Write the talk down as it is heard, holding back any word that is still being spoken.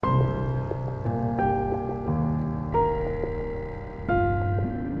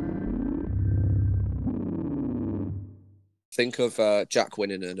Think of Jack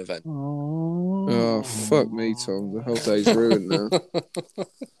winning an event. Oh, fuck me, Tom. The whole day's ruined now.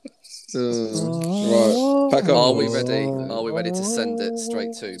 Right, pack up. Are we ready? Are we ready to send it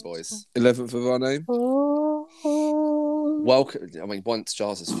straight to, boys? 11th of our name. Welcome. I mean, once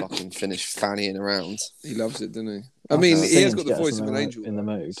Giles has fucking finished fannying around, he loves it, doesn't he? I mean, he has got the voice of an angel. In the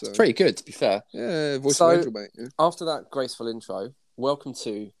mood. It's pretty good, to be fair. Yeah, voice of an angel, mate. Yeah. After that graceful intro, welcome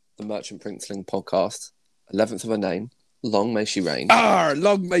to the Merchant Princeling podcast. 11th of her name. Long may she reign.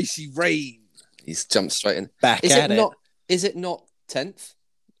 Long may she reign. He's jumped straight in. Is it not 10th?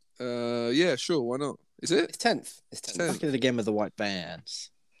 Yeah, sure. Why not? Is it? It's 10th. It's 10th. Back at it again with the white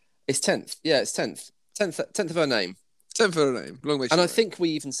bands. It's 10th. Yeah, it's 10th. 10th of her name. 10th of her name. Long may she reign. I think we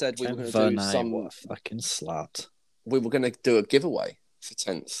even said we were going to do some... What a fucking slut. We were going to do a giveaway for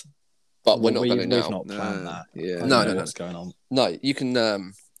 10th. But we're not going to now. We've not planned that. Yeah. No. What's going on? No, you can...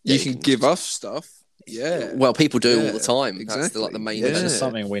 you can give us stuff. Yeah. Well, people do all the time. Exactly. That's the main This event. is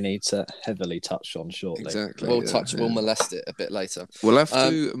something we need to heavily touch on shortly. Exactly. We'll molest it a bit later. We'll have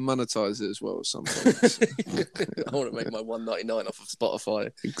to monetize it as well at some point. I want to make my $1.99 off of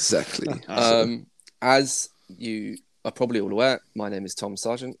Spotify. Exactly. As you are probably all aware, my name is Tom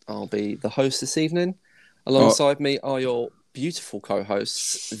Sargent. I'll be the host this evening. Alongside me are your beautiful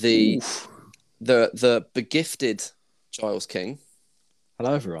co-hosts, the begifted Giles King.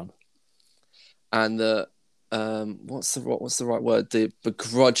 Hello, everyone. And the what's the right word? The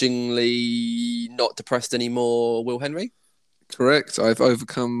begrudgingly not depressed anymore, Will Henry. Correct. I've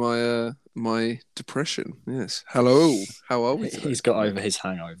overcome my depression. Yes. Hello. How are we today? He's got over his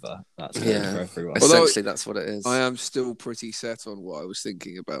hangover. That's good for everyone. Essentially, that's what it is. I am still pretty set on what I was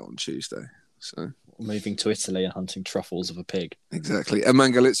thinking about on Tuesday. So moving to Italy and hunting truffles of a pig. Exactly. A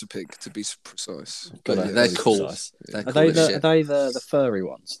mangalitsa pig, to be precise. They're cool. Are they the furry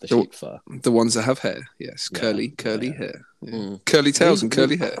ones? The sheep fur? The ones that have hair, yes. Curly hair. Yeah. Curly tails and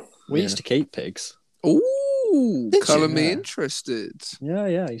curly hair. We used to keep pigs. Ooh, colour me interested. Yeah,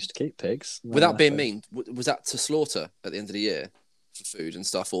 I used to keep pigs. Without being mean, was that to slaughter at the end of the year for food and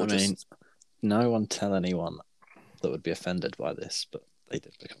stuff? Or no one tell anyone that would be offended by this, but they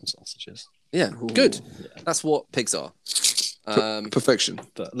did become sausages. Yeah, good. Yeah. That's what pigs are. Perfection.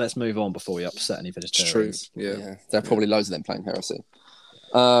 But let's move on before we upset any vegetarians. It's true. Yeah. There are probably loads of them playing heresy.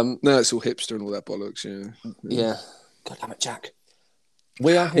 No, it's all hipster and all that bollocks. Yeah. God damn it, Jack.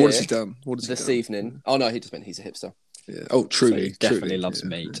 We are here. What has he done? This evening? Oh no, he just meant he's a hipster. Yeah. Oh, truly. So he definitely loves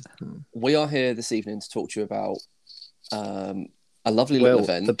meat. We are here this evening to talk to you about a lovely little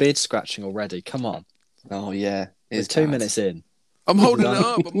event. The beard scratching already. Come on. Oh yeah. It's 2 minutes in. I'm holding it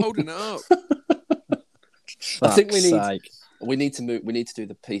up. I think we need to move. We need to do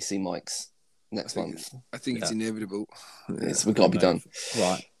the PC mics next month. I think it's inevitable. We've got to be done.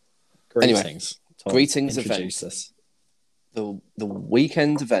 Right. Greetings. Tom, greetings introduce event. Us. The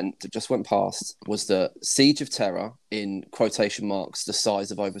weekend event that just went past was the Siege of Terror, in quotation marks, the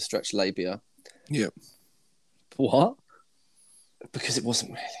size of overstretched labia. Yep. What? Because it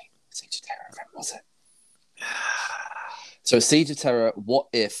wasn't really a Siege of Terror event, was it? So Siege of Terror, what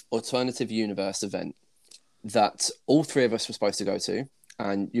if alternative universe event that all three of us were supposed to go to,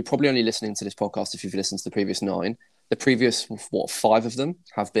 and you're probably only listening to this podcast if you've listened to the previous 9. The previous 5 of them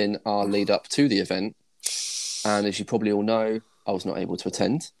have been our lead up to the event, and as you probably all know, I was not able to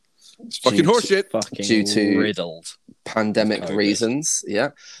attend. It's fucking horseshit. Due to riddled pandemic reasons,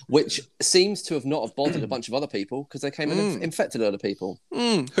 which seems to have not have bothered a bunch of other people because they came and infected other people.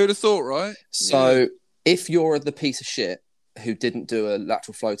 Who'd have thought, right? So if you're the piece of shit who didn't do a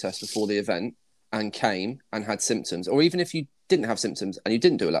lateral flow test before the event and came and had symptoms, or even if you didn't have symptoms and you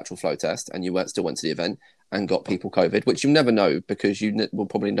didn't do a lateral flow test and you still went to the event and got people COVID, which you never know because you will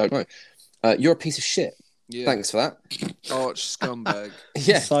probably don't know, you're a piece of shit. Yeah. Thanks for that. Arch scumbag.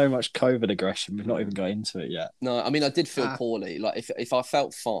 Yeah. So much COVID aggression. We've not even got into it yet. No, I mean, I did feel poorly. Like, if I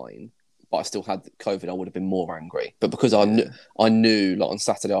felt fine, but I still had COVID, I would have been more angry. But because I knew, like, on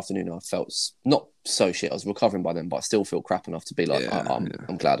Saturday afternoon, I felt not so shit. I was recovering by then, but I still feel crap enough to be like,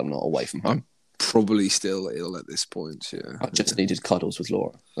 I'm glad I'm not away from home. I'm probably still ill at this point, I just needed cuddles with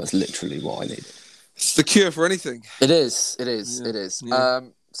Laura. That's literally what I needed. It's the cure for anything. It is. Yeah.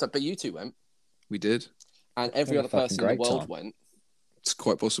 But you two went. We did. And every other person in the world went. It's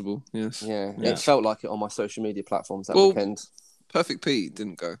quite possible, yes. Yeah, it felt like it on my social media platforms that weekend. Perfect Pete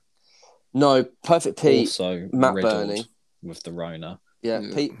didn't go. No, Perfect Pete, also Matt Burney. With the Rona. Yeah.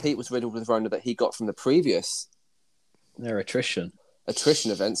 Pete was riddled with Rona that he got from the previous... Their attrition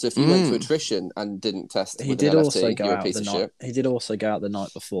event. So if you went to attrition and didn't test he did also go out the night. He did also go out the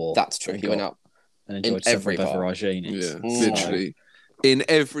night before. That's true. He went out and enjoyed several beveragini. Yeah, literally. in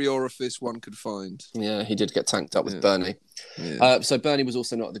every orifice one could find. Yeah, he did get tanked up with Bernie. Yeah. So Bernie was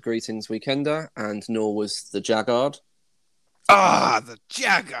also not at the Greetings Weekender, and nor was the Jaggard. The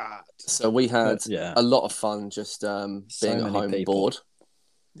Jaggard. So we had yeah. a lot of fun just being at many home people. bored.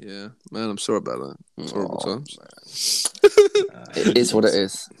 Yeah, man, I'm sorry about that. It's horrible times. It is what it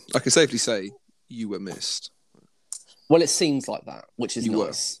is. I can safely say you were missed. Well, it seems like that, which is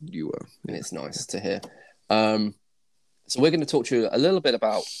nice. You were. And it's nice to hear. So we're going to talk to you a little bit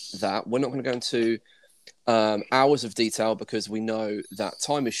about that. We're not going to go into hours of detail because we know that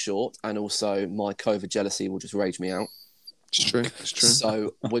time is short, and also my COVID jealousy will just rage me out. It's true. It's true.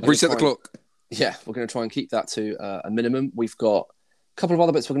 So we're going reset the clock. Yeah, we're going to try and keep that to a minimum. We've got a couple of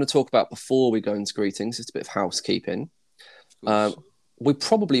other bits we're going to talk about before we go into greetings. Just a bit of housekeeping. We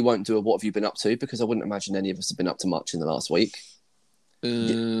probably won't do a what have you been up to, because I wouldn't imagine any of us have been up to much in the last week.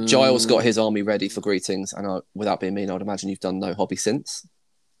 Giles got his army ready for greetings, and without being mean, I would imagine you've done no hobby since.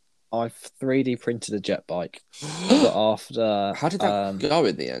 I've 3D printed a jet bike, but after how did that go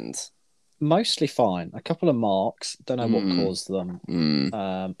in the end? Mostly fine. A couple of marks. Don't know what caused them.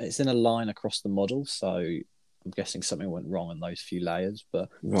 It's in a line across the model, so I'm guessing something went wrong in those few layers. But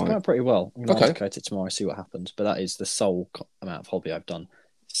it's going pretty well. I'm going to articulate it tomorrow, see what happens. But that is the sole amount of hobby I've done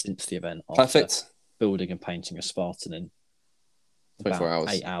since the event. Perfect. Building and painting a Spartan in 24 hours.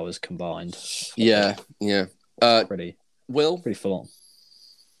 8 hours combined. Yeah. Pretty full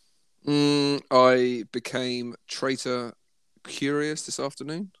on. I became traitor curious this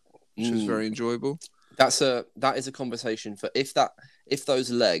afternoon, which was very enjoyable. That is a conversation for if those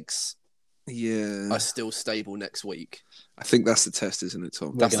legs are still stable next week. I think that's the test, isn't it,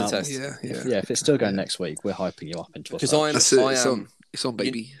 Tom? That's the test. Yeah. If it's still going next week, we're hyping you up into a because it's on,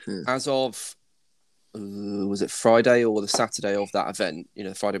 baby. As of was it Friday or the Saturday of that event?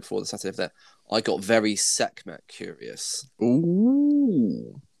 The Friday before the Saturday of that, I got very Sekhmet curious.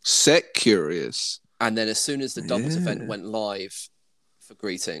 Ooh, Sec curious. And then as soon as the doubles event went live for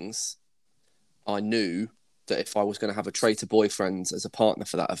greetings, I knew that if I was going to have a traitor boyfriend as a partner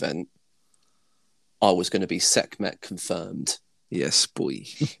for that event, I was going to be Sekhmet confirmed. Yes, boy.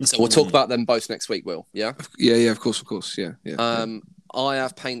 So we'll talk about them both next week, Will. Yeah? Yeah, of course. Yeah. I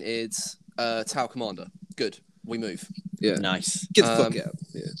have painted Tower Commander. Good. We move. Yeah. Nice. Get the fuck out.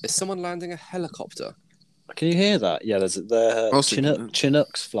 Yeah. Is someone landing a helicopter? Can you hear that? Yeah, there's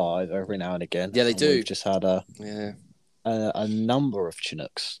Chinooks fly every now and again. Yeah, they do. We've just had a number of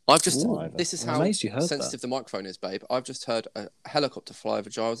Chinooks. This is how sensitive the microphone is, babe. I've just heard a helicopter fly over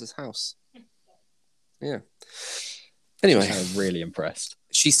Giles's house. Yeah. Anyway, I'm really impressed.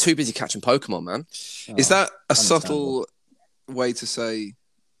 She's too busy catching Pokemon, man. Is that a subtle way to say,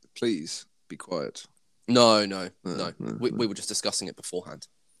 please be quiet? No. We were just discussing it beforehand.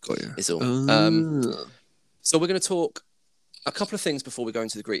 Got you. It's all. So we're going to talk a couple of things before we go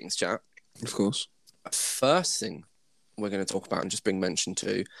into the greetings chat. Of course. First thing we're going to talk about and just bring mention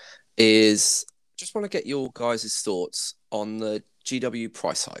to is just want to get your guys' thoughts on the GW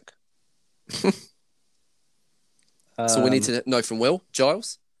price hike. So we need to know from Will.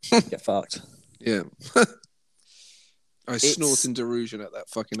 Giles? Get fucked. Yeah. I snort in derision at that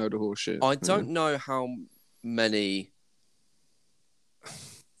fucking load of horse shit. I don't know how many...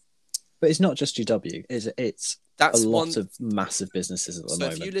 But it's not just GW. It's a lot of massive businesses at the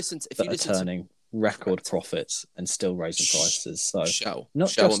moment that are turning record profits and still raising prices. So not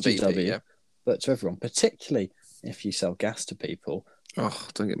just GW, but to everyone, particularly if you sell gas to people. Oh,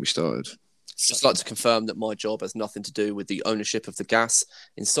 don't get me started. Just like to confirm that my job has nothing to do with the ownership of the gas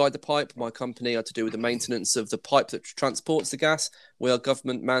inside the pipe. My company are to do with the maintenance of the pipe that transports the gas. We are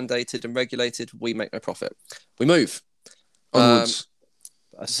government mandated and regulated. We make no profit. We move. Onwards.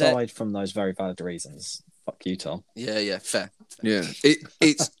 Aside from those very valid reasons, fuck you, Tom. Yeah, fair. Yeah,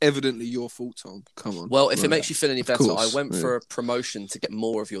 it's evidently your fault, Tom. Come on. Well, if it makes you feel any better, I went for a promotion to get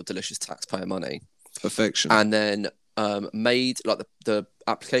more of your delicious taxpayer money. Perfection. And then made like the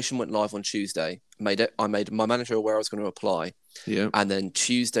application went live on Tuesday. I made my manager aware I was going to apply. Yeah. And then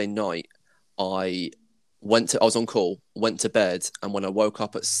Tuesday night, I was on call, went to bed, and when I woke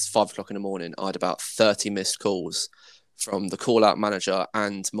up at 5 o'clock in the morning, I had about 30 missed calls from the call-out manager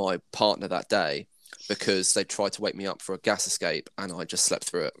and my partner that day because they tried to wake me up for a gas escape and I just slept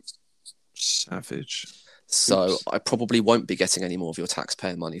through it. Savage. So I probably won't be getting any more of your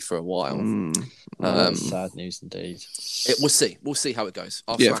taxpayer money for a while. Sad news indeed. We'll see. We'll see how it goes.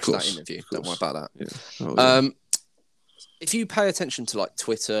 I'll smash that interview. Don't worry about that. Yeah. If you pay attention to like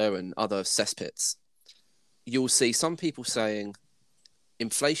Twitter and other cesspits, you'll see some people saying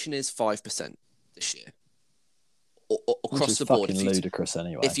inflation is 5% this year. Across the board, ludicrous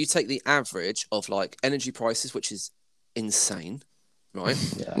anyway. If you take the average of like energy prices, which is insane, right?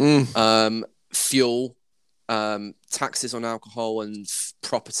 Yeah. Fuel, taxes on alcohol and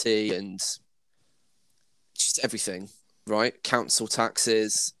property and just everything, right? Council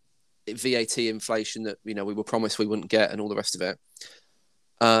taxes, VAT inflation that we were promised we wouldn't get, and all the rest of it.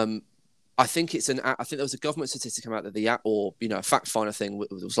 I think there was a government statistic come out that a fact finder thing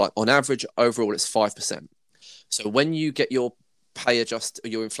was like, on average overall it's 5%. So when you get your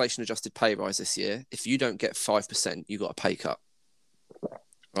inflation adjusted pay rise this year, if you don't get 5%, you got a pay cut.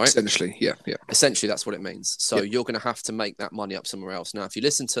 Right? Essentially, yeah. Essentially, that's what it means. So you're going to have to make that money up somewhere else. Now, if you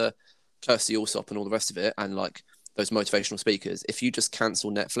listen to Kirsty Allsop and all the rest of it, and like those motivational speakers, if you just cancel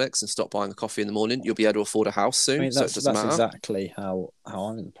Netflix and stop buying a coffee in the morning, you'll be able to afford a house soon. I mean, so it doesn't matter. That's exactly how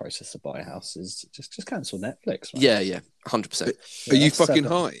I'm in the process of buying a house. Is just cancel Netflix. Right? Yeah, 100%. Are you fucking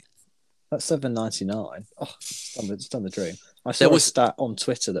high? That's $7.99. Oh, it's done the dream. I saw a stat on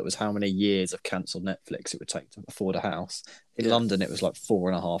Twitter that was how many years of cancelled Netflix it would take to afford a house. In London, it was like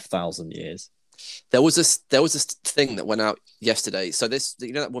 4,500 years. There was this thing that went out yesterday. So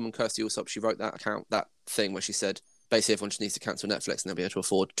that woman Kirsty Allsop, she wrote that thing where she said basically everyone just needs to cancel Netflix and they'll be able to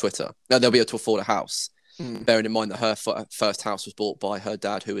afford Twitter. No, they'll be able to afford a house. Bearing in mind that her first house was bought by her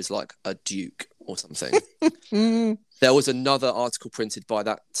dad, who is like a duke or something. There was another article printed by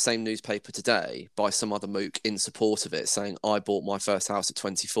that same newspaper today by some other mook in support of it, saying, I bought my first house at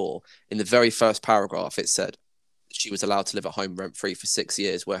 24. In the very first paragraph, it said she was allowed to live at home rent-free for 6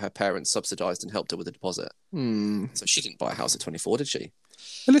 years, where her parents subsidised and helped her with a deposit. So she didn't buy a house at 24, did she?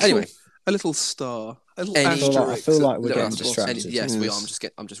 Anyway. A little star. A little I feel like we're getting distracted. Yes, we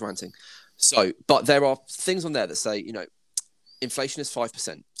are. I'm just ranting. So, but there are things on there that say, inflation is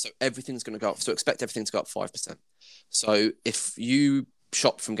 5%. So everything's going to go up. So expect everything to go up 5%. So if you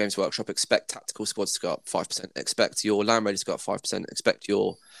shop from Games Workshop, expect Tactical Squads to go up 5%. Expect your Land Raiders to go up 5%. Expect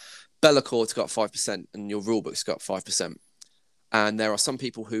your Bellacore to go up 5% and your rulebooks to go up 5%. And there are some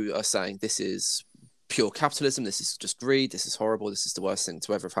people who are saying this is pure capitalism, this is just greed, this is horrible, this is the worst thing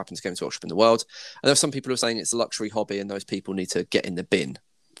to ever have happened to Games Workshop in the world. And there are some people who are saying it's a luxury hobby and those people need to get in the bin,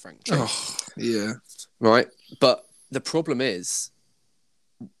 frankly. Oh, yeah. Right? But the problem is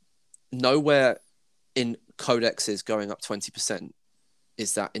nowhere in codexes going up 20%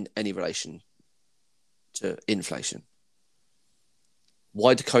 is that in any relation to inflation.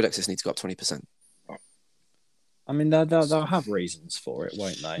 Why do codexes need to go up 20%? I mean, they'll have reasons for it,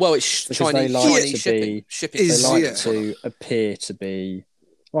 won't they? Well, it's Chinese shipping. They like to appear to be,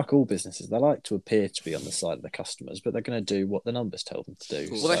 like all businesses, they like to appear to be on the side of the customers, but they're going to do what the numbers tell them to do.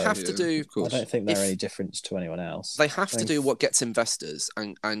 Well, they have to do. I don't think they're any different to anyone else. They have to do what gets investors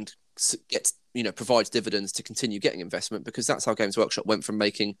and gets provides dividends to continue getting investment, because that's how Games Workshop went from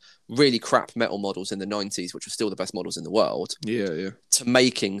making really crap metal models in the 90s, which were still the best models in the world, to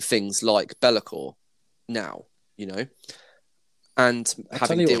making things like Bellacore now. And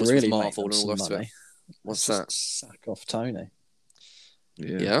having deals with Marvel and all the rest of it. What's that? Sack off Tony.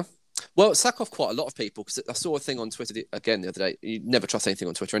 Yeah. Well, sack off quite a lot of people, because I saw a thing on Twitter again the other day. You never trust anything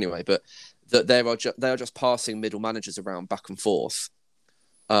on Twitter anyway, but that they are just passing middle managers around back and forth,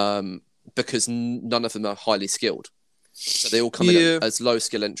 because none of them are highly skilled. So they all come in as low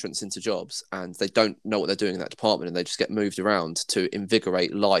skill entrants into jobs, and they don't know what they're doing in that department, and they just get moved around to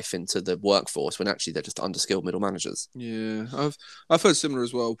invigorate life into the workforce when actually they're just underskilled middle managers. Yeah, I've heard similar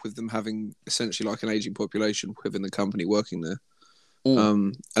as well, with them having essentially like an aging population within the company working there.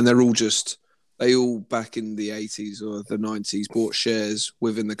 And they all back in the 80s or the 90s bought shares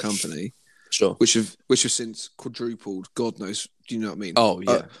within the company. Sure. Which have since quadrupled. God knows, do you know what I mean? Oh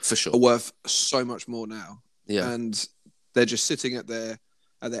yeah, for sure. Are worth so much more now. Yeah. And they're just sitting at their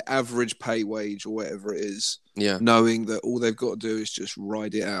average pay wage or whatever it is, knowing that all they've got to do is just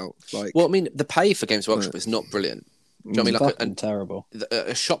ride it out. Like, well, I mean, the pay for Games Workshop is not brilliant. Do you know what I mean? Terrible.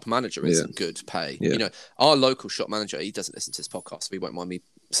 A shop manager isn't good pay. Yeah. Our local shop manager, he doesn't listen to this podcast, so he won't mind me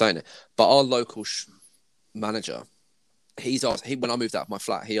saying it. But our local manager, he's asked. When I moved out of my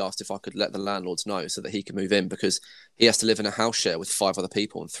flat, he asked if I could let the landlords know so that he can move in, because he has to live in a house share with 5 other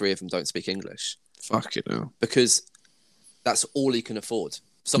people, and 3 of them don't speak English. Fuck it now. Because that's all he can afford.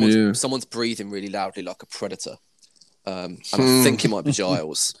 Someone's breathing really loudly like a predator. And I think it might be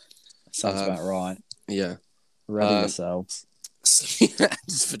Giles. Sounds about right. Yeah. Ready yourselves.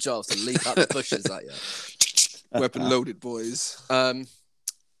 Just for Giles to leap out the bushes at you. Weapon loaded, boys. So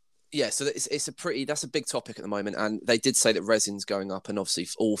that's a big topic at the moment, and they did say that resin's going up, and obviously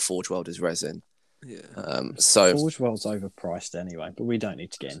all Forge World is resin. Yeah. So Forge World's overpriced anyway, but we don't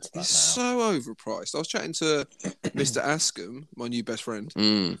need to get into that now. So overpriced. I was chatting to Mr. Askham, my new best friend,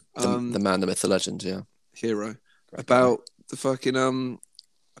 the man, the myth, the legend, hero, about the fucking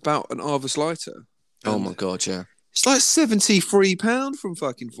about an Arvis lighter. Oh my god, yeah. It's like £73 from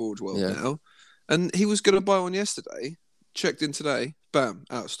fucking Forge World now. And he was going to buy one yesterday, checked in today, bam,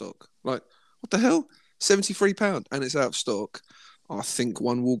 out of stock. Like, what the hell? £73 and it's out of stock. I think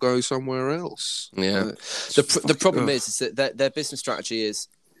one will go somewhere else. Yeah. The problem is that their business strategy is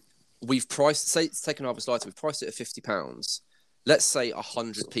we've priced, say it's taken Harvest Lighter, we've priced it at £50. Let's say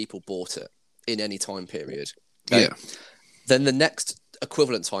 100 people bought it in any time period. Okay? Yeah. Then the next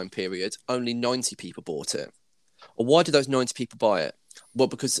equivalent time period, only 90 people bought it. Well, why did those 90 people buy it? Well,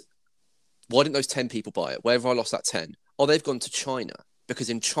 because why didn't those 10 people buy it? Where have I lost that 10? Oh, they've gone to China because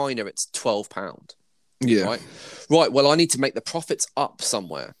in China it's £12. Yeah. Right. Well, I need to make the profits up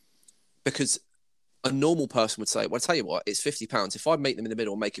somewhere because a normal person would say, well, I'll tell you what, it's £50. If I make them in the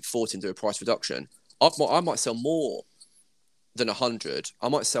middle and make it 40 and do a price reduction, I might sell more than 100. I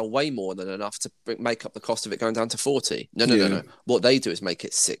might sell way more than enough to make up the cost of it going down to 40. No. What they do is make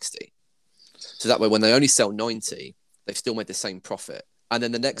it 60. So that way, when they only sell 90, they've still made the same profit. And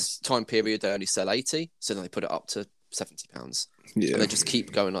then the next time period, they only sell 80. So then they put it up to £70. Yeah. And they just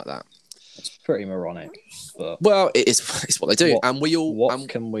keep going like that. It's pretty moronic. But well, it's what they do. What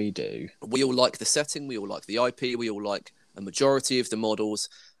can we do? We all like the setting. We all like the IP. We all like a majority of the models.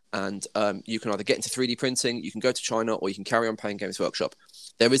 And you can either get into 3D printing, you can go to China, or you can carry on paying Games Workshop.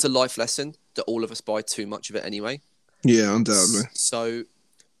 There is a life lesson that all of us buy too much of it anyway. Yeah, undoubtedly. So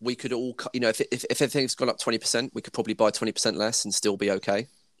we could all, if everything's gone up 20%, we could probably buy 20% less and still be okay.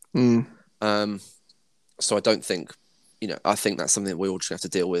 Mm. So I don't think, I think that's something that we all just have to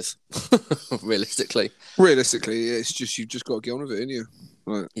deal with, realistically. Realistically, it's just you've just got to get on with it, ain't you?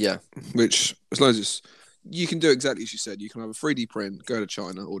 Like, yeah. Which, as long as you can do exactly as you said, you can have a 3D print, go to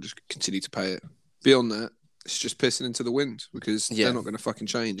China, or just continue to pay it. Beyond that, it's just pissing into the wind because they're not going to fucking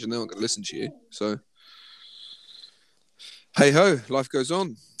change and they're not going to listen to you. So, hey ho, life goes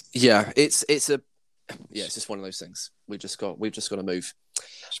on. Yeah, it's just one of those things. We've just got to move.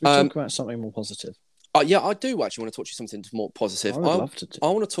 Should we talk about something more positive? Yeah, I do actually want to talk to you something more positive. I would love to. I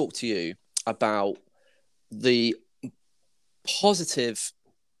want to talk to you about the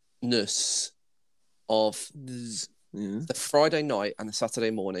positiveness of the Friday night and the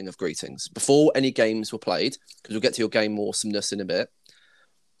Saturday morning of greetings before any games were played, because we'll get to your game awesomeness in a bit.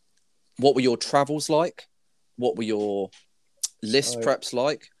 What were your travels like? What were your list preps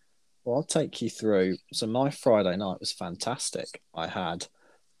like? Well, I'll take you through. So my Friday night was fantastic. I had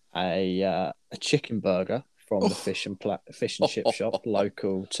a chicken burger from the fish and chip shop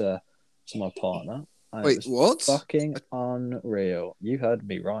local to my partner. Wait, what? Fucking unreal. You heard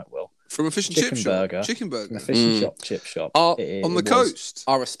me right, Will. From a fish and chip shop? Chicken burger. From a fish and chip shop. On the coast?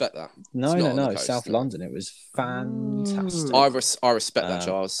 I respect that. No. South London. It was fantastic. I respect that,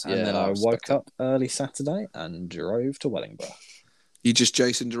 Giles. And then I woke up early Saturday and drove to Wellingborough. You just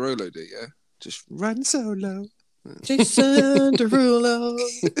Jason Derulo, do you? Yeah? Just riding solo. Jason Derulo.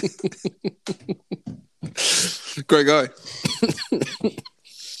 Great guy.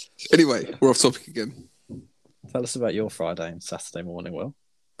 Anyway, we're off topic again. Tell us about your Friday and Saturday morning, Will.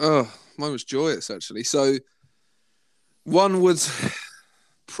 Oh, mine was joyous, actually. So one would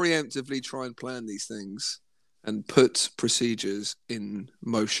preemptively try and plan these things and put procedures in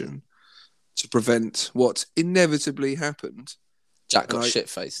motion to prevent what inevitably happened. Jack got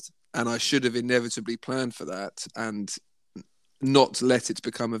shit-faced. And I should have inevitably planned for that and not let it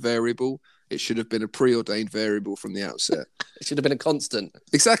become a variable. It should have been a preordained variable from the outset. It should have been a constant.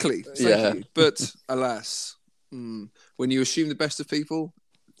 Exactly. Thank you. But alas, when you assume the best of people,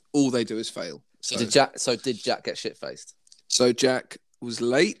 all they do is fail. So did Jack get shit-faced? So Jack was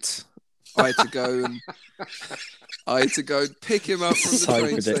late. I had to go and pick him up from the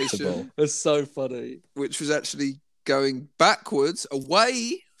train station. It's so funny. Which was actually going backwards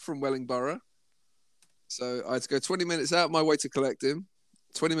away from Wellingborough. So I had to go 20 minutes out of my way to collect him,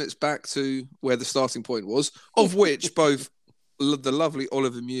 20 minutes back to where the starting point was, of which both the lovely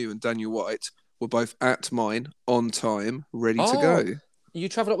Oliver Mew and Daniel White were both at mine on time, ready to go. You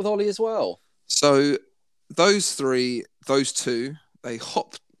travelled up with Ollie as well? So those two, they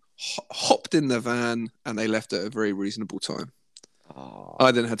hopped in the van and they left at a very reasonable time.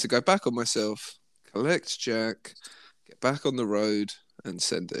 I then had to go back on myself, collect Jack, get back on the road and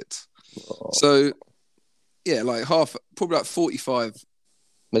send it. So, yeah, probably like 45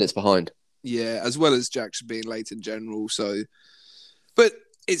 minutes behind. Yeah, as well as Jack's being late in general. So, but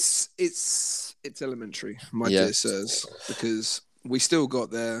it's elementary, my dear sirs, because we still got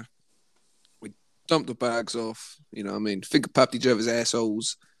there. We dumped the bags off, finger papped each other's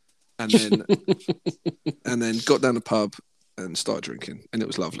assholes, and then got down the pub and started drinking, and it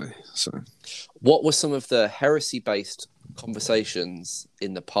was lovely. So, what were some of the heresy-based conversations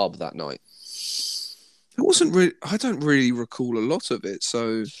in the pub that night? It wasn't really. I don't really recall a lot of it.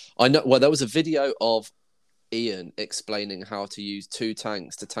 So I know. Well, there was a video of Ian explaining how to use 2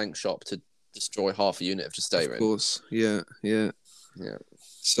 tanks to tank shop to destroy half a unit of Justaerin. Of course, yeah. Yeah.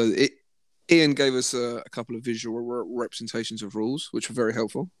 So Ian gave us a couple of visual representations of rules, which were very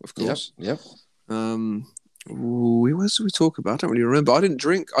helpful, of course. Yep. What else did we talk about? I don't really remember. I didn't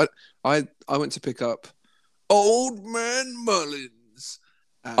drink. I went to pick up Old Man Mullins.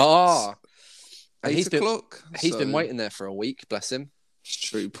 And 8 o'clock. He's been waiting there for a week, bless him. It's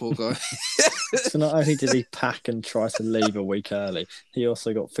true, poor guy. So not only did he pack and try to leave a week early, he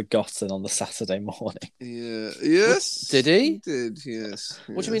also got forgotten on the Saturday morning. Yeah. Yes. Did he? He did. Yes.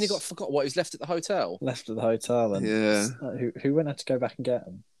 What do you mean he got forgot? What, he was left at the hotel? Left at the hotel, and who went out to go back and get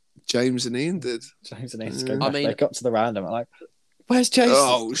him? James and Ian did. James and Ian to go back. They got to the random, like, where's Jason?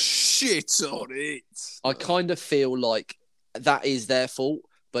 Oh, shit on it. I kind of feel like that is their fault,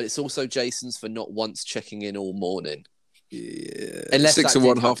 but it's also Jason's for not once checking in all morning. Yeah. Unless 6 of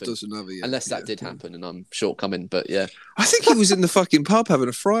one, half dozen of the other. Unless that did happen, and I'm shortcoming, but yeah. I think he was in the fucking pub having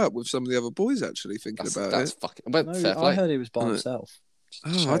a fry up with some of the other boys, actually, thinking about that's it. Fucking, well, No, fair play. I heard he was by himself.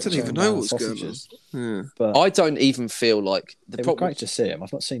 Oh, I didn't even know what was going on. Yeah. But I don't even feel like it was great to see him.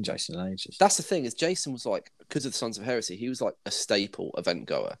 I've not seen Jason in ages. That's the thing, is Jason was like, because of the Sons of Heresy, he was like a staple event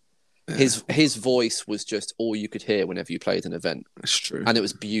goer. Yeah. His voice was just all you could hear whenever you played an event. That's true. And it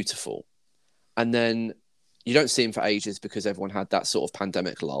was beautiful. And then you don't see him for ages because everyone had that sort of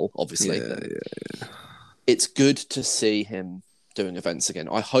pandemic lull, obviously. Yeah. It's good to see him doing events again.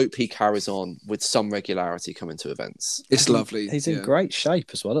 I hope he carries on with some regularity coming to events. It's lovely. He's in great shape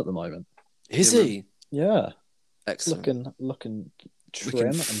as well at the moment. Is he? Yeah. Excellent. Looking trim Looking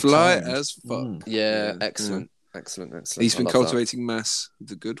and fly toned. as fuck. Yeah, excellent. Excellent. He's been cultivating mass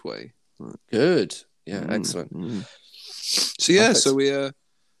the good way. Right. Good. Yeah, excellent. So yeah, so we it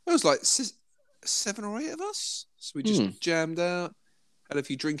was like 7 or 8 of us. So we just jammed out, had a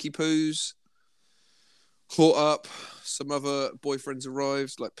few drinky poos, caught up. Some other boyfriends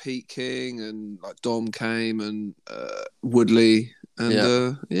arrived, like Pete King and like Dom came and Woodley.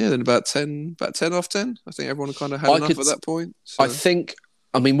 And then about 10 off 10. I think everyone kind of had enough at that point. So. I think,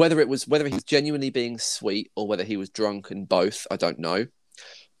 I mean, whether he was genuinely being sweet or whether he was drunk in both, I don't know.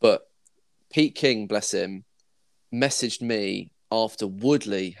 But Pete King, bless him, messaged me after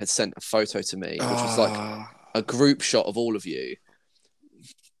Woodley had sent a photo to me, which was like a group shot of all of you.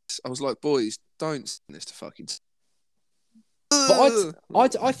 I was like, boys, don't send this to fucking... But I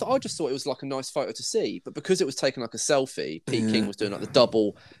just thought it was like a nice photo to see, but because it was taken like a selfie, Pete King was doing like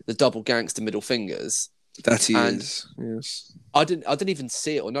the double gangster middle fingers. That he is. Yes. I didn't even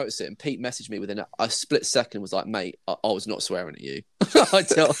see it or notice it, and Pete messaged me within a split second and was like, "Mate, I was not swearing at you." I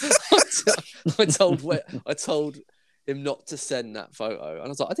told him not to send that photo, and I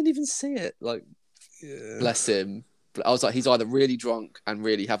was like, "I didn't even see it." Like, bless him. I was like, he's either really drunk and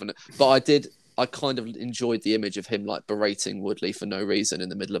really having it, but I kind of enjoyed the image of him like berating Woodley for no reason in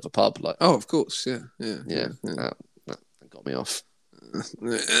the middle of a pub. Like, oh, of course, yeah. That got me off.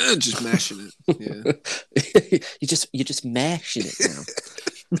 Just mashing it. Yeah, you're just mashing it now.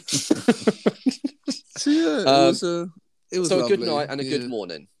 So yeah, it was so lovely. a good night and a good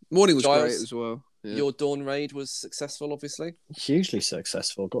morning. Morning was Giles, great as well. Yeah. Your dawn raid was successful, obviously. Hugely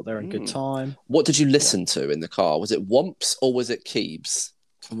successful. Got there in good time. What did you listen to in the car? Was it Womps or was it Keebs?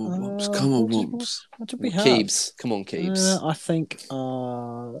 Come on, Womps. Come on, Womps. What did we have? Keebs. Come on, Keebs. I think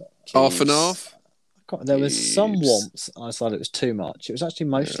half and half. There was some Womps. I decided it was too much. It was actually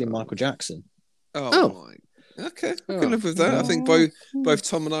mostly Michael Jackson. Oh my. Okay, I can live with that. I think both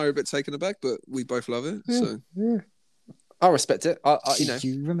Tom and I are a bit taken aback, but we both love it. So I respect it. Do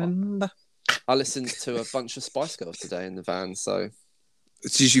you remember? I listened to a bunch of Spice Girls today in the van. So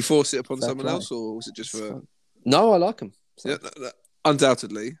did you force it upon someone else, or was it just for? No, I like them. So. Yeah,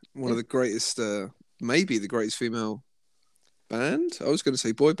 undoubtedly one of the greatest, maybe the greatest female band. I was going to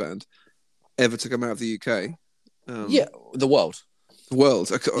say boy band ever to come out of the UK. The world. The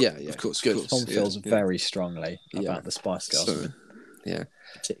world. Of course. Good. Tom feels very strongly about the Spice Girls. So,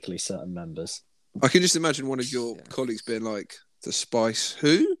 particularly certain members. I can just imagine one of your colleagues being like, "The Spice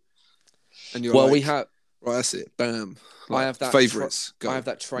who?" And you're we have. Right, that's it. Bam. I have that favourites. I have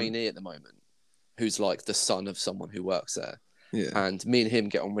that trainee at the moment, who's like the son of someone who works there. Yeah. And me and him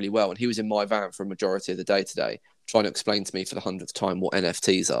get on really well. And he was in my van for a majority of the day today, trying to explain to me for the 100th time what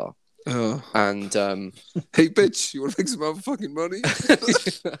NFTs are. Oh. And hey, bitch, you want to make some motherfucking money?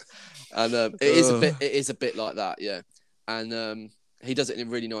 And it is a bit like that, yeah. And he does it in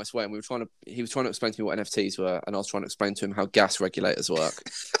a really nice way. And he was trying to explain to me what NFTs were, and I was trying to explain to him how gas regulators work.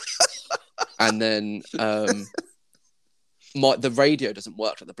 And then the radio doesn't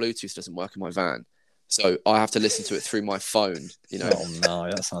work, like the Bluetooth doesn't work in my van. So I have to listen to it through my phone. You know. Oh no,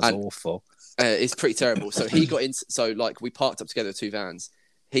 that sounds awful. It's pretty terrible. So he got in. So like we parked up together, 2 vans.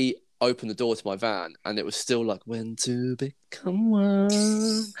 He opened the door to my van, and it was still like "When to Become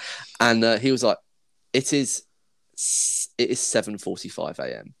One," and he was like, It is 7:45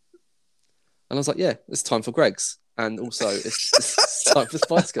 a.m. And I was like, yeah, it's time for Greg's. And also, it's time for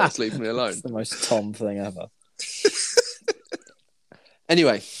Spice Girls. Leave me alone. It's the most Tom thing ever.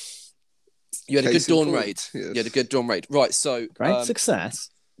 Anyway, you had a good dawn raid. Yes. You had a good dawn raid. Right, so... Great success.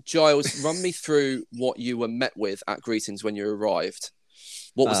 Giles, run me through what you were met with at Greetings when you arrived.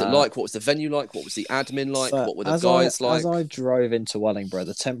 What was it like? What was the venue like? What was the admin like? So what were the guys like? As I drove into Wellingborough,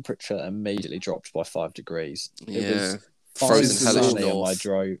 the temperature immediately dropped by 5 degrees. It was frozen hellish sunny on my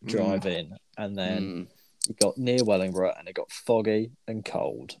north. drive in, and then it got near Wellingborough and it got foggy and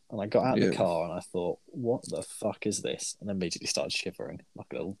cold. And I got out of the car and I thought, what the fuck is this? And immediately started shivering like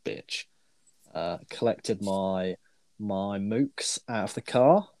a little bitch. Collected my mooks out of the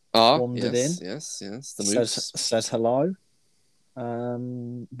car. Wandered in. Yes. The mooks. Says hello.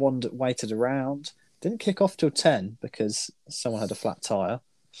 Waited around. Didn't kick off till 10 because someone had a flat tire.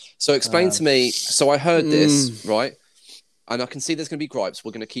 So explain to me. So I heard this, right? And I can see there's going to be gripes.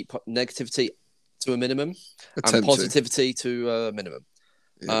 We're going to keep negativity to a minimum and positivity to a minimum.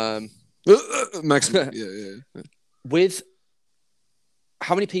 Maximum. Yeah. With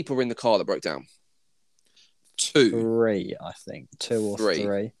how many people were in the car that broke down? 2. 3, I think. 2 or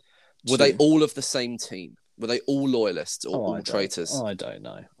 3. Were they all of the same team? Were they all loyalists or all traitors? I don't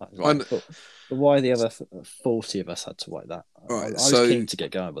know. Right. But why the other 40 of us had to wait that? Right, I was keen to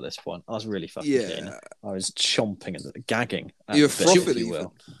get going by this point. I was really fucking keen. I was chomping and gagging. You're if you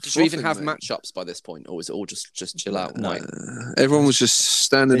will. Did you even have matchups by this point, or was it all just chill out? No. Everyone was just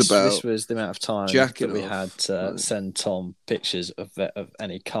standing about. This was the amount of time that we had to send Tom pictures of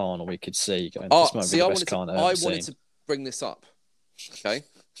any carn we could see. Going, this might be the best carn I've ever seen. I wanted to bring this up. Okay.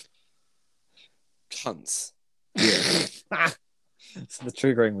 Cunts. Yeah. So the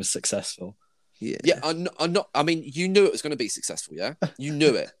triggering was successful. Yeah. I'm not. I mean, you knew it was going to be successful. Yeah, you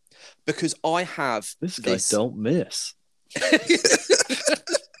knew it because I have this guy don't miss.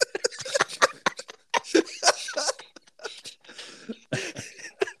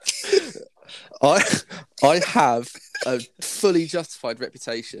 I have a fully justified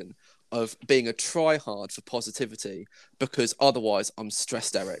reputation of being a try-hard for positivity because otherwise I'm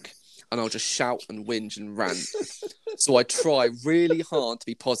stressed, Eric. And I'll just shout and whinge and rant. So I try really hard to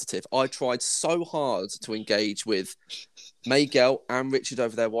be positive. I tried so hard to engage with Miguel and Richard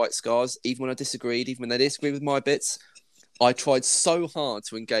over their white scars, even when I disagreed, even when they disagreed with my bits. I tried so hard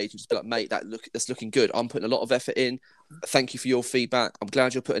to engage and just be like, mate, that's looking good. I'm putting a lot of effort in. Thank you for your feedback. I'm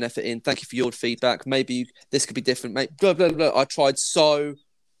glad you're putting effort in. Thank you for your feedback. Maybe this could be different, mate. Blah, blah, blah. I tried so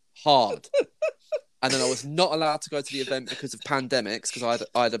hard. And then I was not allowed to go to the event because of pandemics, because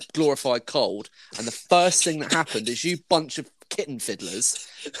I had a glorified cold. And the first thing that happened is you bunch of kitten fiddlers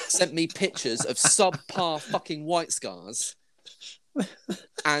sent me pictures of subpar fucking white scars.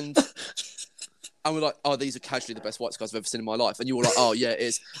 And we're like, oh, these are casually the best white scars I've ever seen in my life. And you were like, oh, yeah, it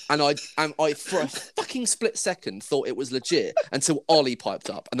is. And I for a fucking split second, thought it was legit until Ollie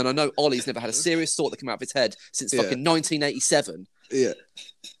piped up. And then I know Ollie's never had a serious thought that came out of his head since fucking 1987. Yeah.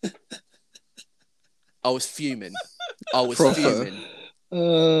 I was fuming. I was fuming.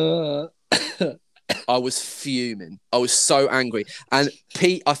 I was so angry. And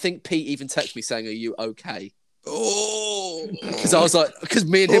I think Pete even texted me saying, are you okay? Oh, because I was like, because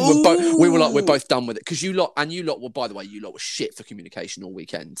me and him we're both done with it. Because you lot were, by the way, were shit for communication all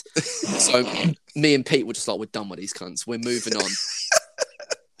weekend. So me and Pete were just like, we're done with these cunts. We're moving on.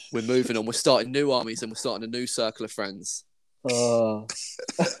 We're starting new armies and we're starting a new circle of friends.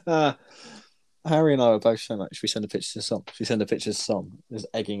 Harry and I were both so much. Should we send a picture to Tom? Just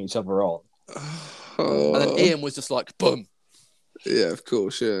egging each other on. And then Ian was just like, boom. Yeah, of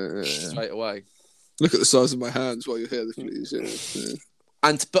course. Yeah. Straight away. Look at the size of my hands while you're here, please. Yeah.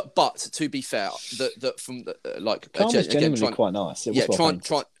 And but to be fair, that from like Calm was genuinely quite nice. It was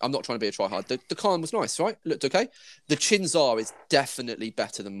try. I'm not trying to be a try hard. The Khan was nice, right? It looked okay. The Chinzar is definitely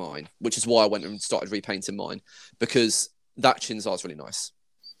better than mine, which is why I went and started repainting mine because that Chinzar is really nice.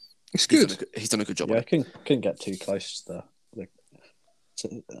 It's good. He's done a good job. Yeah, I couldn't get too close to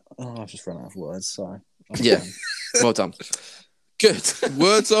I've just run out of words. Sorry. Yeah, well done. Good.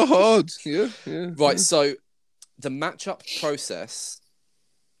 Words are hard. Yeah. Right. So the matchup process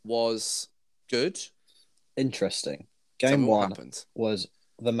was good. Interesting. Game one was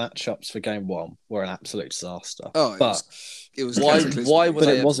the matchups for game one were an absolute disaster. Oh, it was why were they?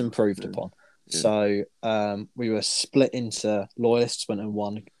 But it was improved upon. Yeah. So we were split into loyalists went in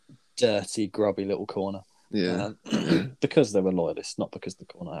one dirty, grubby little corner. Yeah. Because they were loyalists, not because the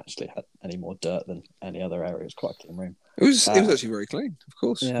corner actually had any more dirt than any other area. It was quite a clean room. It was actually very clean, of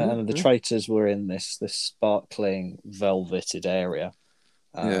course. Yeah, and the traitors were in this sparkling, velveted area.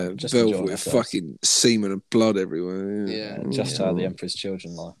 Just velvet with fucking semen and blood everywhere. Just how the Emperor's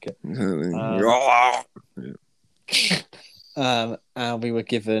children like it. And we were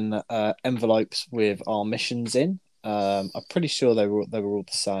given envelopes with our missions in. I'm pretty sure they were all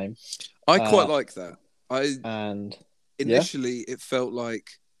the same. I quite like that. Initially it felt like,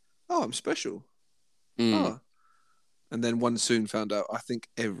 oh, I'm special. And then one soon found out I think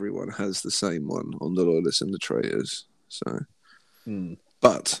everyone has the same one on the loyalists and the traitors. So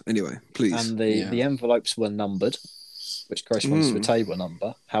but anyway, please. And the envelopes were numbered, which corresponds to a table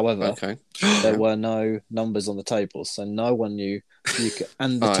number. However, there were no numbers on the tables, so no one knew you could,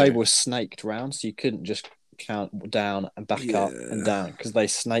 and the table was snaked round, so you couldn't just count down and back up and down because they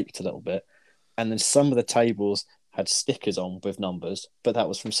snaked a little bit. And then some of the tables had stickers on with numbers, but that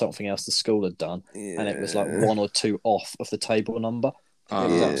was from something else the school had done, and it was like 1 or 2 off of the table number. It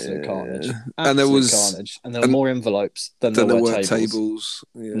was absolute carnage. And there were more envelopes than there were tables.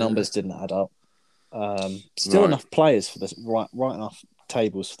 Numbers didn't add up. Still enough players for this, right enough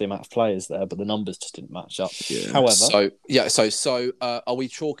tables for the amount of players there, but the numbers just didn't match up. However, so are we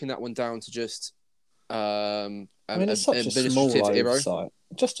chalking that one down to just? It's such a small oversight.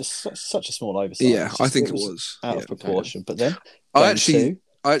 Such a small oversight. Yeah, I think it was out of proportion. But then I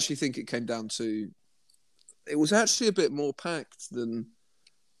actually think it came down to it was actually a bit more packed than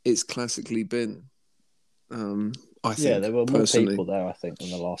it's classically been. I think there were more people there. I think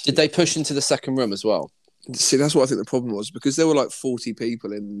than the last. Did they push into the second room as well? See, that's what I think the problem was, because there were like 40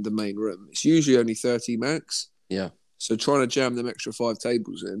 people in the main room. It's usually only 30 max. Yeah. So trying to jam them extra 5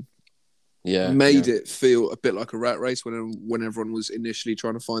 tables in. Made it feel a bit like a rat race when everyone was initially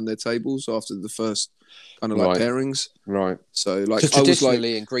trying to find their tables after the first kind of like pairings. Right. So like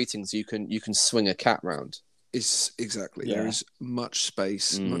traditionally in greetings you can swing a cat round. It's exactly. There is much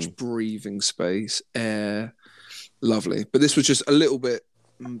space, much breathing space, air, lovely. But this was just a little bit.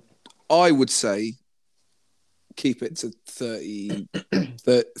 I would say keep it to 30,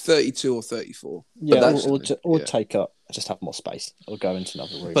 32 or 34. Yeah, or take up. Just have more space. Or go into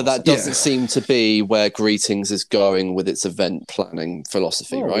another room. But that doesn't seem to be where Greetings is going with its event planning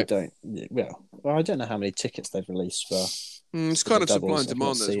philosophy, right? I don't know how many tickets they've released for. It's kind of supply and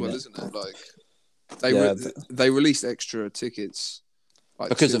demand as well, isn't it? Like they released extra tickets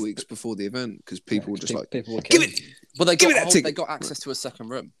like 2 weeks before the event because people were just like, give it. Well, they got access to a second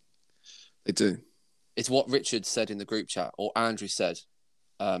room. They do. It's what Richard said in the group chat, or Andrew said.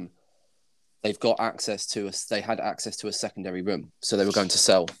 They've got access to us. They had access to a secondary room, so they were going to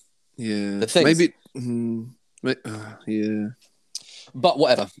sell. Yeah, the things. Maybe. But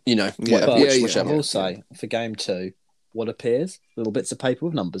whatever, whatever. I will say for game 2, what appears little bits of paper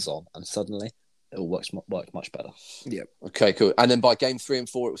with numbers on, and suddenly it all worked much better. Yeah. Okay, cool. And then by game 3 and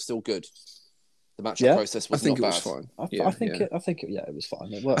 4, it was still good. The matchup process was not bad. I think it was fine. I think it was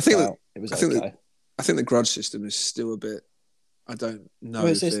fine. It worked out. It was okay. I think the grudge system is still a bit. I don't know.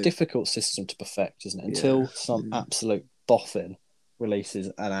 Well, it's a difficult system to perfect, isn't it? Until some absolute boffin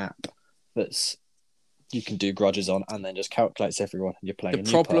releases an app that's you can do grudges on, and then just calculates everyone, and you're playing a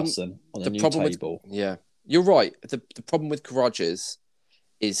new person on a new table. You're right. The problem with grudges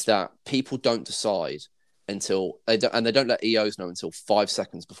is that people don't decide until they don't let EOs know until 5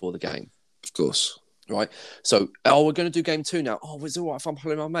 seconds before the game. Of course. Right, so we're going to do game 2 now. Oh, was it all right if I'm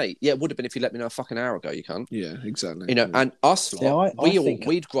playing my mate? Yeah, it would have been if you let me know a fucking hour ago. You can't. Yeah, exactly. And us,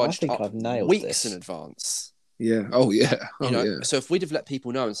 we'd grudged up weeks this. in advance. Yeah. Oh yeah. So if we'd have let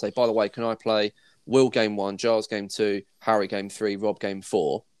people know and say, by the way, can I play Will game 1, Giles game 2, Harry game 3, Rob game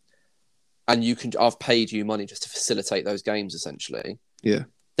 4, and I've paid you money just to facilitate those games essentially. Yeah.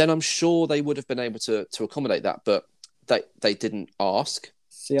 Then I'm sure they would have been able to accommodate that, but they didn't ask.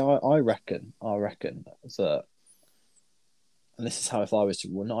 See, I reckon that, and this is how if I was to,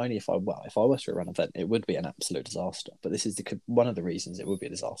 well, not only if I was to run an event, it would be an absolute disaster. But this is one of the reasons it would be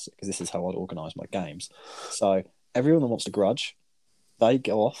a disaster, because this is how I'd organise my games. So everyone that wants to grudge, they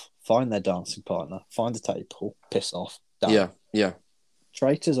go off, find their dancing partner, find a table, piss off, done. Yeah.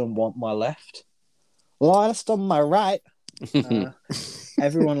 Traitors on my left, loyalist on my right.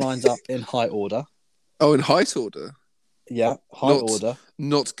 Everyone lines up in height order. Oh, in height order. Yeah, height order.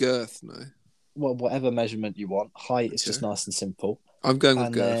 Not girth, no. Well, whatever measurement you want. Height is just nice and simple. I'm going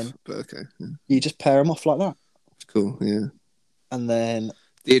with girth, but okay. Yeah. You just pair them off like that. Cool, yeah. And then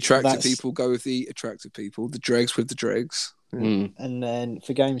the attractive people go with the attractive people. The dregs with the dregs. Yeah. And then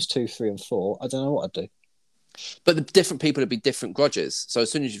for games 2, 3, and 4, I don't know what I'd do. But the different people would be different grudges. So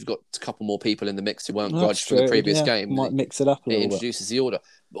as soon as you've got a couple more people in the mix who weren't grudged from the previous game, might mix it up a little bit. It introduces the order.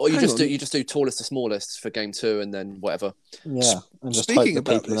 Or you just do tallest to smallest for game 2, and then whatever. Yeah, and just hope the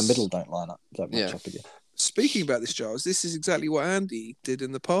people in the middle don't line up. Don't match up again. Speaking about this, Giles, this is exactly what Andy did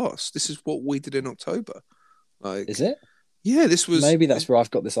in the past. This is what we did in October. Is it? Yeah, this was. Maybe that's where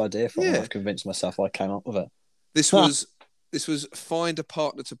I've got this idea from. Yeah. I've convinced myself I came up with it. This was find a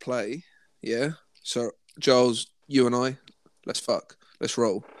partner to play. Yeah. So Giles, you and I, let's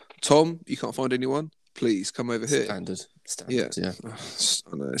roll. Tom, you can't find anyone? Please come over here. Standard. Yeah.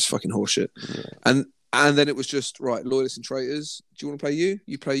 I know, it's fucking horseshit. Yeah. And then it was just right. Loyalists and traitors. Do you want to play you?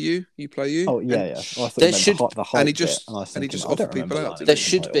 You play you. You play you. Oh yeah, yeah. Oh, I thought there should the and he just offered people out. There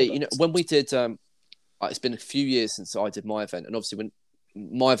should be. When we did. It's been a few years since I did my event, and obviously when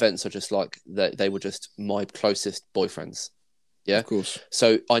my events are just like they were just my closest boyfriends. Yeah, of course.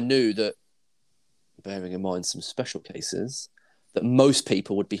 So I knew that, bearing in mind some special cases, that most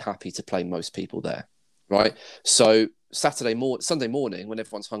people would be happy to play most people there, right? So Sunday morning, when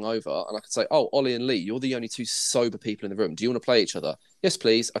everyone's hungover, and I could say, "Oh, Ollie and Lee, you're the only 2 sober people in the room. Do you want to play each other?" "Yes,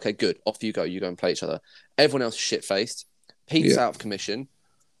 please." "Okay, good. Off you go. You go and play each other." Everyone else shit-faced. Pete's out of commission.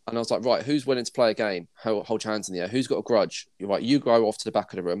 And I was like, right, who's willing to play a game? Hold your hands in the air. Who's got a grudge? You're right. You go off to the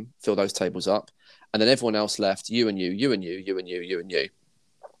back of the room, fill those tables up. And then everyone else left, you and you, you and you, you and you, you and you.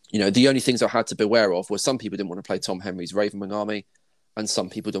 The only things I had to beware of was some people didn't want to play Tom Henry's Ravenwing Army, and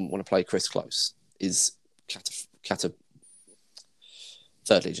some people didn't want to play Chris Close, is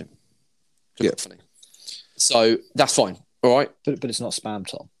Third Legion. Yeah. So that's fine. All right. But it's not spam,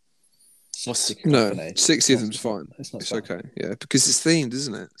 Tom. No, 60 of them's fine. It's okay. Yeah, because it's themed,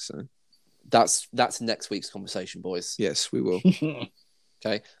 isn't it? So that's next week's conversation, boys. Yes, we will.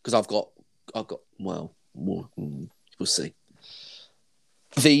 Okay, because I've got. Well, we'll see.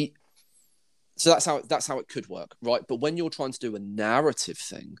 So that's how it could work, right? But when you're trying to do a narrative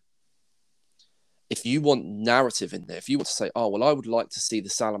thing, if you want narrative in there, if you want to say, "Oh, well, I would like to see the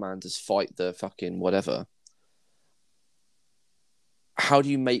salamanders fight the fucking whatever." How do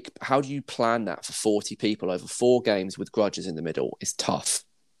you plan that for 40 people over 4 games with grudges in the middle? It's tough.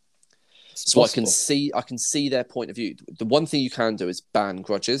 So I can see their point of view. The one thing you can do is ban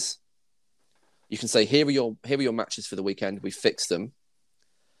grudges. You can say, here are your matches for the weekend. We fixed them.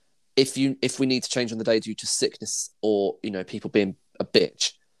 If we need to change on the day due to sickness or people being a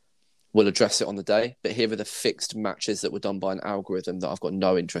bitch, we'll address it on the day. But here are the fixed matches that were done by an algorithm that I've got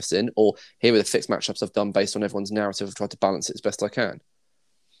no interest in, or here are the fixed matchups I've done based on everyone's narrative. I've tried to balance it as best I can.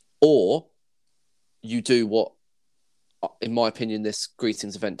 Or you do what, in my opinion, this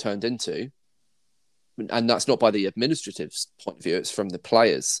greetings event turned into, and that's not by the administrative point of view, it's from the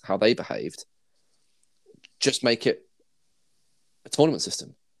players, how they behaved. Just make it a tournament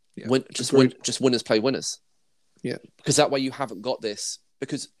system. Yeah. Just winners play winners. Yeah. Because that way you haven't got this.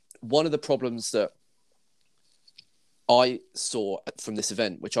 Because one of the problems that I saw from this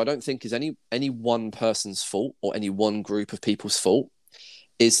event, which I don't think is any one person's fault or any one group of people's fault,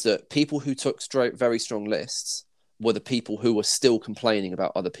 is that people who took very strong lists were the people who were still complaining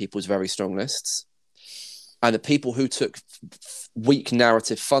about other people's very strong lists. And the people who took weak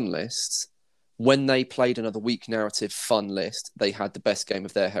narrative fun lists, when they played another weak narrative fun list, they had the best game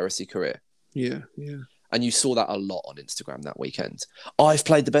of their heresy career. Yeah, yeah. And you saw that a lot on Instagram that weekend. I've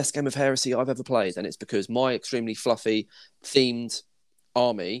played the best game of heresy I've ever played. And it's because my extremely fluffy themed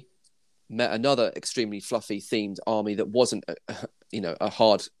army met another extremely fluffy themed army that wasn't a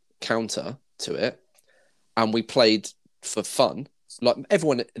hard counter to it, and we played for fun. Like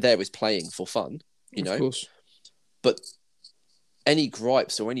everyone there was playing for fun, of course. But any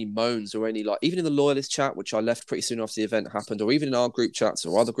gripes or any moans or any even in the loyalist chat, which I left pretty soon after the event happened, or even in our group chats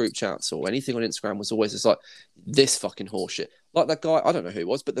or other group chats or anything on Instagram, was always just like this fucking horseshit. Like that guy, I don't know who it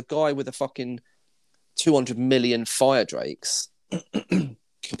was, but the guy with the fucking 200 million fire drakes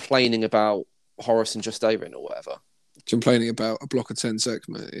complaining about Horus and Justavian or whatever. Complaining about a block of 10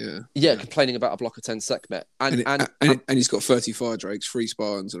 Sekhmet, yeah. Yeah, complaining about a block of 10 Sekhmet. And he's got 30 fire drakes, 3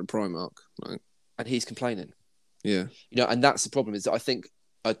 Spartans and a Primarch. Right? And he's complaining. Yeah. And that's the problem, is that I think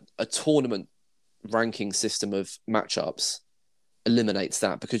a tournament ranking system of matchups eliminates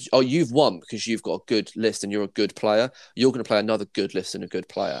that, because you've won because you've got a good list and you're a good player. You're going to play another good list and a good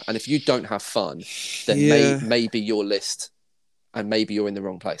player. And if you don't have fun, then maybe your list, and maybe you're in the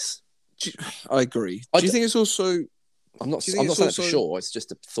wrong place. I agree. Do you think it's also... I'm not saying it for sure. It's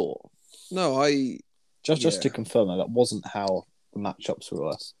just a thought. No, just to confirm that wasn't how the matchups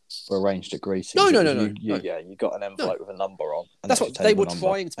were arranged at greetings. No. Yeah, you got an envelope with a number on. And that's what they were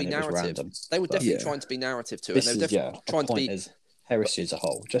trying to be narrative. They were definitely trying to be narrative to it. They were definitely trying to be Heresy as a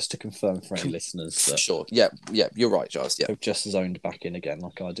whole, just to confirm for any listeners. For sure. Yeah, you're right, Giles. Yeah. I've just zoned back in again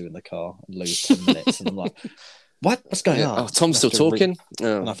like I do in the car and lose 10 minutes. And I'm like, what's going on? Oh, Tom's still talking?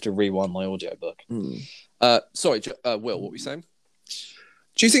 I'll have to rewind my audiobook. Sorry, Will, what were you saying?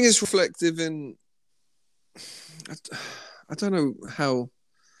 Do you think it's reflective in... I don't know how...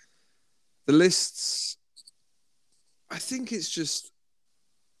 The lists... I think it's just...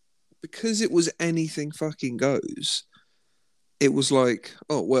 Because it was anything fucking goes... It was like,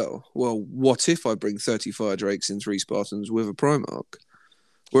 oh, well, what if I bring 30 Fire Drakes and 3 Spartans with a Primarch?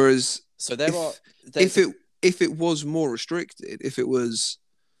 Whereas... So if it was more restricted, if it was...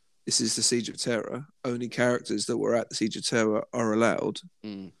 This is the Siege of Terror. Only characters that were at the Siege of Terror are allowed.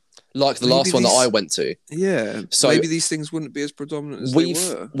 Like the last one that I went to. Yeah. So maybe these things wouldn't be as predominant as they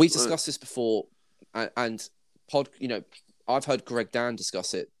were. We've discussed this before, and I've heard Greg Dan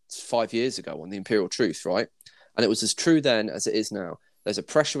discuss it 5 years ago on the Imperial Truth, right? And it was as true then as it is now. There's a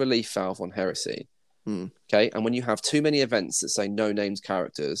pressure relief valve on Heresy. Okay, and when you have too many events that say no named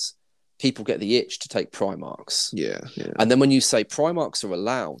characters, people get the itch to take Primarchs. Yeah. And then when you say Primarchs are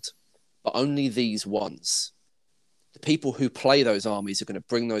allowed, but only these ones, the people who play those armies are going to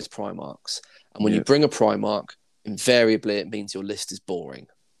bring those Primarchs. And when you bring a Primarch, invariably it means your list is boring.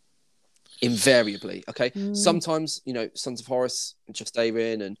 Invariably, okay? Sometimes, Sons of Horus,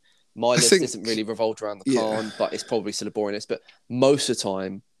 Justarian, and my list isn't really revolved around the Khan, but it's probably still a boring list. But most of the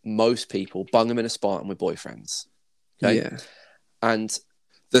time, most people bung them in a Spartan with boyfriends. Okay? Yeah. And...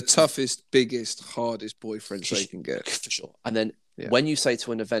 the toughest, biggest, hardest boyfriends they can get. For sure. And then when you say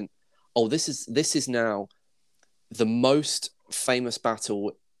to an event, oh, this is now the most famous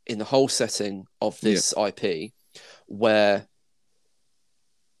battle in the whole setting of this IP, where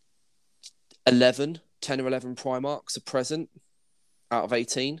 10 or 11 Primarchs are present out of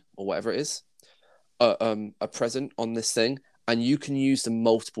 18 or whatever it is, are present on this thing, and you can use them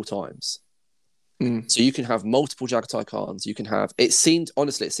multiple times. So you can have multiple Jagatai Khans. You can have... It seemed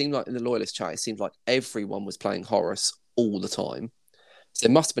like in the Loyalist chat, it seemed like everyone was playing Horus all the time. So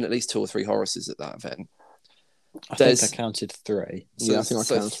there must have been at least 2 or 3 Horuses at that event. I think I counted 3. So, I think I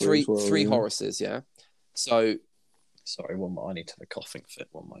counted 3 as well. 3 Horuses, yeah. So... Sorry, one more. I need to have a coughing fit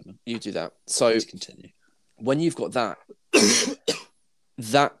one moment. You do that. So... Please continue. When you've got that...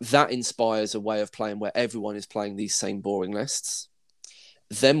 that inspires a way of playing where everyone is playing these same boring lists.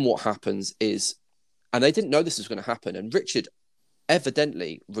 Then what happens is... And they didn't know this was going to happen. And Richard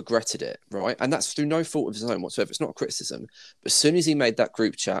evidently regretted it, right? And that's through no fault of his own whatsoever. It's not a criticism. But as soon as he made that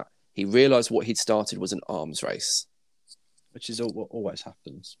group chat, he realised what he'd started was an arms race. Which is what always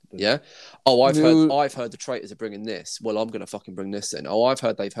happens. Yeah? Oh, I've heard the traitors are bringing this. Well, I'm going to fucking bring this in. Oh, I've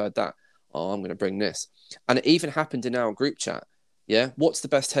heard they've heard that. Oh, I'm going to bring this. And it even happened in our group chat. Yeah? What's the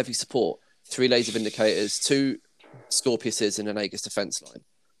best heavy support? 3 Laser Vindicators, 2 Scorpiuses, and an Aegis defence line.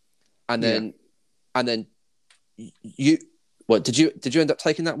 And then... And then you, what did you end up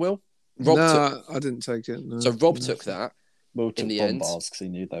taking that, Will? I didn't take it. No. So Rob took that. Will took Bombards because he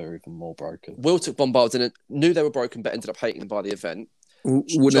knew they were even more broken. Will took Bombards and knew they were broken, but ended up hating them by the event.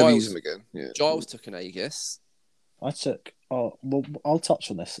 Would never use them again. Yeah. Giles took an Aegis. I took. Oh, well, I'll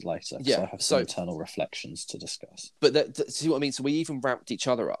touch on this later. Yeah, I have some internal reflections to discuss. But see what I mean? So we even ramped each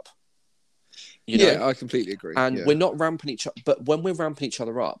other up. Yeah, I completely agree. And we're not ramping each other, but when we're ramping each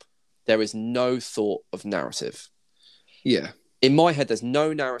other up, there is no thought of narrative. Yeah. In my head, there's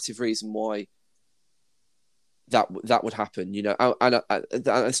no narrative reason why that would happen, And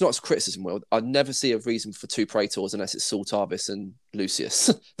it's not a criticism, Will. I'd never see a reason for 2 Praetors unless it's Sultavis and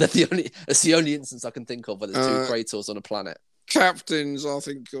Lucius. That's the only instance I can think of where there's 2 Praetors on a planet. Captains, I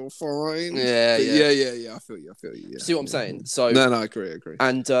think you're fine. Yeah. I feel you. Yeah. See what I'm saying? So no, I agree.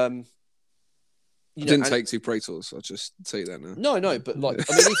 And I didn't take 2 Praetors. I'll just tell you that now. No, but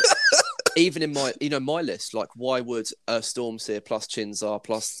even in my my list, like why would Stormseer plus Chinzar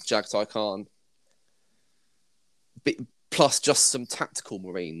plus Jagtai Khan plus just some tactical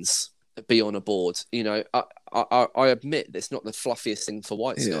Marines be on a board? I admit it's not the fluffiest thing for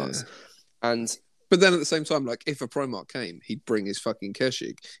White Scars, but then at the same time, like if a Primarch came, he'd bring his fucking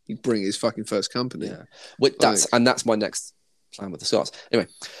Keshig, he'd bring his fucking first company. Yeah, that's my next plan with the Scars. Anyway.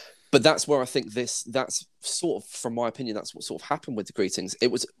 But that's where I think that's sort of, from my opinion, that's what sort of happened with the greetings.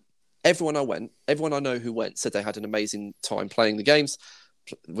 It was everyone I know who went said they had an amazing time playing the games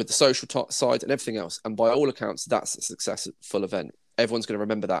with the social side and everything else. And by all accounts, that's a successful event. Everyone's going to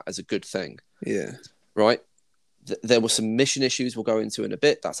remember that as a good thing. Yeah. Right? There were some mission issues we'll go into in a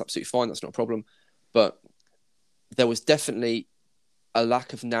bit. That's absolutely fine. That's not a problem. But there was definitely a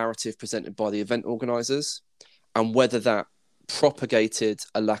lack of narrative presented by the event organisers, and whether that propagated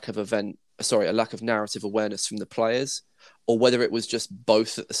a lack of narrative awareness from the players, or whether it was just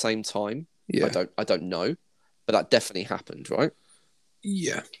both at the same time. Yeah. I don't know, but that definitely happened, right?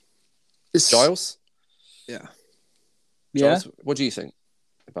 Yeah. Giles? Yeah. Giles, what do you think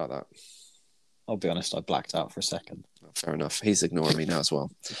about that? I'll be honest, I blacked out for a second. Fair enough. He's ignoring me now as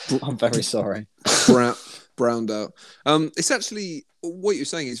well. I'm very sorry. Browned out. It's actually, what you're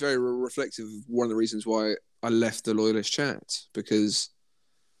saying is very reflective of one of the reasons why I left the Loyalist chat, because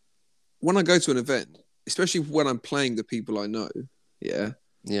when I go to an event, especially when I'm playing the people I know, yeah,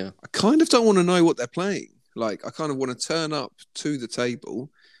 I kind of don't want to know what they're playing. Like, I kind of want to turn up to the table,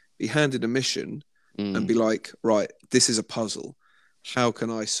 be handed a mission, and be like, right, this is a puzzle. How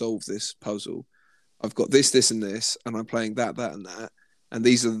can I solve this puzzle? I've got this, and this, and I'm playing that, and that, and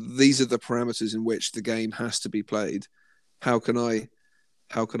these are the parameters in which the game has to be played. How can I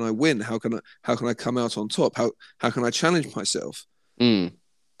win? How can I come out on top? How can I challenge myself?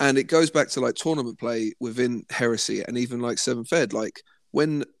 And it goes back to like tournament play within Heresy and even like 7th Ed. Like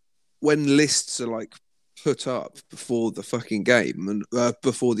when lists are like put up before the fucking game and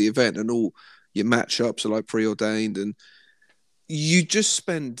before the event, and all your matchups are like preordained, and you just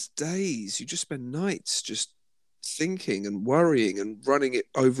spend days, you just spend nights just thinking and worrying and running it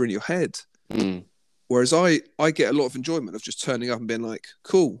over in your head. Whereas I get a lot of enjoyment of just turning up and being like,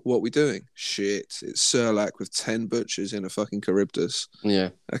 cool, what are we doing? Shit, it's Surlac with 10 butchers in a fucking Charybdis. Yeah.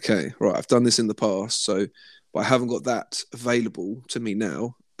 Okay, right, I've done this in the past, but I haven't got that available to me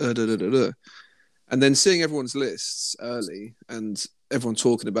now. And then seeing everyone's lists early and everyone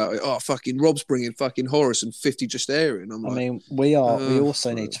talking about it. Oh, fucking Rob's bringing fucking Horus and 50 just airing. I mean, we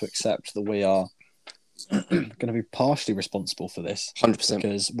also need to accept that we are going to be partially responsible for this. 100%.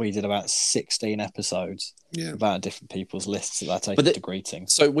 Because we did about 16 episodes about different people's lists that are taken to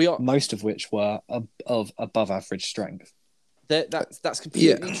greetings. So we are, most of which were of above average strength. That's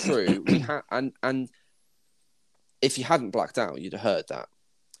completely true. We and if you hadn't blacked out, you'd have heard that.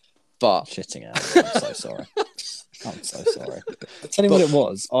 But shitting out. I'm so sorry. I'm so sorry. I'll tell you what it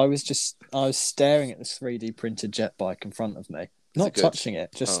was. I was staring at this 3D printed jet bike in front of me. Not touching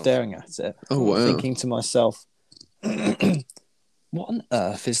it, just staring at it. Oh, wow. Thinking to myself, what on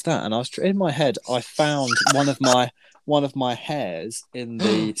earth is that? And I was in my head, I found one of my hairs in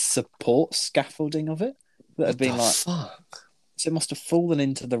the support scaffolding of it that had been like, fuck? So it must have fallen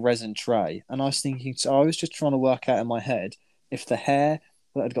into the resin tray. And I was thinking, so I was just trying to work out in my head if the hair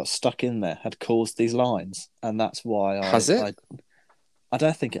that had got stuck in there had caused these lines, and that's why I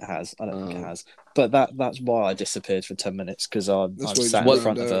don't think it has. I don't think it has. But that's why I disappeared for 10 minutes, because I'm sat in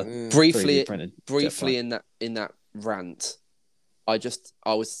front of a briefly in that rant. I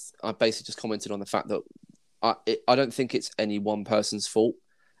basically just commented on the fact that I don't think it's any one person's fault.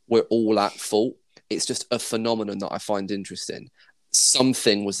 We're all at fault. It's just a phenomenon that I find interesting.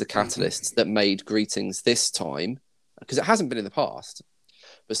 Something was the catalyst that made greetings this time, because it hasn't been in the past,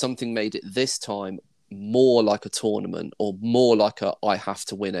 but something made it this time more like a tournament, or more like I have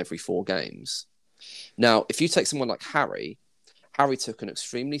to win every 4 games. Now, if you take someone like Harry took an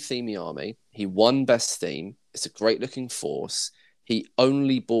extremely themey army. He won best theme. It's a great looking force. He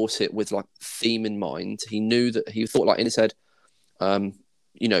only bought it with like theme in mind. He knew that, he thought like in his head, Land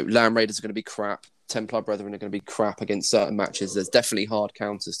Raiders are going to be crap. Templar Brethren are going to be crap against certain matches. There's definitely hard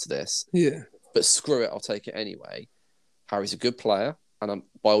counters to this. Yeah. But screw it, I'll take it anyway. Harry's a good player, and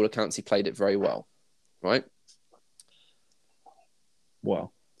by all accounts, he played it very well. Right?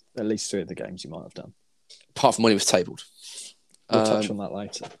 Well, at least 3 of the games you might have done. Apart from when he was tabled. We'll touch on that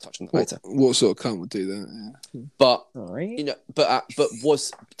later. What sort of cunt would do that? Yeah. But right.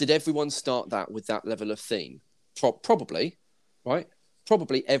 Did everyone start that with that level of theme? Probably, right?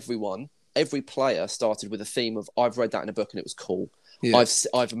 Probably every player started with a theme of, I've read that in a book and it was cool. Yeah.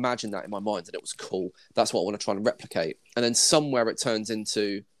 I've imagined that in my mind and it was cool. That's what I want to try and replicate. And then somewhere it turns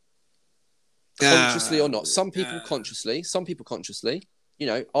into, consciously or not, some people consciously.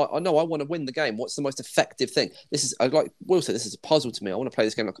 I know I want to win the game. What's the most effective thing? This is, like Will said, this is a puzzle to me. I want to play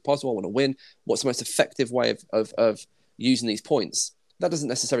this game like a puzzle. I want to win. What's the most effective way of using these points? That doesn't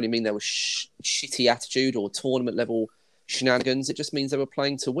necessarily mean there was shitty attitude or tournament level shenanigans. It just means they were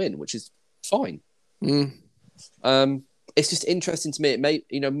playing to win, which is fine. It's just interesting to me. It made,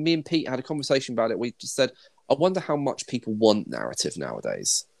 me and Pete had a conversation about it. We just said, I wonder how much people want narrative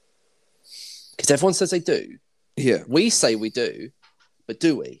nowadays. Because everyone says they do. Yeah. We say we do. But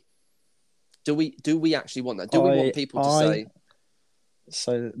do we? Do we actually want that? Do we want people to say?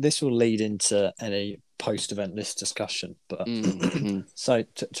 So this will lead into any post-event list discussion. But so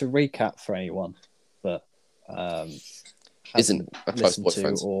to recap for anyone that isn't a close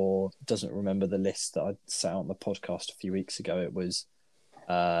listened to or doesn't remember the list that I set on the podcast a few weeks ago, it was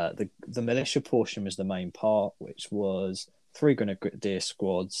The militia portion was the main part, which was 3 grenadier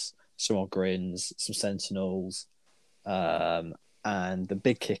squads, some Ogrins, some sentinels, and the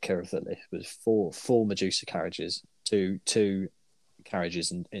big kicker of the list was four Medusa carriages, two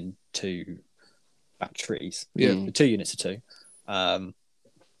carriages in 2 batteries, 2 units of 2, a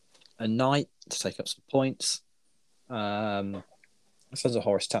knight to take up some points, Sons of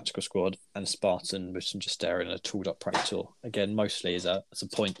Horus tactical squad, and a Spartan with some Justaria and a tooled up Praetor. Again, mostly as a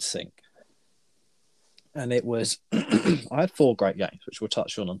point sink. And it was, I had 4 great games, which we'll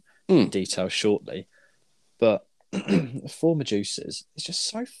touch on in detail shortly. But 4 Medusas, it's just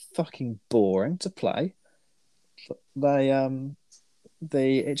so fucking boring to play. It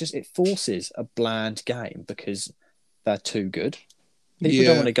forces a bland game because they're too good. People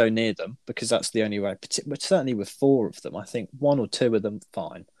don't want to go near them because that's the only way. But certainly with 4 of them, I think 1 or 2 of them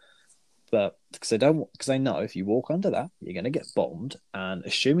fine. But because they know if you walk under that, you're going to get bombed, and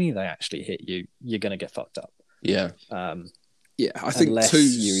assuming they actually hit you, you're going to get fucked up. Yeah. I think unless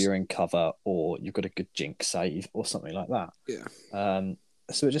you're in cover or you've got a good jinx save or something like that. Yeah.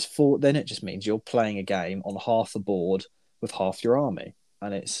 So it just means you're playing a game on half the board with half your army,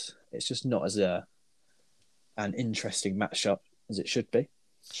 and it's just not as an interesting matchup as it should be.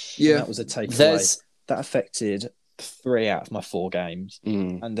 Yeah, and that was a takeaway that affected 3 out of my 4 games,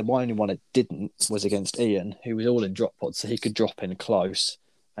 and the only one it didn't was against Ian, who was all in drop pods, so he could drop in close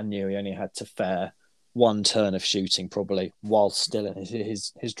and knew he only had to fare 1 turn of shooting probably while still in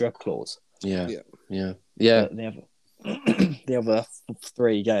his dread claws. Yeah. The other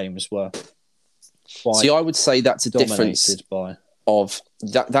 3 games were quite. See, I would say that's a difference by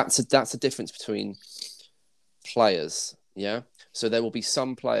that's a difference between players. Yeah. So there will be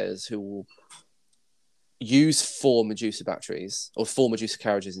some players who will use 4 Medusa batteries or 4 Medusa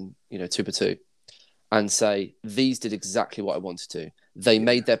carriages in 2x2 and say, these did exactly what I wanted to. They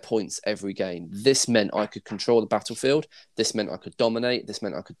made their points every game. This meant I could control the battlefield. This meant I could dominate. This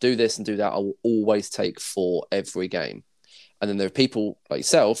meant I could do this and do that. I will always take 4 every game. And then there are people like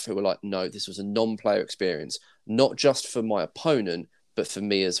yourself who are like, no, this was a non-player experience, not just for my opponent, but for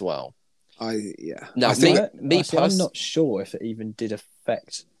me as well. Now, I'm not sure if it even did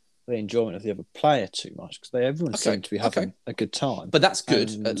affect the enjoyment of the other player too much because everyone seemed to be having a good time. But that's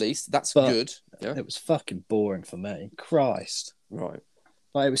good, at least. That's good. Yeah. It was fucking boring for me. Christ. Right.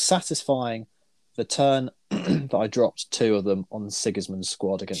 Like, it was satisfying the turn that I dropped 2 of them on Sigismund's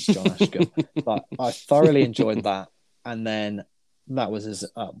squad against John Ashcombe. Like, I thoroughly enjoyed that, and then that was it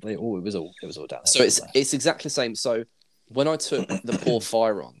was all down. So it's exactly the same. So when I took the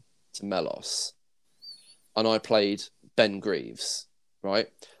Porphyron to Melos, and I played Ben Greaves, right?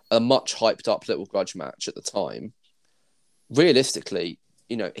 A much hyped up little grudge match at the time. Realistically,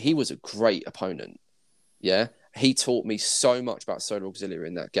 he was a great opponent. Yeah. He taught me so much about Solar Auxiliary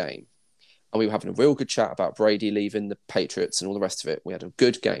in that game. And we were having a real good chat about Brady leaving the Patriots and all the rest of it. We had a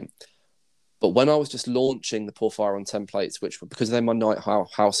good game. But when I was just launching the Porphyron templates, which were, because they're my night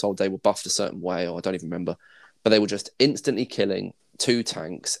household, they were buffed a certain way, or I don't even remember. But they were just instantly killing 2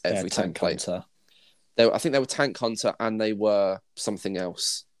 tanks every template. I think they were Tank Hunter and they were something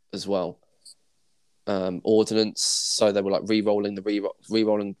else as well. Ordnance. So they were like re-rolling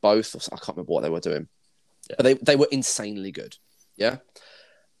both. I can't remember what they were doing. Yeah. But they were insanely good. Yeah.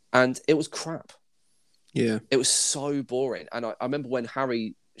 And it was crap. Yeah. It was so boring. And I remember when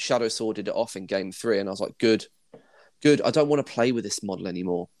Harry Shadow Sworded it off in game 3 and I was like, good. I don't want to play with this model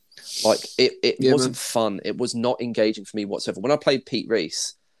anymore. Like it wasn't fun. It was not engaging for me whatsoever. When I played Pete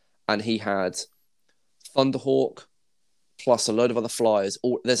Reese and he had Thunderhawk plus a load of other flyers,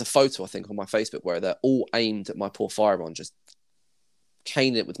 there's a photo I think on my Facebook where they're all aimed at my Porphyron, just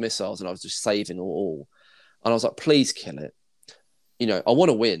caning it with missiles, and I was just saving all. And I was like, please kill it. I want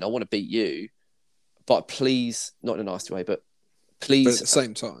to win. I want to beat you, but please, not in a nasty way, but please. But at the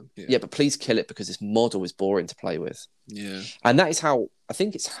same time, yeah, but please kill it because this model is boring to play with. Yeah, and that is how I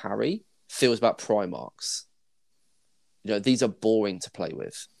think it's Harry feels about Primarchs. These are boring to play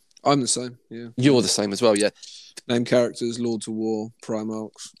with. I'm the same. Yeah, you're the same as well. Yeah, name characters, Lords of War,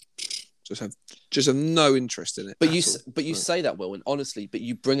 Primarchs. Just have no interest in it. But you say that, Will, and honestly, but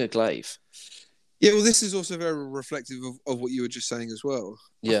you bring a glaive. Yeah, well, this is also very reflective of what you were just saying as well.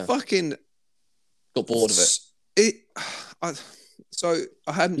 Yeah, I fucking got bored of it. So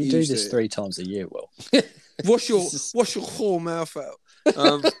I hadn't you used do this it. 3 times a year, Will. Wash your whore mouth out.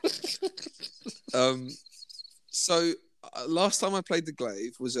 So last time I played the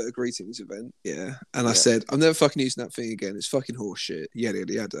glaive was at a greetings event, and I said I'm never fucking using that thing again. It's fucking horse shit. Yada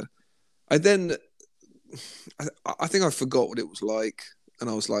yada yada. I think I forgot what it was like,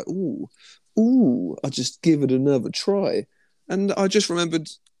 and I was like, ooh, I'll just give it another try. And I just remembered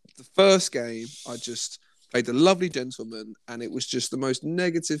the first game, I just played the lovely gentleman, and it was just the most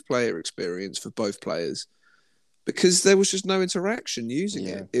negative player experience for both players because there was just no interaction using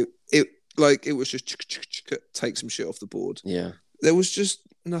it. It was just take some shit off the board. Yeah. There was just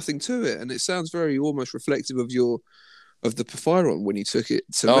nothing to it, and it sounds very almost reflective of the Pyron when he took it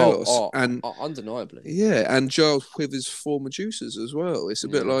to Melos. And undeniably. Yeah, and Giles with his former juicers as well. It's a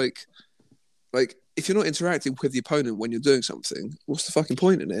bit like if you're not interacting with the opponent when you're doing something, what's the fucking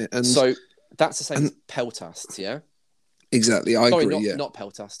point in it? And so that's the same as Peltasts, yeah? Exactly, I agree. Not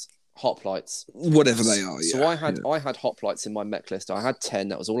Peltasts, hoplites. Whatever they are, So I had hoplites in my mech list. I had 10,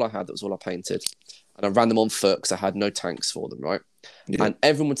 that was all I had, that was all I painted. And I ran them on foot because I had no tanks for them, right? Yeah. And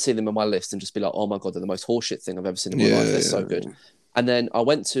everyone would see them on my list and just be like, oh my God, they're the most horseshit thing I've ever seen in my life. They're so good. And then I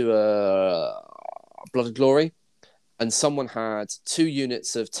went to Blood and Glory, and someone had 2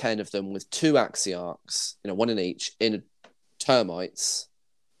 units of 10 of them with 2 Axiarchs, one in each, in termites.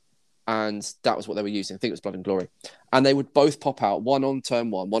 And that was what they were using. I think it was Blood and Glory. And they would both pop out, one on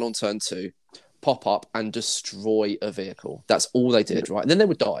turn 1, one on turn 2, pop up and destroy a vehicle. That's all they did, right? And then they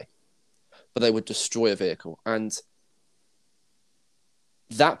would die. But they would destroy a vehicle. And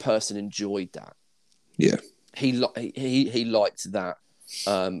that person enjoyed that. Yeah. He liked that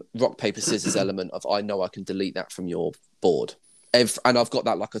rock, paper, scissors element of, I know I can delete that from your board. And I've got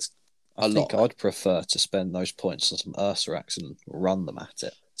that like a I think lot. I'd prefer to spend those points on some Ursarax and run them at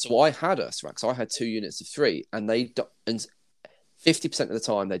it. So I had Ursarax. I had 2 units of 3, and 50% of the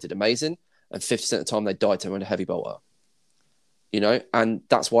time they did amazing, and 50% of the time they died to a heavy bolter. And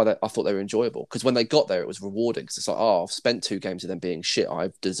that's why I thought they were enjoyable. Because when they got there, it was rewarding. Because it's like, I've spent 2 games of them being shit.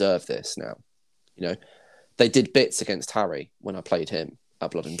 I deserve this now. They did bits against Harry when I played him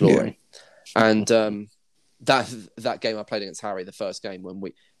at Blood and Glory. Yeah. And that game I played against Harry, the first game, when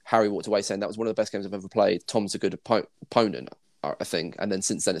Harry walked away saying that was one of the best games I've ever played. Tom's a good opponent, I think. And then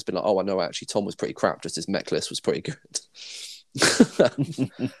since then, it's been like, I know actually Tom was pretty crap. Just his mech list was pretty good.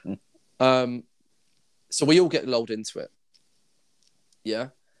 So we all get lulled into it. Yeah,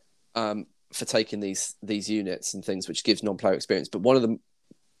 for taking these units and things, which gives non-player experience. But one of the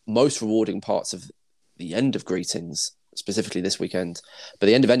most rewarding parts of the end of Greetings, specifically this weekend, but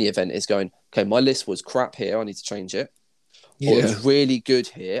the end of any event, is going, okay, my list was crap here, I need to change it. Or it was really good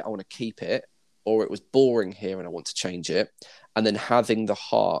here, I want to keep it. Or it was boring here and I want to change it. And then having the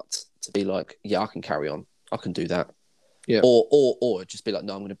heart to be like, yeah, I can carry on, I can do that. Yeah. Or just be like,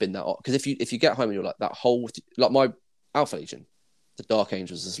 no, I'm going to bin that off. Because if you get home and you're like, that whole, like my Alpha Legion, the Dark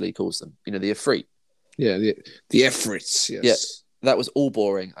Angels, as Lee calls them, the Ifrit. Yeah, the Ifrits, yes. Yeah, that was all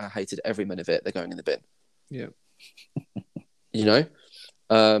boring. I hated every minute of it. They're going in the bin. Yeah.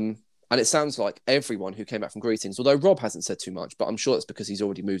 And it sounds like everyone who came back from Greetings, although Rob hasn't said too much, but I'm sure it's because he's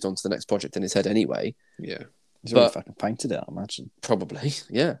already moved on to the next project in his head anyway. Yeah. He's already fucking painted it, I imagine. Probably,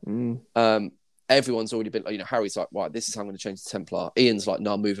 yeah. Everyone's already been, Harry's like, right, this is how I'm going to change the Templar. Ian's like,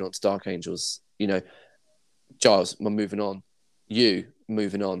 no, I'm moving on to Dark Angels. Giles, I'm moving on. You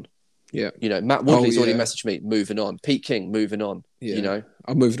moving on. Yeah. Matt Woodley's already messaged me, moving on. Pete King, moving on. Yeah.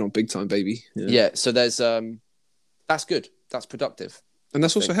 I'm moving on big time, baby. Yeah. So there's that's good. That's productive. And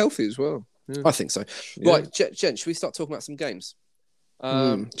that's also healthy as well. Yeah. I think so. Yeah. Right, Jen, should we start talking about some games?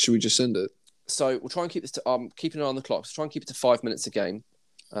 Should we just send it? So we'll try and keep this to keeping an eye on the clock. So try and keep it to 5 minutes a game.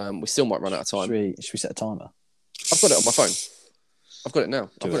 We still might run out of time. Should we set a timer? I've got it on my phone. I've got it now.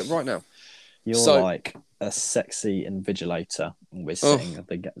 I've got it right now. You're like a sexy invigilator. We're sitting at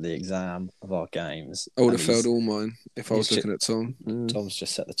the exam of our games. I would have failed all mine if I was looking at Tom. Tom's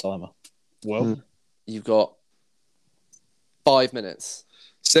just set the timer. Well, you've got 5 minutes.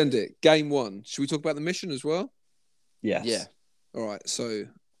 Send it. Game 1. Should we talk about the mission as well? Yes. Yeah. All right. So,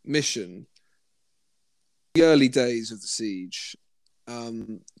 mission. The early days of the siege.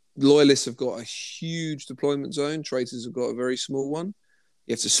 Loyalists have got a huge deployment zone. Traitors have got a very small one.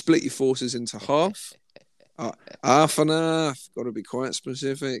 You have to split your forces into half. Half and half. Got to be quite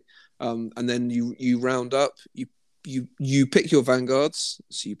specific. And then you round up. You pick your vanguards.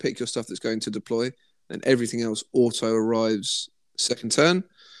 So you pick your stuff that's going to deploy. And everything else auto arrives second turn.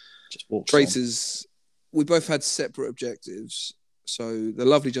 Just walks Traitors, we both had separate objectives. So the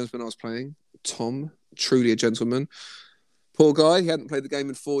lovely gentleman I was playing, Tom, truly a gentleman. Poor guy, he hadn't played the game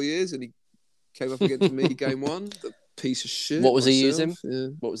in 4 years and he came up against me game 1. The piece of shit. What was he using? Yeah.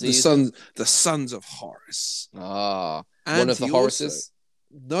 What was he using? The Sons of Horus. Ah, and one of the Horuses?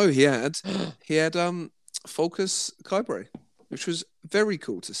 No, he had Focus Kybre, which was very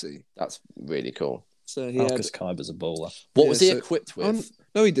cool to see. That's really cool. So he had Kyber's a baller. What was he equipped with?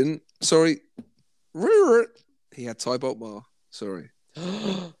 No, he didn't. Sorry. He had TIE Bolt Bar. Sorry.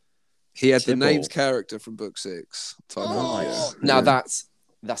 He had the named character from book 6. Now that's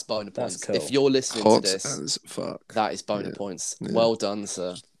bonus points. Cool. If you're listening Hot to this, as fuck. that is bonus points. Yeah. Well done,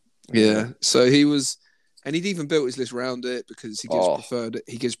 sir. Yeah. So he was, and he'd even built his list around it because he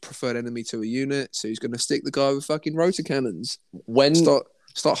gives preferred enemy to a unit. So he's going to stick the guy with fucking rotor cannons.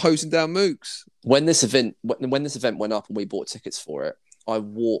 Start hosing down mooks. When this event went up and we bought tickets for it, I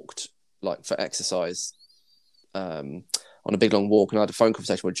walked like for exercise on a big long walk, and I had a phone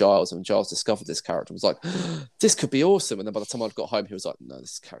conversation with Giles, and Giles discovered this character and was like, this could be awesome. And then by the time I got home, he was like, no,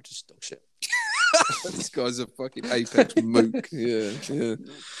 this character's dog shit. This guy's a fucking apex mook.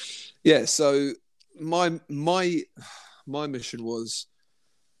 Yeah. So my mission was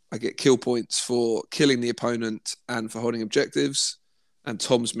I get kill points for killing the opponent and for holding objectives, and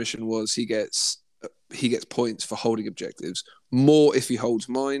Tom's mission was he gets points for holding objectives. More if he holds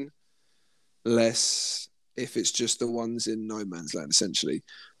mine, less if it's just the ones in no man's land, essentially.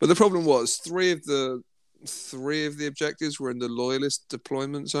 But the problem was three of the objectives were in the loyalist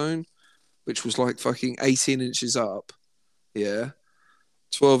deployment zone, which was like fucking 18 inches up. Yeah.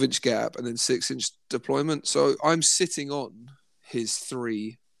 12-inch gap and then 6-inch deployment. So I'm sitting on his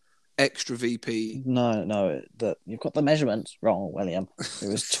 3 extra VP. No, you've got the measurements wrong, William. It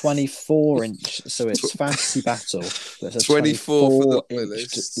was 24-inch, so it's fantasy battle. But it's a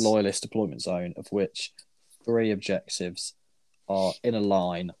 24-inch loyalist deployment zone, of which 3 objectives are in a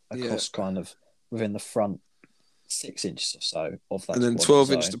line across kind of within the front 6 inches or so of that. And then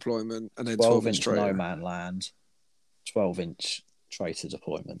 12-inch deployment, and then 12-inch no man land, 12-inch traitor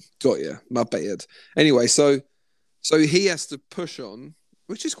deployment. Got you. My bad. Anyway, so he has to push on,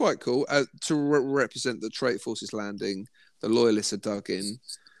 which is quite cool, to represent the trait forces landing. The loyalists are dug in,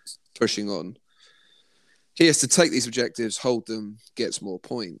 pushing on. He has to take these objectives, hold them, gets more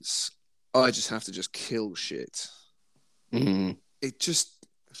points. I just have to kill shit. Mm-hmm. It just,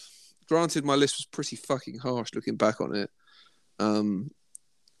 granted, my list was pretty fucking harsh looking back on it.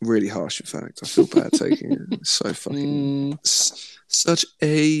 Really harsh, in fact. I feel bad taking it. It's so fucking such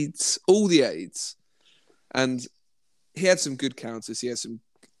aids, all the aids, and he had some good counters. He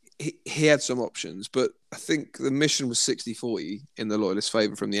had some options, but I think the mission was 60-40 in the loyalist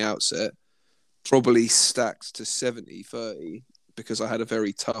favour from the outset. Probably stacked to 70-30 because I had a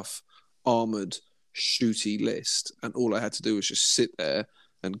very tough armoured shooty list, and all I had to do was just sit there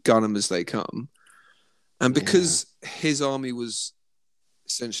and gun them as they come. And because his army was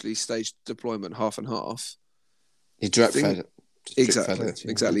essentially staged deployment half and half, he direct fed it.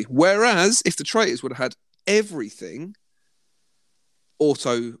 Exactly. Whereas if the traitors would have had everything,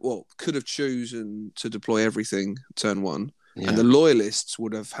 could have chosen to deploy everything turn 1, and the loyalists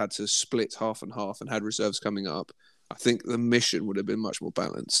would have had to split half and half and had reserves coming up, I think the mission would have been much more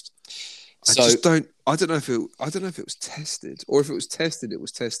balanced. I don't know if it was tested, or if it was tested, it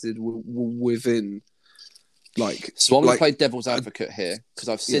was tested within like. So I'm going to play devil's advocate here because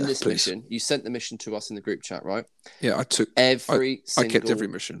I've seen this mission. You sent the mission to us in the group chat, right? Yeah, I kept every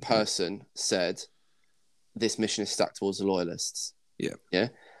mission. Person said this mission is stacked towards the loyalists. Yeah.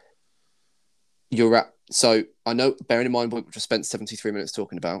 You're at. So I know, bearing in mind what we just spent 73 minutes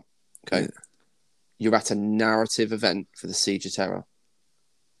talking about. Okay. Yeah. You're at a narrative event for the Siege of Terror.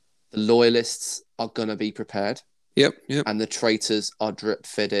 The loyalists are going to be prepared. Yep. And the traitors are drip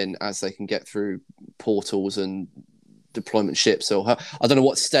fed in as they can get through portals and deployment ships. Or I don't know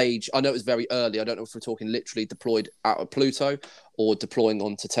what stage. I know it was very early. I don't know if we're talking literally deployed out of Pluto or deploying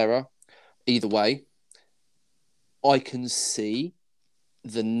onto Terra. Either way, I can see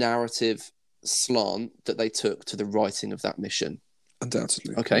the narrative slant that they took to the writing of that mission.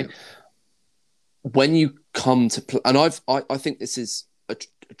 Undoubtedly. Okay. Yeah. When you come to and I think this is a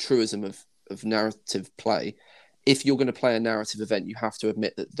truism of narrative play. If you're going to play a narrative event, you have to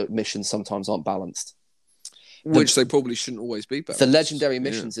admit that the missions sometimes aren't balanced. Which they probably shouldn't always be balanced. The legendary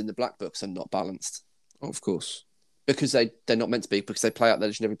missions in the Black Books are not balanced. Oh, of course. Because they're not meant to be, because they play out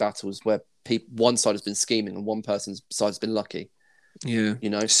legendary battles where one side has been scheming and one person's side has been lucky. Yeah. You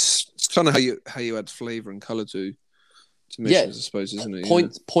know? It's kind of how you add flavour and colour to missions, I suppose, isn't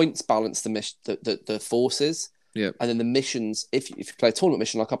it? Points balance the forces. Yeah. And then the missions, if you play a tournament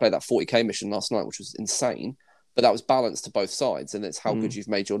mission, like I played that 40k mission last night, which was insane, but that was balanced to both sides, and it's how good you've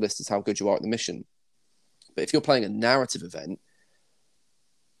made your list, it's how good you are at the mission. But if you're playing a narrative event,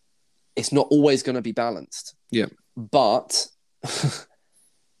 it's not always going to be balanced. Yeah. But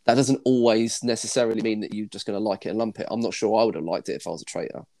that doesn't always necessarily mean that you're just going to like it and lump it. I'm not sure I would have liked it if I was a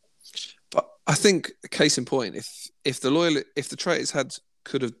traitor. But I think, case in point, if the traitors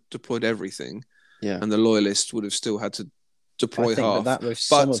could have deployed everything, and the loyalists would have still had to deploy half. That with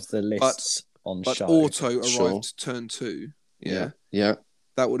some of the lists on but show. auto arrived turn 2. Yeah.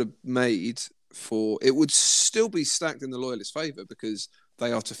 that would have made for it would still be stacked in the loyalist favour because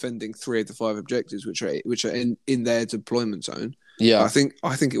they are defending 3 of the 5 objectives, which are in their deployment zone. Yeah, I think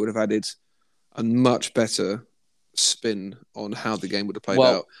it would have added a much better spin on how the game would have played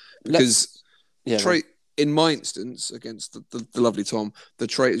out because trait in my instance against the lovely Tom, the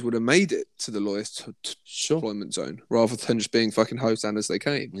traitors would have made it to the loyalist deployment zone rather than just being fucking hosed down as they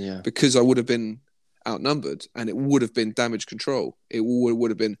came. Yeah, because I would have been outnumbered and it would have been damage control. It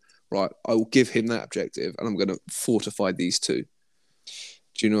would have been right. I will give him that objective and I'm going to fortify these 2.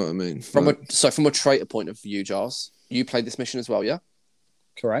 Do you know what I mean? From a traitor point of view, Giles, you played this mission as well, yeah?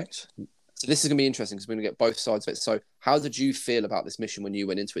 Correct. So this is going to be interesting because we're going to get both sides of it. So how did you feel about this mission when you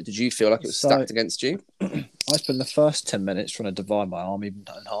went into it? Did you feel like it was stacked against you? I spent the first 10 minutes trying to divide my army in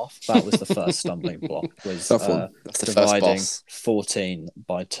half. That was the first stumbling block. Was That's the dividing first boss. 14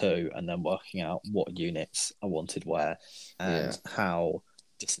 by 2 and then working out what units I wanted where and how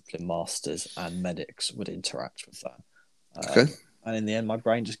discipline masters and medics would interact with that. Okay. And in the end, my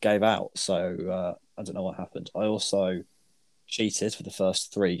brain just gave out. So I don't know what happened. I also cheated for the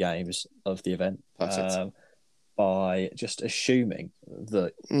first 3 games of the event by just assuming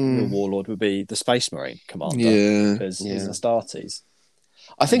that the warlord would be the Space Marine commander because he's Astartes.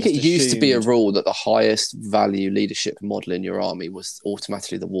 I think it used to be a rule that the highest value leadership model in your army was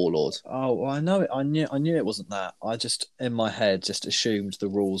automatically the warlord. Oh, well, I know it. I knew it wasn't that. I just in my head just assumed the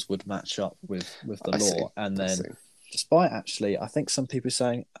rules would match up with the law, and then. Despite actually, I think some people are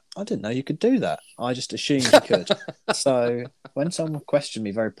saying, I didn't know you could do that. I just assumed you could. So when someone questioned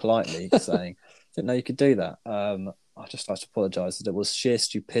me very politely saying, I didn't know you could do that, I just like to apologise that it was sheer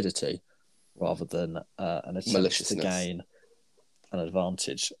stupidity rather than an attempt to gain an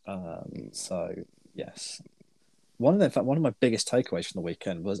advantage. So, yes. One of my biggest takeaways from the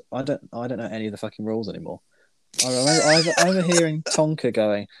weekend was I don't know any of the fucking rules anymore. I remember hearing Tonka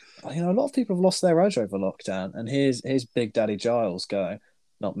going, a lot of people have lost their edge over lockdown, and here's Big Daddy Giles going,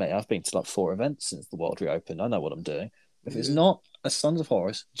 not me, I've been to like 4 events since the world reopened, I know what I'm doing. If it's not a Sons of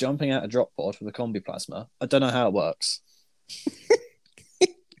Horus jumping out a drop pod with a combi plasma, I don't know how it works.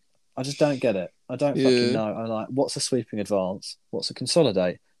 I just don't get it. I don't fucking know. I'm like, what's a sweeping advance? What's a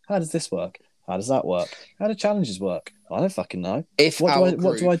consolidate? How does this work? How does that work? How do challenges work? I don't fucking know.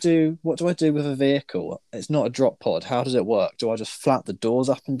 What do I do? What do I do with a vehicle? It's not a drop pod. How does it work? Do I just flap the doors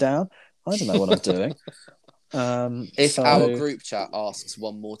up and down? I don't know what I'm doing. If our group chat asks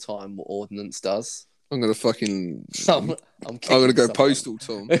one more time what Ordnance does, I'm gonna fucking. I'm gonna go postal,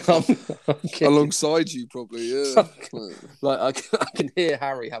 Tom. Alongside you, probably. Yeah. Like I can hear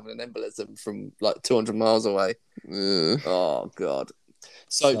Harry having an embolism from like 200 miles away. Yeah. Oh God.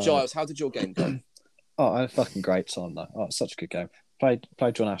 So Giles, how did your game go? I had a fucking great time though. Oh, it's such a good game. Played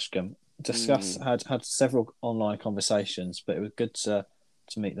John Ashcombe. Had several online conversations, but it was good to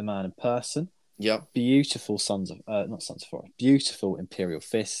meet the man in person. Yeah. Beautiful not Sons of Horus. Beautiful Imperial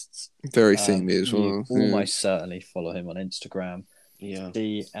Fists. Very themey as well. Almost certainly follow him on Instagram. Yeah.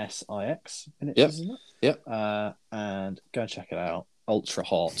 DSIX. Yep. Yep. And go and check it out. Ultra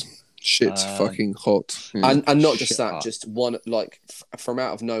hot. Shit's fucking hot. Yeah. And not just that, just one, like, from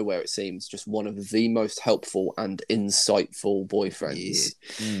out of nowhere, it seems, just one of the most helpful and insightful boyfriends.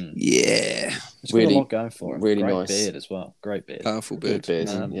 Yeah. Really, a lot going for him. Really great nice beard as well. Great beard. Powerful beard. Good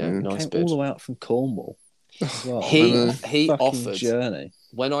beard. Nice came beard. all the way out from Cornwall. Well. He offered journey.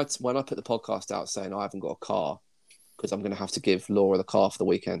 When I put the podcast out saying I haven't got a car because I'm going to have to give Laura the car for the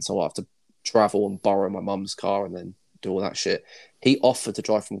weekend, so I have to travel and borrow my mum's car and then do all that shit. He offered to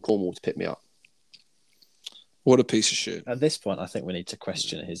drive from Cornwall to pick me up. What a piece of shit. At this point, I think we need to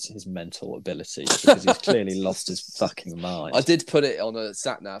question his mental ability because he's clearly lost his fucking mind. I did put it on a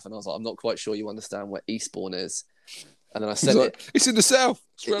sat nav and I was like, I'm not quite sure you understand where Eastbourne is. And then I said it's in the south.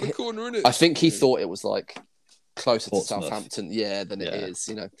 It's around the corner, isn't it? I think he thought it was like closer Portsmouth. to Southampton, than it is,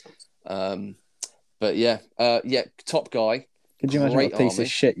 you know. But yeah, top guy. Could you imagine what piece of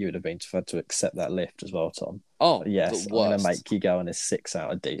shit you would have been to have had to accept that lift as well, Tom? Oh, yes, I'm going to make you go on a 6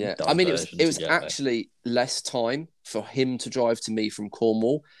 hour deep. Yeah, I mean, it was actually less time for him to drive to me from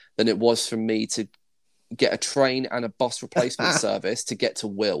Cornwall than it was for me to get a train and a bus replacement service to get to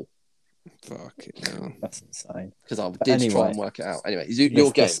Will. Fucking hell. That's insane. Because I did try and work it out. Anyway, your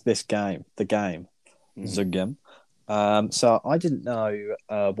game. The game. So I didn't know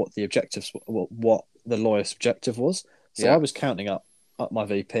what the objectives, what the lawyer's objective was. So I was counting up my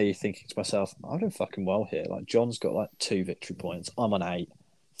VP, thinking to myself, I'm doing fucking well here. Like John's got like 2 victory points. I'm on 8.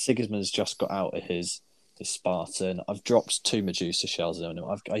 Sigismund's just got out of his Spartan. I've dropped 2 Medusa shells on him.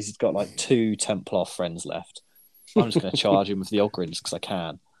 He's got like 2 Templar friends left. I'm just going to charge him with the Ogryns because I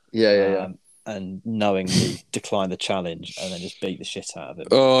can. Yeah. and knowingly decline the challenge and then just beat the shit out of him.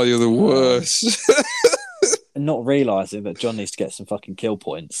 Oh, you're the worst. And not realising that John needs to get some fucking kill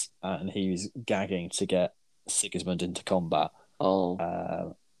points, and he was gagging to get Sigismund into combat.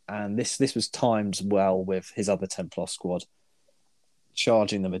 And this was timed well with his other Templar squad,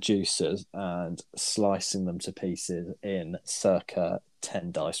 charging the Medusas and slicing them to pieces in circa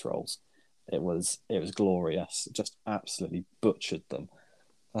 10 dice rolls. It was glorious. Just absolutely butchered them.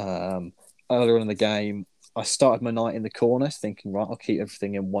 Earlier in the game, I started my knight in the corner, thinking, right, I'll keep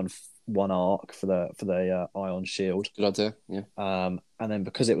everything in one arc for the ion shield. Good idea. Yeah. And then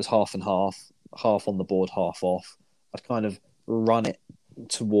because it was half and half on the board, half off, I'd kind of run it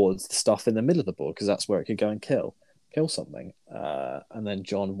towards the stuff in the middle of the board because that's where it could go and kill something. And then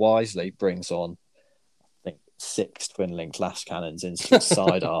John wisely brings on, I think, 6 twin-linked lash cannons into its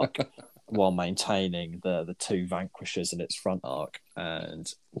side arc while maintaining the 2 vanquishers in its front arc,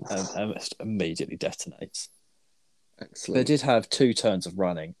 and almost immediately detonates. Excellent. They did have 2 turns of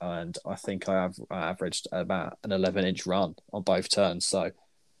running, and I think I averaged about an 11-inch run on both turns. So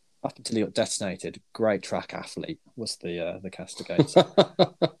up until he got detonated, great track athlete was the castigator.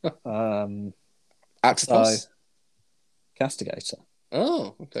 Actopus? Castigator.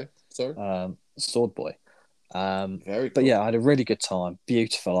 Oh, okay. Sorry. Sword boy. Very cool. But yeah, I had a really good time.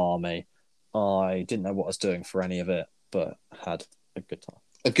 Beautiful army. I didn't know what I was doing for any of it, but had a good time.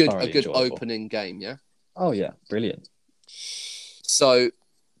 A good enjoyable. opening game, yeah? Oh yeah, brilliant. So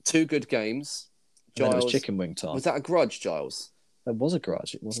 2 good games. Giles, it was chicken wing time. Was that a grudge, Giles? There was a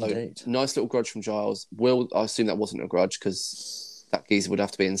grudge. It was indeed. Nice little grudge from Giles. Will, I assume that wasn't a grudge because that geezer would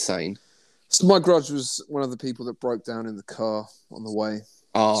have to be insane. So my grudge was one of the people that broke down in the car on the way.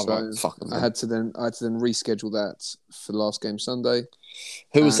 Oh, so right. Fuck them. I had to then reschedule that for the last game Sunday.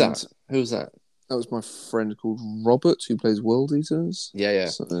 Who was that? That was my friend called Robert, who plays World Eaters. Yeah.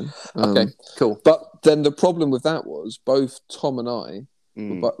 So, okay, cool. But then the problem with that was both Tom and I,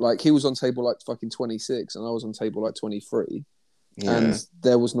 but like he was on table like fucking 26 and I was on table like 23. Yeah. And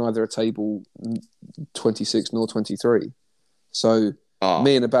there was neither a table 26 nor 23. So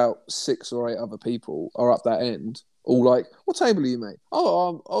me and about 6 or 8 other people are up that end, all like, what table are you, mate?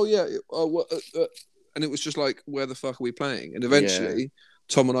 Oh yeah. And it was just like, where the fuck are we playing? And eventually,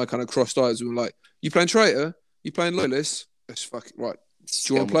 Tom and I kind of crossed eyes and were like, you playing Traitor? You playing Loyalist? Let's fucking, right.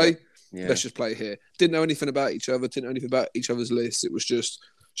 Do you want to play? Yeah. Let's just play here. Didn't know anything about each other. Didn't know anything about each other's lists. It was just,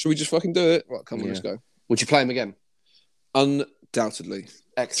 should we just fucking do it? Right, come on, let's go. Would you play him again? Undoubtedly.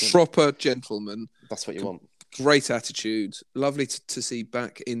 Excellent. Proper gentleman. That's what you want. Great attitude. Lovely to see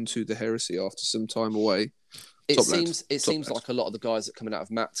back into the heresy after some time away. It seems like a lot of the guys that are coming out of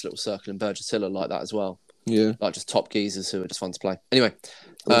Matt's little circle in Burgess Hill are like that as well. Yeah. Like just top geezers who are just fun to play. Anyway,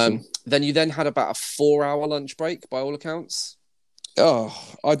 awesome. Then you had about a 4-hour lunch break by all accounts. Oh,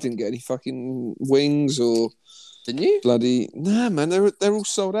 I didn't get any fucking wings or... Didn't you? Bloody... Nah, man, they're all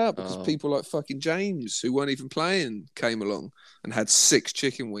sold out because people like fucking James, who weren't even playing, came along and had 6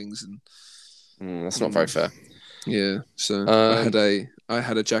 chicken wings. And that's not very fair. Yeah, so I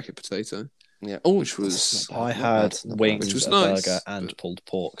had a jacket potato. Yeah. Which was... I had wings, which was a nice, burger and pulled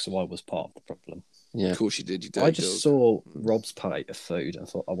pork, so I was part of the problem. Yeah, of course you did. I just saw Rob's plate of food and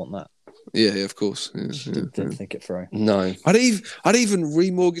thought, I want that. Yeah, of course. Didn't think it through. No, I'd even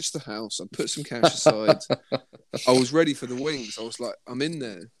remortgaged the house. I'd put some cash aside. I was ready for the wings. I was like, I'm in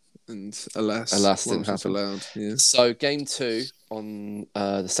there, and alas, didn't happen. Allowed. Yeah. So game 2 on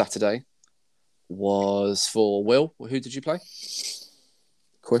the Saturday was for Will. Who did you play?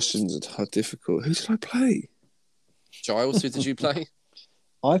 Questions are difficult. Who did I play? Giles, who did you play?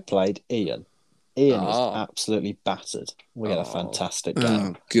 I played Ian. Ian was absolutely battered. We had a fantastic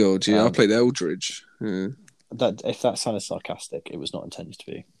game. Oh, God, yeah. I played Eldridge. Yeah. If that sounded sarcastic, it was not intended to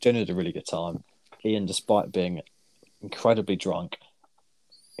be. Jenny had a really good time. Ian, despite being incredibly drunk,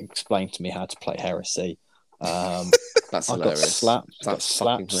 explained to me how to play Heresy. That's hilarious. I got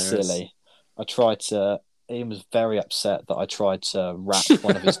slapped silly. Ian was very upset that I tried to wrap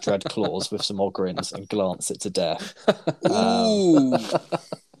one of his dread claws with some Ogrins and glance it to death.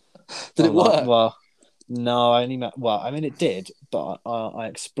 Did it work? Well, no, it did, but I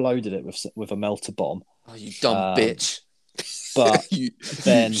exploded it with a melter bomb. Oh, you dumb bitch! But you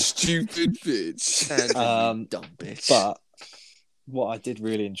then stupid bitch, dumb bitch. But what I did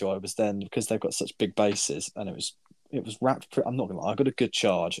really enjoy was then, because they've got such big bases, and it was wrapped. I'm not gonna lie, I got a good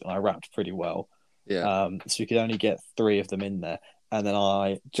charge and I wrapped pretty well. Yeah. So you could only get 3 of them in there. And then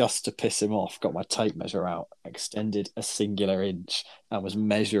I, just to piss him off, got my tape measure out, extended a singular inch, and was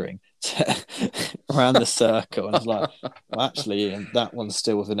measuring around the circle. And I was like, well, actually, Ian, that one's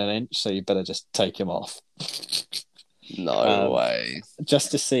still within an inch, so you better just take him off. No way.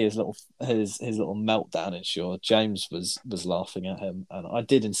 Just to see his little meltdown in shore, James was laughing at him, and I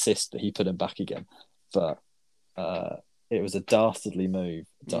did insist that he put him back again, but it was a dastardly move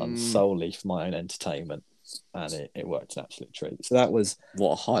done solely for my own entertainment, and it worked an absolute treat. So that was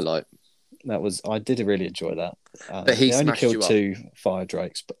what a highlight. I did really enjoy that. But he only killed you 2 fire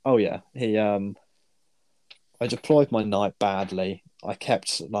drakes, but I deployed my knight badly. I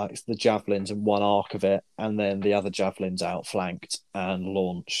kept like the javelins in one arc of it, and then the other javelins outflanked and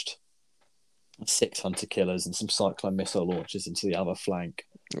launched 6 hunter killers and some cyclone missile launches into the other flank.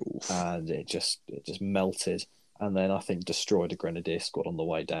 Oof. And it just melted. And then I think destroyed a grenadier squad on the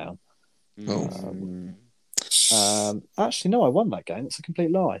way down. Actually, no, I won that game. It's a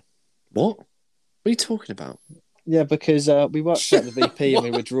complete lie. What? What are you talking about? Yeah, because we worked out the VP and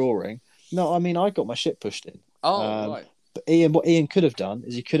we were drawing. No, I mean I got my shit pushed in. Oh, right. But what Ian could have done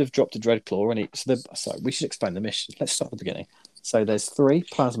is he could have dropped a Dreadclaw, and so we should explain the mission. Let's start at the beginning. So there's 3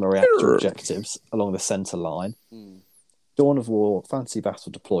 plasma reactor objectives along the centre line. Dawn of War, fantasy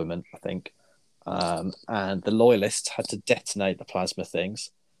battle deployment, I think. And the loyalists had to detonate the plasma things.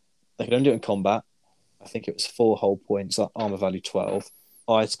 They could only do it in combat. I think it was 4 hull points, armor value 12.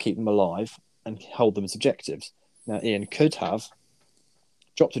 I had to keep them alive and hold them as objectives. Now Ian could have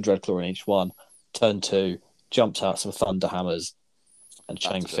dropped a Dreadclaw in each one, turn 2, jumped out some thunder hammers and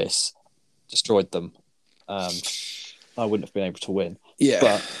chain fists, destroyed them. I wouldn't have been able to win. Yeah,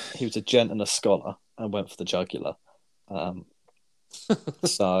 but he was a gent and a scholar and went for the jugular.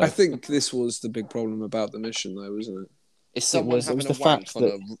 So I think this was the big problem about the mission, though, wasn't it? Is someone having a wank on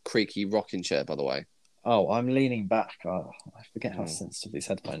a creaky rocking chair, by the way? Oh, I'm leaning back. I forget how sensitive these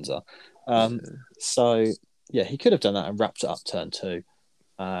headphones are. So yeah, he could have done that and wrapped it up turn 2.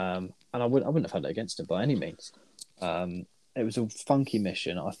 And I wouldn't have had it against him by any means. It was a funky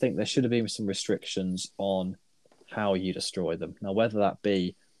mission. I think there should have been some restrictions on how you destroy them. Now, whether that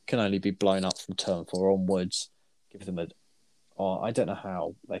can only be blown up from turn 4 onwards, give them I don't know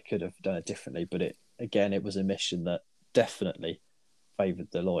how they could have done it differently, but it was a mission that definitely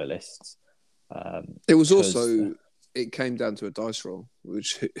favoured the loyalists. It was also it came down to a dice roll, who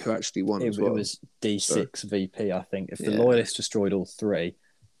actually won as well. It was D6 VP, I think. If the loyalists destroyed all 3,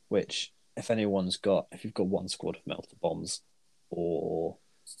 which if you've got 1 squad of melter bombs or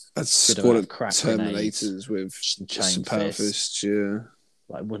a squad of Terminators with some power fists,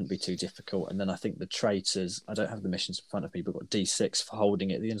 it wouldn't be too difficult. And then I think the traitors, I don't have the missions in front of me, but got D6 for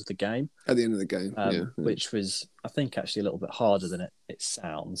holding it at the end of the game. At the end of the game, which was, I think, actually a little bit harder than it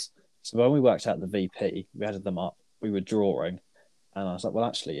sounds. So when we worked out the VP, we added them up, we were drawing, and I was like, well,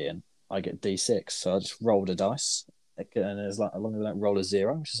 actually, Ian, I get D6. So I just rolled a dice, and as long as I don't roll a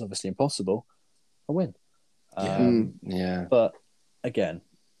 0, which is obviously impossible, I win. But again,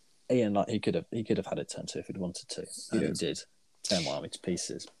 Ian, he could have had it turn 2 if he'd wanted to, and he did tear my army to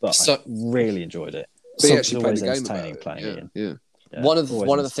pieces. But I really enjoyed it. But he actually played the game entertaining playing Ian. Yeah. One of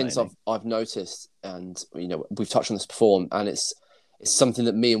the things I've noticed, and we've touched on this before, and it's something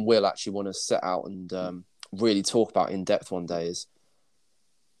that me and Will actually want to set out and really talk about in depth one day, is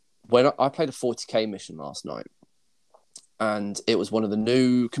when I played a 40k mission last night, and it was one of the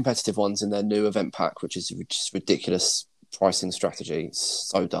new competitive ones in their new event pack, which is just ridiculous pricing strategy. It's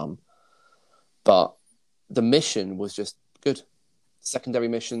so dumb. But the mission was just good. Secondary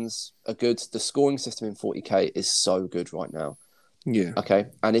missions are good. The scoring system in 40k is so good right now. Yeah. Okay.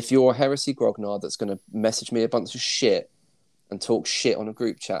 And if you're a heresy grognard that's going to message me a bunch of shit and talk shit on a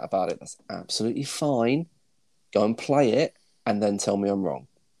group chat about it, that's absolutely fine. Go and play it and then tell me I'm wrong,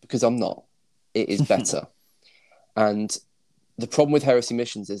 because I'm not. It is better. And the problem with heresy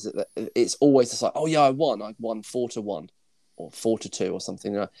missions is that it's always just like, oh yeah, I won 4-1 or 4-2 or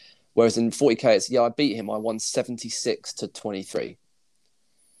something. Whereas in 40k, it's, I beat him. I won 76-23.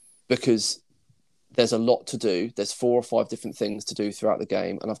 Because there's a lot to do. There's 4 or 5 different things to do throughout the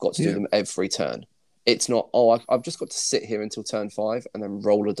game, and I've got to do them every turn. It's not, I've just got to sit here until turn 5 and then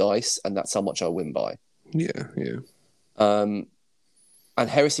roll a dice, and that's how much I win by. Yeah. And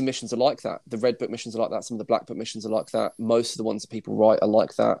heresy missions are like that. The red book missions are like that. Some of the black book missions are like that. Most of the ones that people write are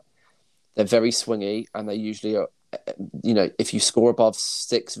like that. They're very swingy, and they usually are, if you score above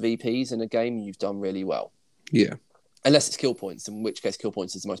 6 VPs in a game, you've done really well. Yeah. Unless it's kill points, in which case kill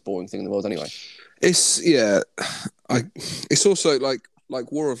points is the most boring thing in the world anyway. It's also like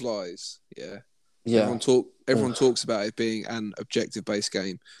War of Lies. Yeah. Everyone talks about it being an objective-based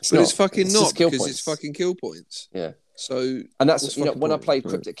game, it's fucking not, because it's fucking kill points. Yeah. So, and that's when I played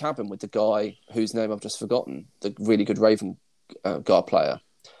Cryptic Cabin with the guy whose name I've just forgotten, the really good Raven Guard player.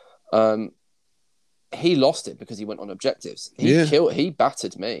 He lost it because he went on objectives. He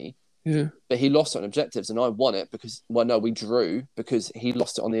battered me, Yeah. But he lost it on objectives, and I won it because, we drew because he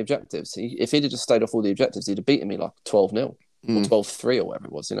lost it on the objectives. If he'd have just stayed off all the objectives, he'd have beaten me like 12-0 or 12-3 or whatever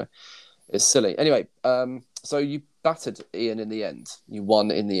it was, It's silly. Anyway, so you battered Ian in the end. You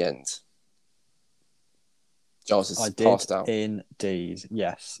won in the end. Giles has passed out. Indeed,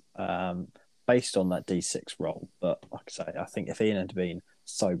 yes. Based on that D6 roll, but like I say, I think if Ian had been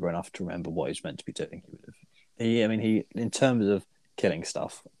sober enough to remember what he was meant to be doing, he would have. He in terms of killing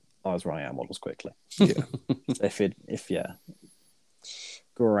stuff, I was running out models quickly. Yeah.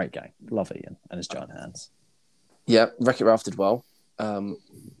 Great game. Love Ian and his giant hands. Yeah, Wreck-It Ralph did well.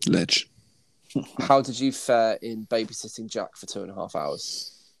 Ledge. How did you fare in babysitting Jack for 2.5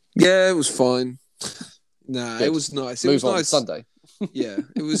 hours? Yeah, it was fine. Good. It was nice. Move on nice. Sunday. Yeah,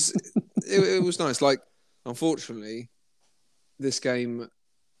 it was. It was nice. Like, unfortunately, this game,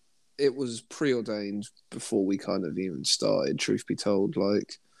 it was preordained before we kind of even started. Truth be told,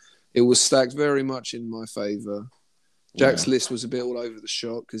 like, it was stacked very much in my favour. Jack's list was a bit all over the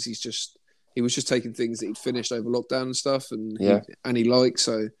shop because he was just taking things that he'd finished over lockdown and stuff, and he liked.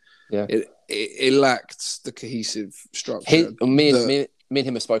 So it lacked the cohesive structure. Me and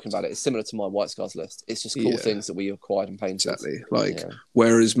him have spoken about it. It's similar to my White Scars list. It's just cool things that we acquired and painted. Exactly.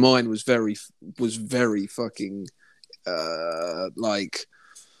 Whereas mine was very fucking like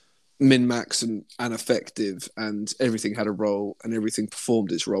min-max and effective, and everything had a role and everything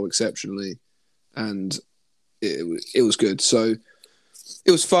performed its role exceptionally, and it was good. So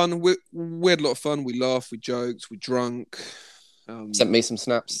it was fun. We had a lot of fun. We laughed, we joked, we drunk. Sent me some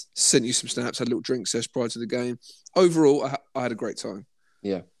snaps. Sent you some snaps. Had a little drink session prior to the game. Overall, I had a great time.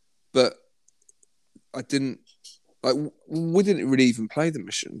 Yeah, but I didn't we didn't really even play the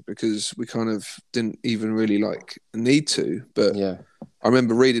mission because we kind of didn't even really need to. But I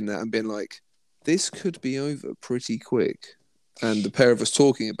remember reading that and being like, this could be over pretty quick. And the pair of us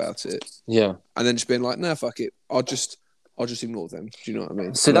talking about it. Yeah. And then just being like, nah, fuck it. I'll just ignore them. Do you know what I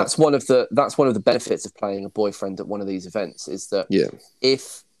mean? So that's one of the benefits of playing a boyfriend at one of these events is that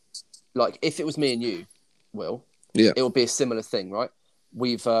if it was me and you, Will, it would be a similar thing, right?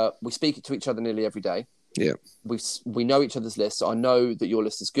 We speak to each other nearly every day. Yeah. We know each other's lists. I know that your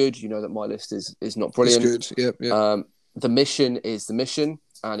list is good. You know that my list is not brilliant. It's good. Yeah. The mission is the mission,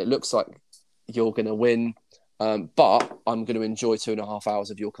 and it looks like you're going to win. But I'm going to enjoy 2.5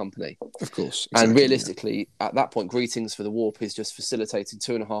 hours of your company. Of course. Exactly, and realistically, at that point, Greetings for the Warp is just facilitating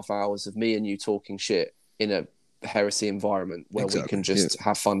 2.5 hours of me and you talking shit in a heresy environment where we can just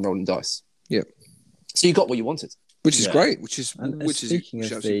have fun rolling dice. Yeah. So you got what you wanted. Which is great, which is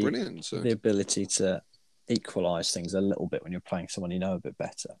absolutely brilliant. So. The ability to equalise things a little bit when you're playing someone you know a bit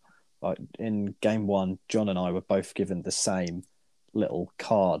better. Like in game one, John and I were both given the same little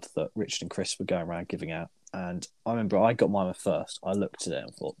card that Richard and Chris were going around giving out. And I remember I got mine first. I looked at it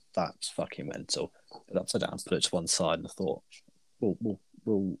and thought, that's fucking mental. Put it upside down, put it to one side, and I thought, we'll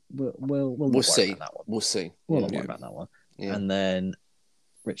see. That one. We'll see. We'll not worry about that one. Yeah. And then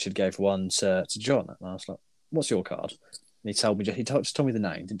Richard gave one to John, and I was like, what's your card? And he told me, just told me the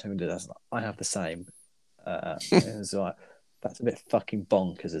name, didn't tell me the name. I was like, I have the same. It was like, that's a bit fucking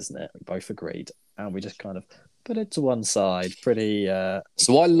bonkers, isn't it? We both agreed, and we just kind of put it to one side. Pretty.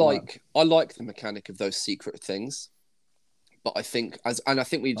 So I like the mechanic of those secret things, but I think I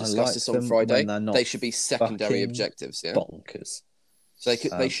think we discussed this on Friday. They should be secondary objectives. Yeah, bonkers. So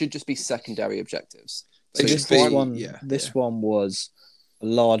they should just be secondary objectives. So this one was a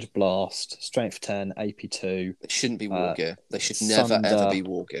large blast, strength 10, AP 2. It shouldn't be war gear. They should never ever be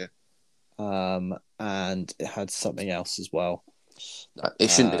war gear. And it had something else as well. No, it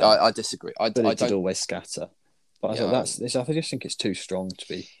shouldn't be. I disagree. But it did always scatter. But I just think it's too strong to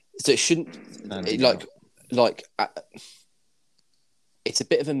be. So it shouldn't. It's a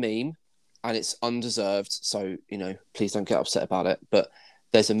bit of a meme, and it's undeserved. So please don't get upset about it. But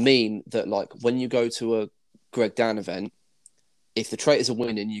there's a meme that when you go to a Greg Dan event, if the traitors are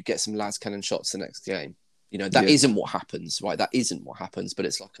winning, you get some las cannon shots the next game. That isn't what happens, right? That isn't what happens. But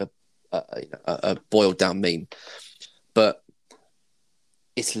it's like a boiled down meme. But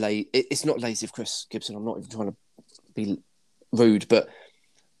it's it's not lazy of Chris Gibson. I'm not even trying to be rude, but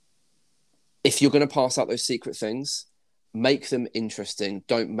if you're going to pass out those secret things, make them interesting.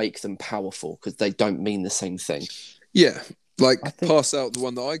 Don't make them powerful because they don't mean the same thing. Yeah, pass out the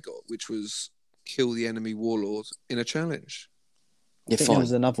one that I got, which was kill the enemy warlord in a challenge. I think there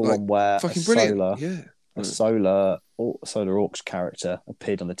was another one where fucking brilliant. A solar Orcs character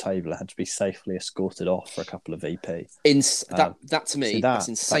appeared on the table and had to be safely escorted off for a couple of VP. That to me, that's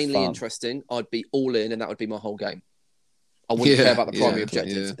insanely interesting. I'd be all in, and that would be my whole game. I wouldn't care about the primary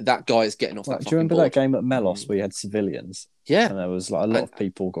objective. Yeah. That guy is getting off that fucking Do you remember board. that game at Melos where you had civilians? Yeah. And there was like a lot of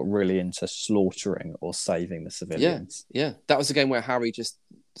people got really into slaughtering or saving the civilians. Yeah. That was the game where Harry just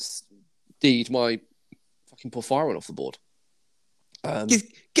deed my fucking poor fireman off the board.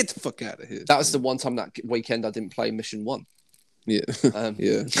 Get the fuck out of here. That was the one time that weekend I didn't play Mission 1. Yeah.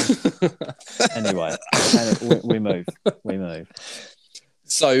 Yeah. Anyway, we move.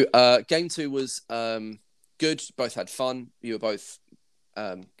 So game 2 was good. Both had fun. You were both,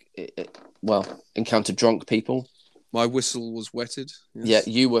 encountered drunk people. My whistle was wetted. Yes.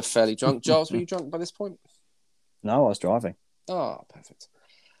 Yeah, you were fairly drunk. Giles, were you drunk by this point? No, I was driving. Oh, perfect.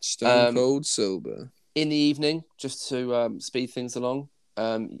 Stone cold sober. In the evening, just to speed things along,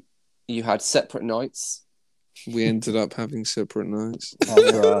 you had separate nights. We ended up having separate nights.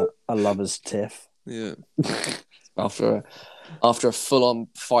 After a lover's tiff. Yeah. After a full-on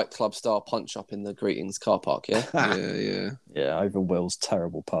Fight Club style punch-up in the Greetings car park, yeah? Yeah, over Will's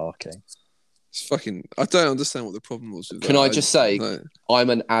terrible parking. It's fucking... I don't understand what the problem was with that. Can I just say, I'm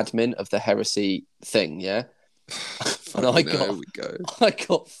an admin of the heresy thing, yeah? And I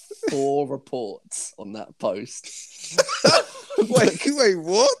got 4 reports on that post. Wait,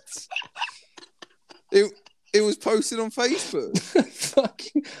 what? It was posted on Facebook.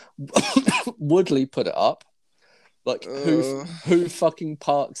 Fucking Woodley put it up. Like who fucking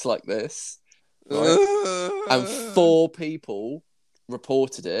parks like this? Right? And 4 people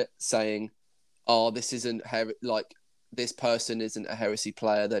reported it saying, "Oh, this isn't this person isn't a heresy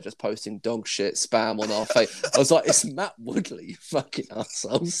player. They're just posting dog shit spam on our face." I was like, "It's Matt Woodley, you fucking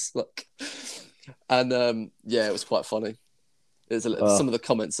assholes!" And it was quite funny. Some of the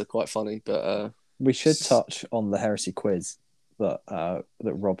comments are quite funny, but we should touch on the heresy quiz that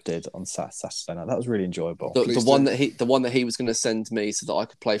Rob did on Saturday night. That was really enjoyable. The one that he was going to send me so that I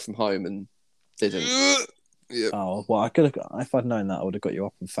could play from home and didn't. Yep. Oh well, I could have. If I'd known that, I would have got you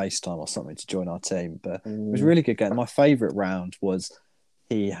up on FaceTime or something to join our team. But it was a really good game. My favourite round was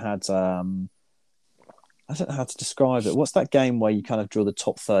he had. I don't know how to describe it. What's that game where you kind of draw the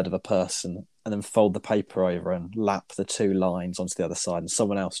top third of a person and then fold the paper over and lap the 2 lines onto the other side, and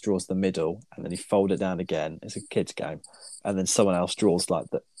someone else draws the middle, and then you fold it down again. It's a kid's game, and then someone else draws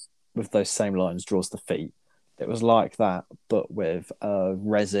with those same lines, draws the feet. It was like that, but with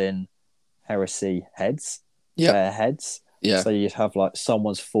resin heresy heads, bare heads. Yeah. So you'd have like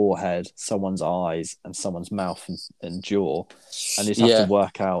someone's forehead, someone's eyes, and someone's mouth and jaw, and you'd have to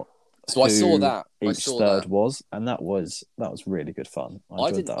work out. So I saw that each third was, and that was really good fun.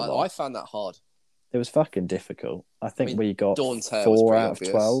 I found that hard. It was fucking difficult. I think we got Dawn's hair 4 out of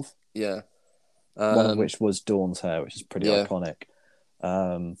 12. Yeah. One of which was Dawn's hair, which is pretty iconic.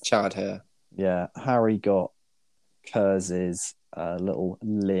 Chad hair. Yeah. Harry got Kurz's little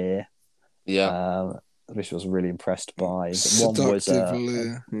leer. Yeah. Which I was really impressed by. One was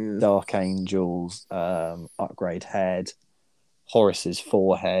Dark Angel's upgrade head. Horace's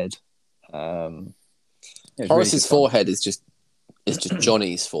forehead. Horace's forehead is just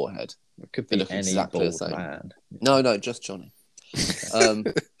Johnny's forehead. It could be any exactly the same. Man. No, just Johnny.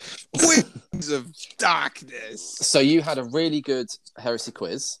 Winds of darkness. So you had a really good heresy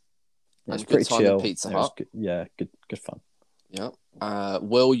quiz. It was pretty chill. Pizza Hut. Good fun. Yeah.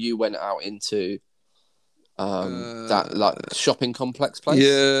 Will, you went out into that shopping complex place?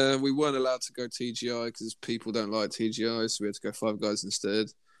 Yeah, we weren't allowed to go TGI because people don't like TGI, so we had to go Five Guys instead.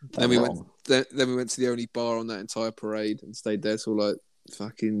 Then we went to the only bar on that entire parade and stayed there till like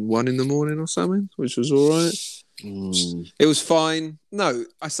fucking 1 a.m. or something, which was all right. It was fine. No,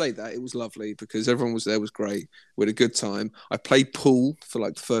 I say that it was lovely because everyone was there. Was great. We had a good time. I played pool for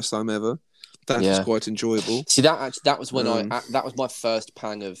like the first time ever. That was quite enjoyable. See, that was when that was my first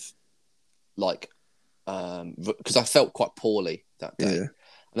pang of like, because I felt quite poorly that day, and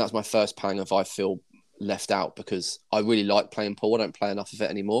that was my first pang of I feel left out because I really like playing pool. I don't play enough of it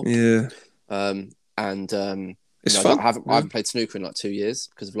anymore. Yeah. It's fun. I haven't played snooker in like 2 years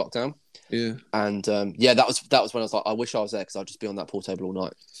because of lockdown. Yeah. And that was when I was like, I wish I was there because I'd just be on that pool table all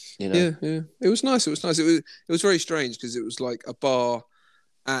night. You know. Yeah. It was nice. It was very strange because it was like a bar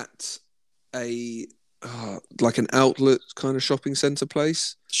at a like an outlet kind of shopping centre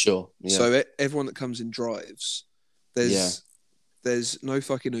place. Sure. Yeah. So everyone that comes in drives. There's no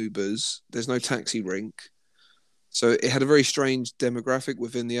fucking Ubers. There's no taxi rink. So it had a very strange demographic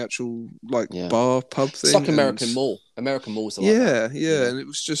within the actual bar pub thing. It's like American Mall. American Malls are like that. Yeah. And it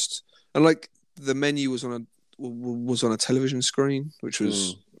was just like the menu was on a television screen, which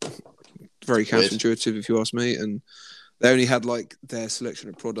was very counterintuitive if you ask me. And they only had like their selection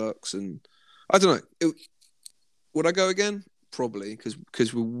of products, and I don't know. Would I go again? Probably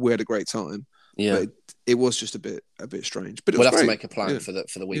because we had a great time. Yeah. But it was just a bit strange. But we'll have great. to make a plan for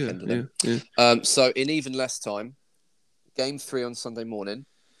the weekend. So in even less time, game 3 on Sunday morning.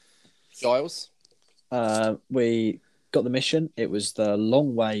 Giles? We got the mission. It was the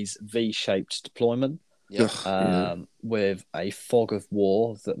long ways V-shaped deployment. With a fog of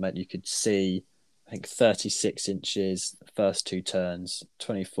war that meant you could see, I think, 36 inches first 2 turns,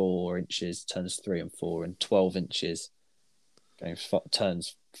 24 inches turns 3 and 4, and 12 inches going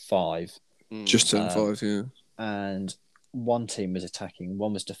turns 5. Just turn 5, yeah. And one team was attacking,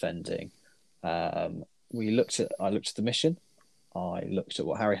 one was defending. I looked at the mission. I looked at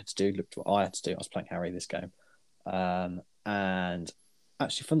what Harry had to do, looked at what I had to do. I was playing Harry this game. And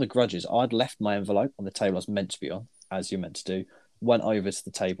actually, from the grudges, I'd left my envelope on the table I was meant to be on, as you're meant to do. Went over to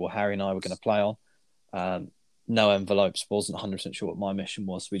the table Harry and I were going to play on. No envelopes, wasn't 100% sure what my mission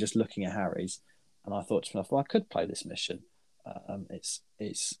was. So we were just looking at Harry's. And I thought to myself, well, I could play this mission.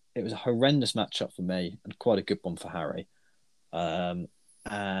 It was a horrendous matchup for me and quite a good one for Harry. But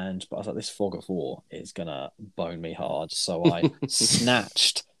I was like, this fog of war is gonna bone me hard. So I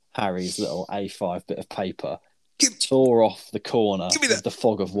snatched Harry's little A5 bit of paper, tore off the corner of the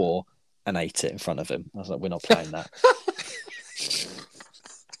fog of war, and ate it in front of him. I was like, we're not playing that.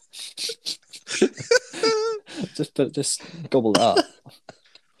 just gobble it up.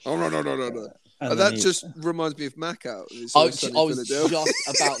 Oh no. And that just reminds me of Mac out. I was just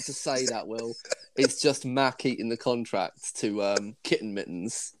about to say that, Will. It's just Mac eating the contract to Kitten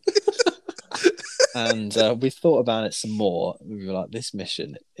Mittens. And we thought about it some more. We were like, this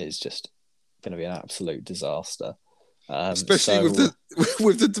mission is just going to be an absolute disaster. Especially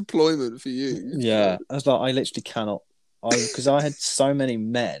with the deployment for you. Yeah. I was like, I literally cannot. Because I had so many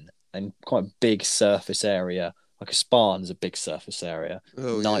men and quite a big surface area. Like a Spartan's a big surface area.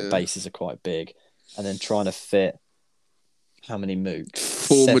 Night bases are quite big. And then trying to fit how many mooks?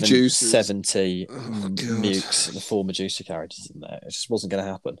 4 Medusas. 70 mooks and the 4 Medusa characters in there. It just wasn't going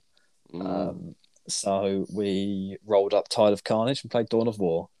to happen. So we rolled up Tide of Carnage and played Dawn of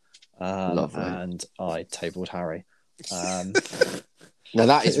War. And I tabled Harry. Now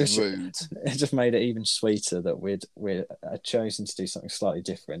that is rude. It just made it even sweeter that we'd chosen to do something slightly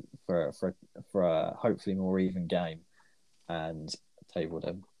different for a hopefully more even game, and tabled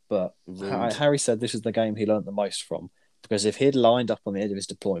him. But Harry said this is the game he learnt the most from, because if he'd lined up on the edge of his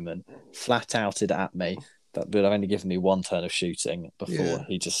deployment, flat outed at me, that would have only given me 1 turn of shooting before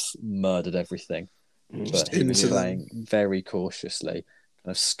he just murdered everything. But he was playing very cautiously,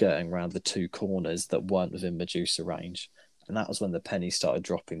 kind of skirting around the 2 corners that weren't within Medusa range. And that was when the pennies started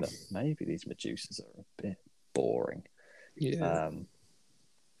dropping that maybe these Medusas are a bit boring. Yeah.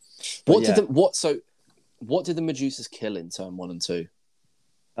 What did the Medusas kill in turn 1 and 2?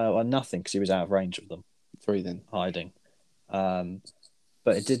 Well, nothing, because he was out of range of them. 3 then. Hiding.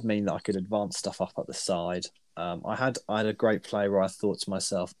 But it did mean that I could advance stuff up at the side. I had a great play where I thought to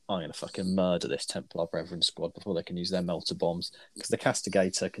myself, I'm going to fucking murder this Templar Brethren squad before they can use their melter bombs, because the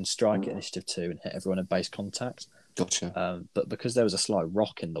Castigator can strike at initiative 2 and hit everyone at base contact. Gotcha. But because there was a slight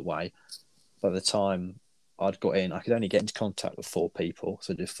rock in the way, by the time I'd got in, I could only get into contact with 4 people,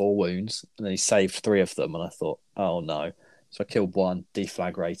 so I did 4 wounds, and then he saved 3 of them, and I thought, oh no. So I killed 1,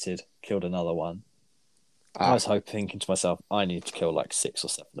 deflagrated, killed another one. I was thinking to myself, I need to kill like 6 or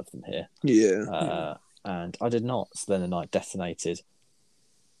 7 of them here. Yeah. And I did not. So then the night detonated.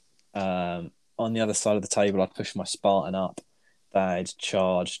 On the other side of the table, I pushed my Spartan up. They'd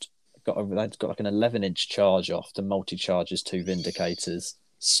charged. They'd got like an 11-inch charge off to multi-charges 2 Vindicators.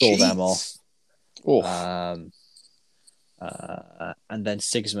 Saw them off. And then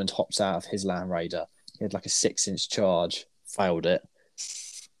Sigismund hops out of his Land Raider. He had like a 6-inch charge. Failed it.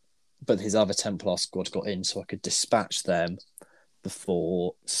 But his other Templar squad got in, so I could dispatch them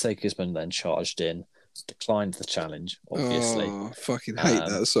before Sigismund then charged in. Declined the challenge, obviously. Oh, I fucking hate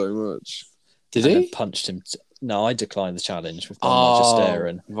that so much. Did he? Punched him. No, I declined the challenge with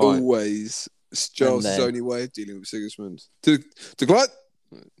Magisterin. Right. Always. It's Giles' only way of dealing with Sigismund. Decline!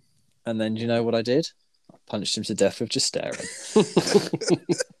 And then do you know what I did? I punched him to death with Magisterin.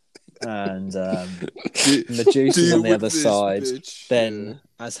 And Medusa's on the other side. Bitch. Then,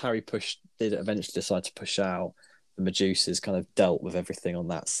 as Harry did eventually decide to push out, the Medusas kind of dealt with everything on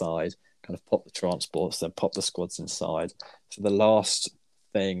that side, kind of popped the transports, then popped the squads inside. So the last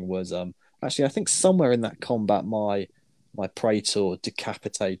thing was actually, I think somewhere in that combat, my Praetor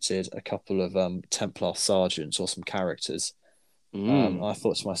decapitated a couple of Templar sergeants or some characters. I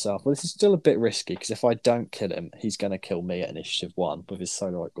thought to myself, well, this is still a bit risky, because if I don't kill him, he's going to kill me at initiative 1 with his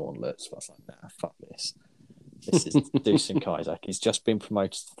Solarite gauntlets. So I was like, nah, fuck this. This is Dusan Kaisak. He's just been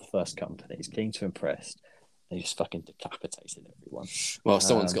promoted to the first company. He's keen to impress. He just fucking decapitated everyone. Well,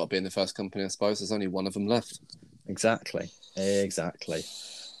 someone's got to be in the first company, I suppose. There's only one of them left. Exactly. Good.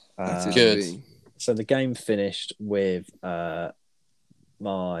 So the game finished with my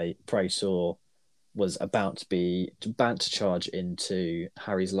Praetor was about to charge into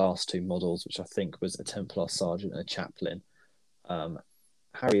Harry's last two models, which I think was a Templar Sergeant and a Chaplain.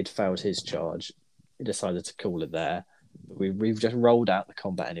 Harry had failed his charge. He decided to call it there. But we've just rolled out the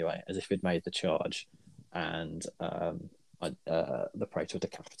combat anyway, as if we'd made the charge. And the Praetor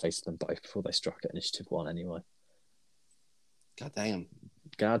decapitated them both before they struck at Initiative 1 anyway. God damn.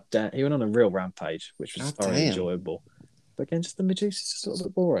 He went on a real rampage, which was very enjoyable. But again, just the Medusa is just a little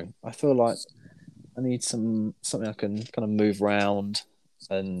bit boring. I feel like I need something I can kind of move around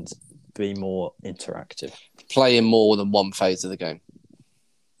and be more interactive. Playing more than one phase of the game.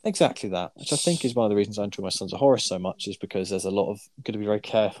 Exactly that, which I think is one of the reasons I enjoy my Sons of Horus so much, is because there's a lot of got to be very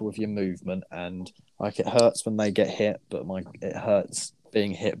careful with your movement, and like it hurts when they get hit, but it hurts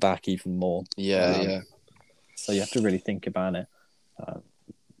being hit back even more. Yeah. So you have to really think about it.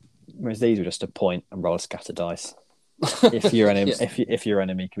 Whereas these were just a point and roll a scatter dice. If your enemy, if your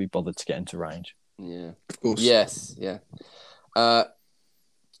enemy can be bothered to get into range. Yeah, of course. Yes, yeah.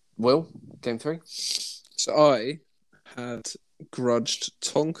 Will, game 3. So I had grudged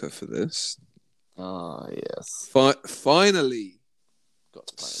Tonka for this. Ah, yes. Finally, got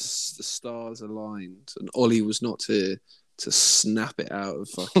to play the stars aligned, and Ollie was not here to snap it out of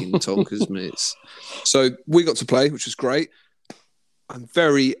fucking Tonka's mitts. So we got to play, which was great. I'm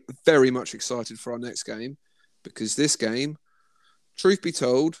very, very much excited for our next game, because this game, truth be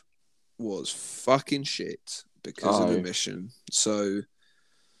told, was fucking shit because of the mission. So,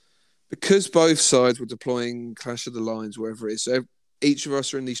 because both sides were deploying Clash of the Lines, wherever it is, so each of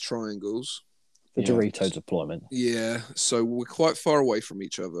us are in these triangles. The Dorito deployment. Yeah, so we're quite far away from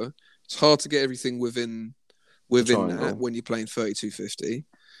each other. It's hard to get everything within that when you're playing 3250.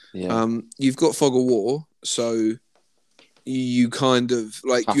 Yeah. You've got Fog of War, so you kind of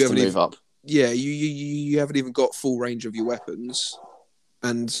like have you haven't to move up. Yeah, you haven't even got full range of your weapons,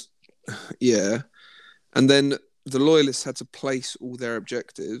 and yeah, and then the Loyalists had to place all their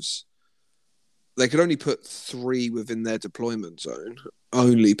objectives. They could only put 3 within their deployment zone.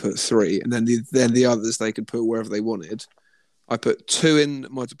 Only put 3, and then the others they could put wherever they wanted. I put 2 in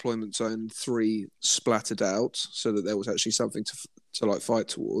my deployment zone, 3 splattered out, so that there was actually something to like fight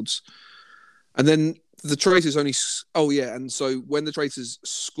towards. And then the traitors only. Oh yeah, and so when the traitors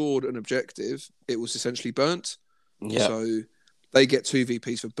scored an objective, it was essentially burnt. Yeah. So they get 2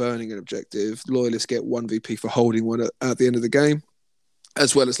 VPs for burning an objective. Loyalists get 1 VP for holding one at the end of the game,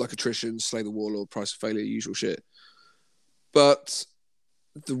 as well as like attrition, slay the warlord, price of failure, usual shit. But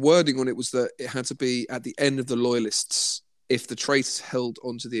the wording on it was that it had to be at the end of the Loyalists. If the traitors held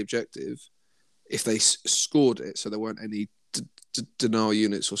onto the objective, if they scored it, so there weren't any denial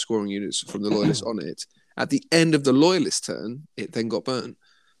units or scoring units from the Loyalists on it, at the end of the Loyalist turn, it then got burnt.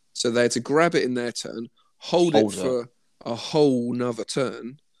 So they had to grab it in their turn, hold it for a whole nother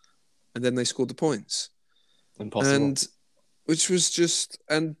turn, and then they scored the points. Impossible. And which was just,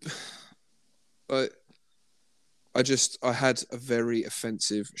 and I had a very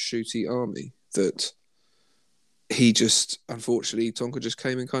offensive shooty army that he just, unfortunately, Tonka just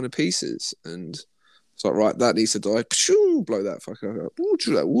came in kind of pieces, and it's like, right, that needs to die. Blow that fucker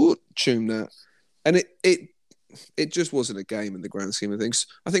up. Tune that. And it just wasn't a game in the grand scheme of things.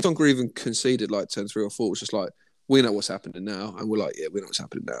 I think Tonka even conceded like turn 3 or 4. It was just like, we know what's happening now. And we're like, yeah, we know what's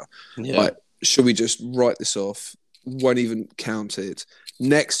happening now. Yeah. Like, should we just write this off? Won't even count it.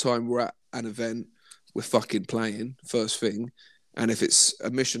 Next time we're at an event, we're fucking playing first thing. And if it's a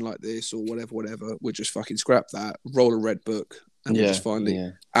mission like this or whatever, we'll just fucking scrap that, roll a red book, and we'll just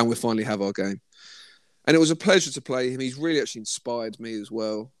finally have our game. And it was a pleasure to play him. He's really actually inspired me as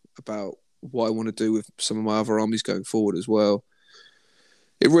well about what I want to do with some of my other armies going forward as well.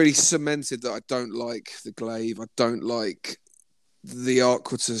 It really cemented that I don't like the glaive. I don't like the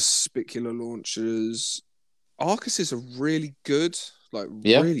Arquitous spicular launchers. Arcuses are really good,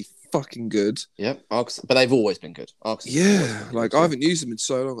 really fucking good. Yeah, but they've always been good. I haven't used them in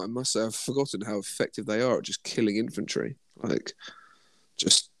so long. I must say, I've forgotten how effective they are at just killing infantry. Like,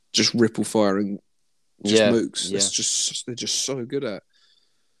 just ripple firing, mooks. Yeah. They're just so good at.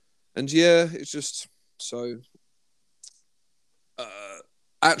 And yeah, it's just so.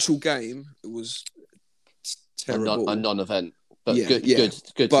 Actual game, it was terrible. A non-event. But good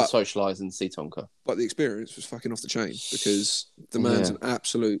to socialise and see Tonka. But the experience was fucking off the chain, because the man's an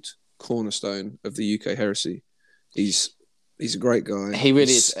absolute cornerstone of the UK heresy. He's a great guy. He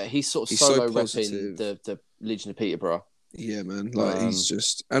really is. He's sort of solo repping the Legion of Peterborough. Yeah, man. Like he's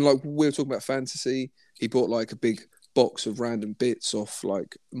just, and like we were talking about fantasy. he bought like a big box of random bits off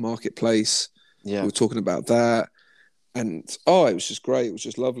like Marketplace. Yeah. We were talking about that. And it was just great. It was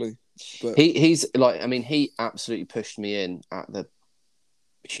just lovely. But he's like, I mean, he absolutely pushed me in at the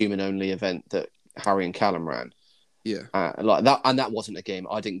human only event that Harry and Callum ran. Yeah. Like that, and that wasn't a game.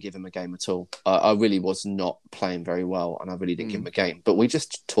 I didn't give him a game at all. I really was not playing very well, and I really didn't give him a game. But we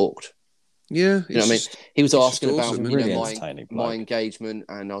just talked. Yeah, you know what I mean. He was asking about awesome. my engagement,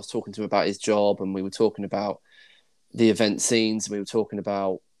 and I was talking to him about his job, and we were talking about the event scenes, and we were talking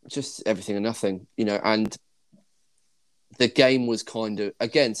about just everything and nothing, and the game was kind of,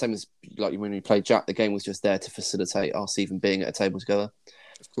 again, same as like when we played Jack, the game was just there to facilitate us even being at a table together.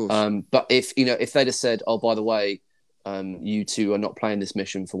 Of course. But if they'd have said, oh, by the way, you two are not playing this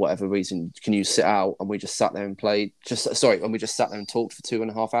mission for whatever reason, can you sit out? And we just sat there and played, and we just sat there and talked for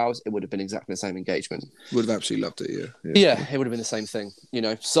 2.5 hours, it would have been exactly the same engagement. Would have absolutely loved it, Yeah, it would have been the same thing,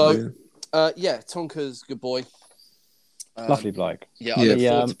 So, Tonka's good boy. Lovely bloke. Yeah, I look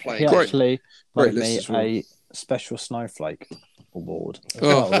forward to playing. He actually Great made me a special snowflake award as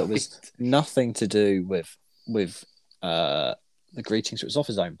well. That was nothing to do with the greetings. It was off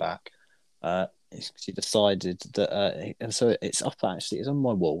his own back. He decided that, and so it's up actually. It's on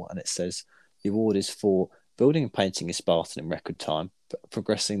my wall, and it says the award is for building and painting a Spartan in record time,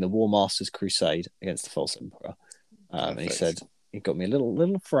 progressing the War Master's crusade against the false emperor. And he said he got me a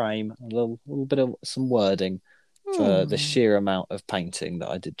little frame, a little bit of some wording for the sheer amount of painting that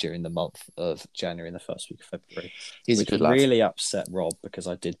I did during the month of January and the first week of February. He's a good lad. Really upset Rob because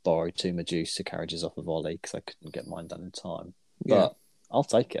I did borrow 2 Medusa carriages off of Ollie because I couldn't get mine done in time. But I'll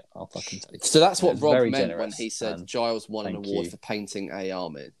take it. I'll fucking take it. So that's what Rob meant generous, when he said Giles won an award for painting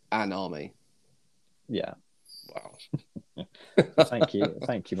an army. Yeah. Wow. Thank you,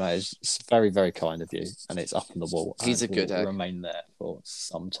 mate. It's very, very kind of you, and it's up on the wall. He's a good egg. Remain there for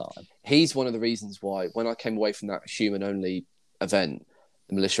some time. He's one of the reasons why, when I came away from that human-only event,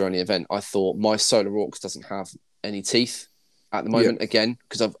 the militia-only event, I thought my Solar Orcs doesn't have any teeth at the moment. Again,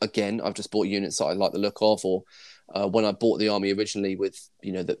 because I've just bought units that I like the look of, or when I bought the army originally with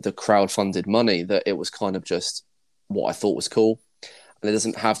the crowd-funded money, that it was kind of just what I thought was cool, and it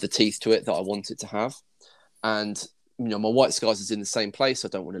doesn't have the teeth to it that I want it to have. And my White Scars is in the same place. I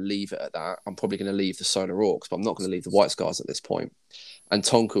don't want to leave it at that. I'm probably going to leave the Solar Orcs, but I'm not going to leave the White Scars at this point. And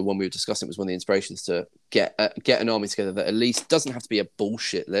Tonka, when we were discussing, it was one of the inspirations to get an army together that at least doesn't have to be a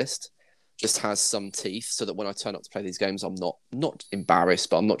bullshit list, just has some teeth, so that when I turn up to play these games, I'm not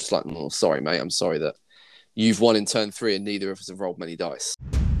embarrassed, but I'm not just like, oh, sorry, mate, I'm sorry that you've won in turn 3 and neither of us have rolled many dice.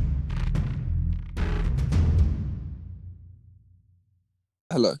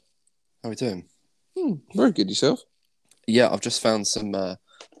 Hello. How are we doing? Very good, yourself? Yeah, I've just found some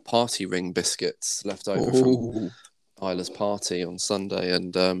party ring biscuits left over from Isla's party on Sunday,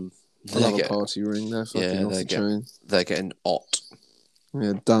 and I love a party ring. They're fucking off the chain. They're getting hot.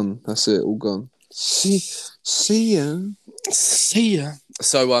 Yeah, done. That's it. All gone. See ya.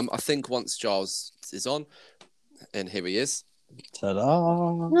 So I think once Giles is on, and here he is.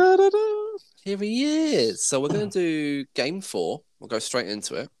 Ta-da! Here he is. So we're going to do game 4. We'll go straight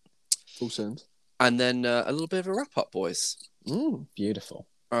into it. Full send. And then a little bit of a wrap-up, boys. Beautiful.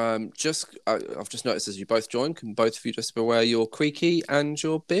 I've just noticed as you both joined, can both of you just wear your creaky and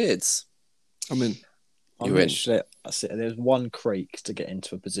your beards? I'm in. You're in. There's one creak to get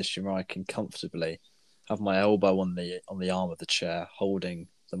into a position where I can comfortably have my elbow on the arm of the chair, holding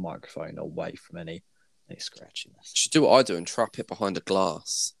the microphone away from any scratchiness. You should do what I do and trap it behind a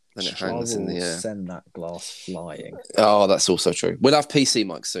glass. Then it hangs in the air. Send that glass flying. Oh, that's also true. We'll have PC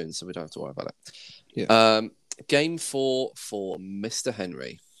mics soon, so we don't have to worry about it. Yeah. Game 4 for Mr.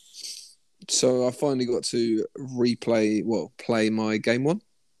 Henry. So I finally got to play my game 1,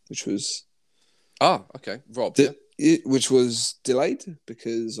 which was... okay. Rob, which was delayed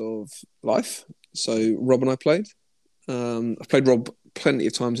because of life. So Rob and I played. I've played Rob plenty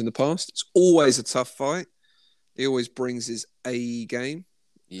of times in the past. It's always a tough fight. He always brings his A game.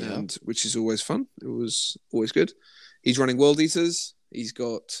 Yeah. And which is always fun. It was always good. He's running World Eaters. He's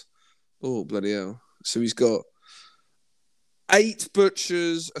got bloody hell. So he's got 8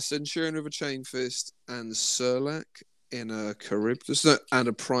 Butchers, a Centurion with a Chain Fist, and Surlac in a Charybdis, and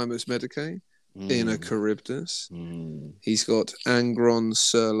a Primus Medicae in a Charybdis. He's got Angron,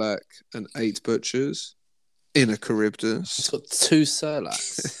 Surlac, and 8 Butchers in a Charybdis. He's got 2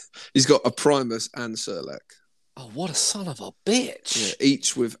 Surlacs. He's got a Primus and Surlac. Oh, what a son of a bitch! Yeah,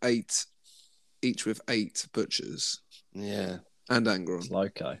 each with eight Butchers. Yeah, and Angron.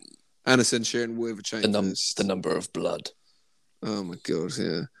 Loco. And a Centurion with a Chain Fist. The number of blood. Oh my god,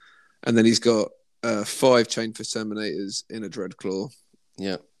 yeah. And then he's got 5 Chain Fist Terminators in a Dreadclaw.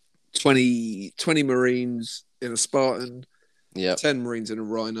 Yeah. 20 Marines in a Spartan, 10 Marines in a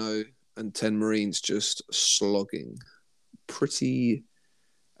Rhino, and 10 Marines just slogging. Pretty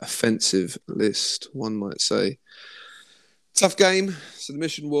offensive list, one might say. Tough game. So the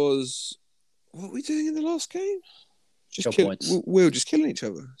mission was, what were we doing in the last game? We were just killing each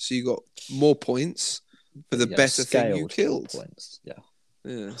other. So you got more points for the better thing you killed. Points. Yeah.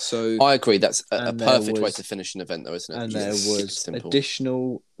 So I agree. That's a perfect way to finish an event, though, isn't it? And there was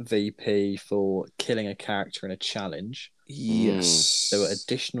additional VP for killing a character in a challenge. Yes. There were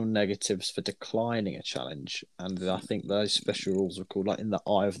additional negatives for declining a challenge, and I think those special rules were called like in the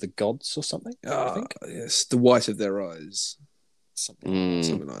eye of the gods or something. I think. Yes, the white of their eyes.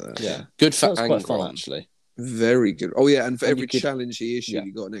 Something like that. Yeah. Good for Angron. Quite fun, actually. Very good. Oh yeah, and for every challenge he issued,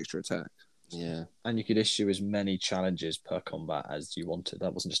 you got an extra attack. Yeah. And you could issue as many challenges per combat as you wanted.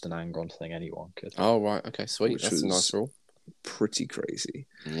 That wasn't just an Angron thing, anyone could. Oh right, okay, sweet. That's a nice rule. Pretty crazy.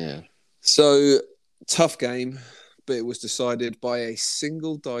 Yeah. So tough game. But it was decided by a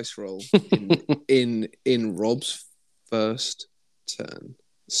single dice roll in Rob's first turn.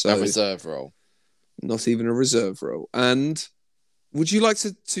 So a reserve roll. Not even a reserve roll. And would you like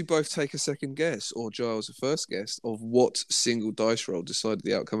to both take a second guess, or Giles a first guess, of what single dice roll decided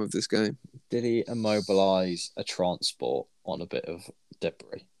the outcome of this game? Did he immobilize a transport on a bit of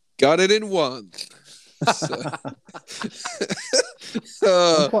debris? Got it in one.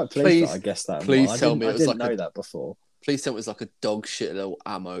 I'm quite pleased that I guessed that. Please tell me I didn't know that before. Please tell me it was like a dog shit little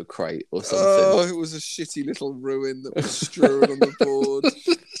ammo crate or something. Oh, it was a shitty little ruin that was strewn on the board.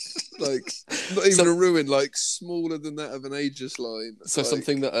 Like, not even a ruin, like smaller than that of an Aegis line. So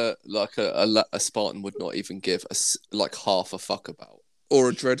something that a Spartan would not even give like half a fuck about. Or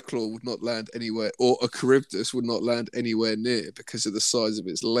a Dreadclaw would not land anywhere, or a Charybdis would not land anywhere near because of the size of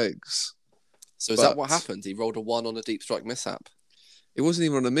its legs. So is that what happened? He rolled a 1 on a deep strike mishap. It wasn't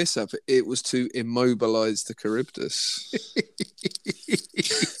even on a mishap. It was to immobilize the Charybdis.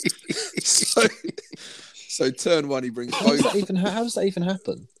 so turn one, he brings how does that even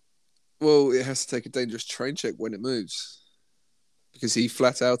happen? Well, it has to take a dangerous train check when it moves. Because he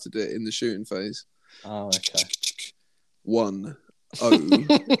flat outed it in the shooting phase. Oh, okay. 1-0.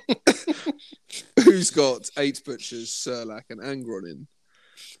 Who's got 8 Butchers, Surlac, and Angron in?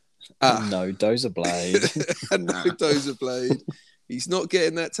 No Dozer Blade. No Dozer Blade. He's not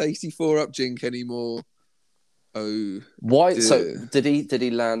getting that tasty 4-up jink anymore. Oh, why? Dear. So did he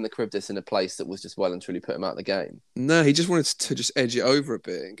land the Charybdis in a place that was just well and truly put him out of the game? No, he just wanted to just edge it over a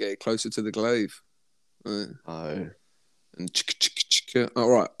bit and get it closer to the glaive. Right. Oh, and all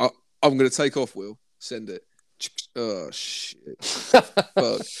right, I'm going to take off. Will send it. Oh shit! Fuck.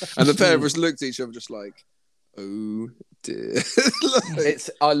 And the pair of us looked at each other just like, oh dear.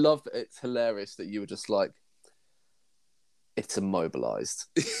 I love that. It's hilarious that you were just like, it's immobilized,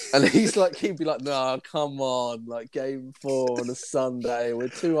 and he'd be like, nah, come on, like game 4 on a Sunday, we're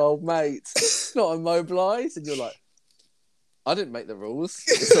 2 old mates, it's not immobilized, and you're like, I didn't make the rules.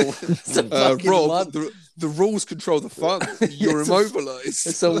 It's a Rob, the rules control the fun. You're immobilized.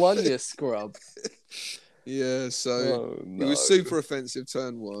 It's a 1 year scrub. Yeah, so he was super offensive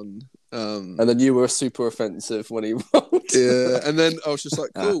turn 1. And then you were super offensive when he rolled. Yeah, and then I was just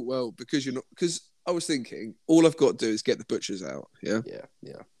like, cool, well, because I was thinking, all I've got to do is get the Butchers out, yeah?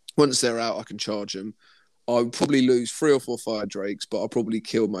 Yeah. Once they're out, I can charge them. I'll probably lose 3 or 4 Fire Drakes, but I'll probably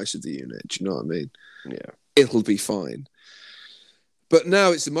kill most of the unit, do you know what I mean? Yeah. It'll be fine. But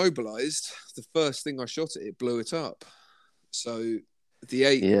now it's immobilised. The first thing I shot at it blew it up. So the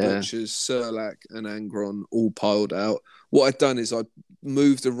 8 Butchers, Surlac and Angron all piled out. What I'd done is I'd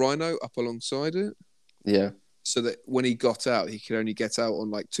moved the Rhino up alongside it. Yeah. So that when he got out, he could only get out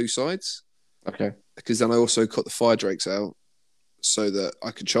on like 2 sides. Okay. Because then I also cut the Fire Drakes out so that I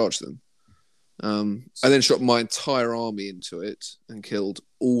could charge them. I then shot my entire army into it and killed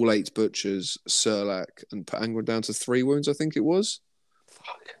all 8 Butchers, Surlac, and put Angron down to 3 wounds, I think it was.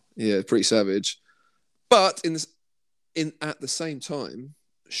 Fuck. Yeah, pretty savage. But at the same time,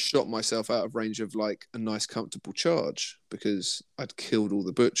 shot myself out of range of like a nice comfortable charge because I'd killed all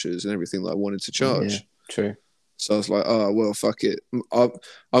the Butchers and everything that I wanted to charge. Yeah, true. So I was like, oh, well, fuck it.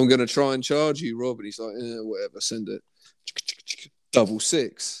 I'm going to try and charge you, Rob. And he's like, whatever, send it. Double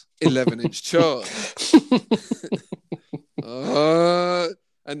 6, 11-inch charge.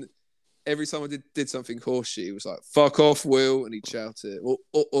 And every time I did something horseshit, he was like, fuck off, Will. And he'd shout it.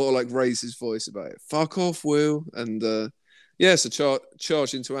 Or like raise his voice about it. Fuck off, Will. And so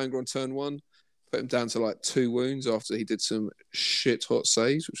charged into Angron turn 1. Put him down to like 2 wounds after he did some shit hot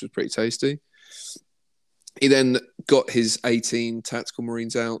saves, which was pretty tasty. He then got his 18 tactical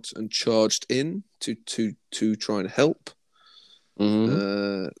Marines out and charged in to try and help.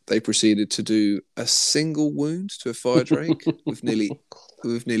 They proceeded to do a single wound to a fire drake with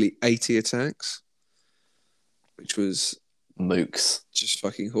nearly 80 attacks, which was mooks, just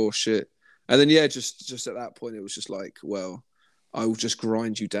fucking horse shit. And then just at that point, it was just like, well, I will just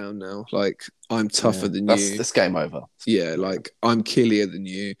grind you down now. Like, I'm tougher than you. That's game over. Yeah, like I'm killier than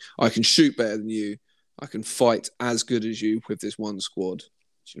you. I can shoot better than you. I can fight as good as you with this one squad. Do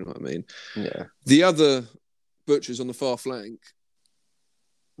you know what I mean? Yeah. The other butchers on the far flank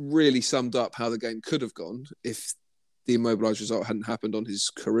really summed up how the game could have gone if the immobilised result hadn't happened on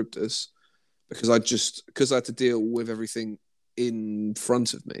his Charybdis, because I had to deal with everything in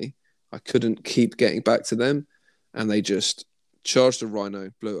front of me. I couldn't keep getting back to them, and they just charged the Rhino,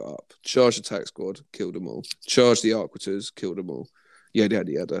 blew it up, charged the attack squad, killed them all, charged the Arquiters, killed them all,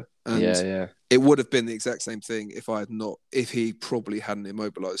 yada. And it would have been the exact same thing if he probably hadn't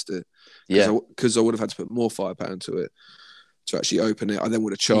immobilised it. Because I would have had to put more firepower into it to actually open it. I then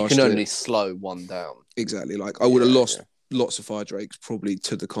would have charged it. You can only slow one down. Exactly. Like, I would have lost lots of fire drakes probably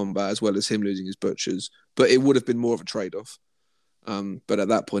to the combat, as well as him losing his butchers. But it would have been more of a trade-off. But at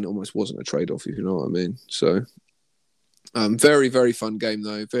that point, it almost wasn't a trade-off, if you know what I mean. So, very, very fun game,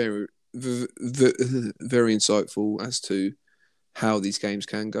 though. Very, very insightful as to how these games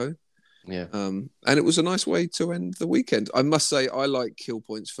can go. Yeah. And it was a nice way to end the weekend. I must say, I like kill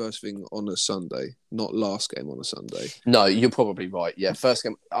points first thing on a Sunday, not last game on a Sunday. No, you're probably right. Yeah, first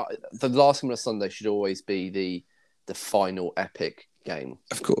game. The last game on a Sunday should always be the final epic game.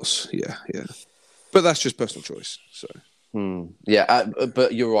 Of course, yeah. But that's just personal choice. So. Yeah,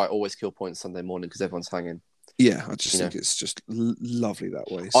 but you're right. Always kill points Sunday morning because everyone's hanging. Yeah, I just think it's just lovely that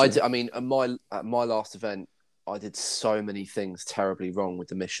way. So. I mean, at my last event, I did so many things terribly wrong with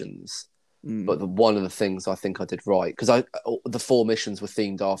the missions. But one of the things I think I did right, because the 4 missions were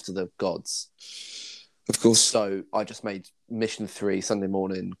themed after the gods. Of course. So I just made mission 3 Sunday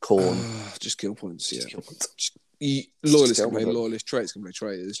morning, Corn. Just kill points, Just kill points. Loyalists can play loyalists, traitors can play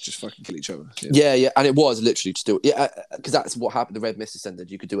traitors, just fucking kill each other. Yeah, and it was literally just do it. Yeah, because that's what happened. The Red Mist descended.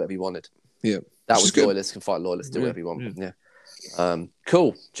 You could do whatever you wanted. Yeah. That was loyalists can fight loyalists, do whatever you want. Yeah.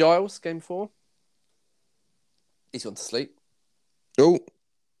 Cool. Giles, game 4. He's gone to sleep. Oh,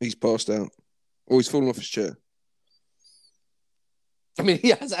 he's passed out. Oh, he's fallen off his chair. I mean, he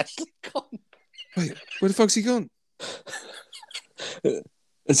has actually gone. Wait, where the fuck's he gone?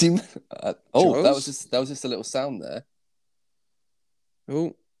 Has he? That was just a little sound there.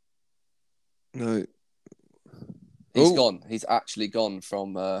 Oh, no. He's gone. He's actually gone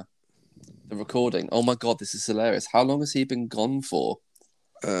from the recording. Oh my god, this is hilarious. How long has he been gone for?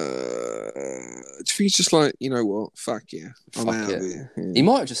 He's just like, you know what? Fuck yeah. I'm Fuck out it. of here. Yeah. He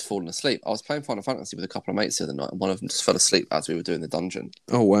might have just fallen asleep. I was playing Final Fantasy with a couple of mates the other night, and one of them just fell asleep as we were doing the dungeon.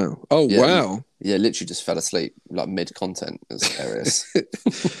 Oh wow. Wow. Yeah, literally just fell asleep like mid content. It was hilarious.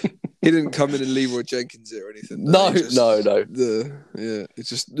 He didn't come in and Leroy Jenkins it or anything. No. It's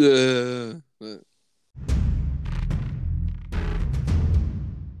just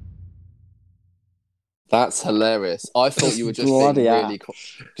That's hilarious. I thought you were just being really cool.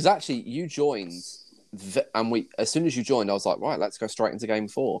 Because actually, you joined, and as soon as you joined, I was like, right, let's go straight into game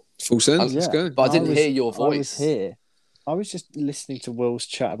 4. Full send, let's go. But I didn't hear your voice. I was here. I was just listening to Will's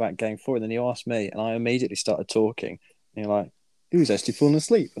chat about game 4, and then you asked me, and I immediately started talking. And you're like, who's actually falling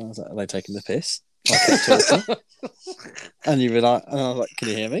asleep? And I was like, are they taking the piss? I kept talking. And you were like, and I was like, can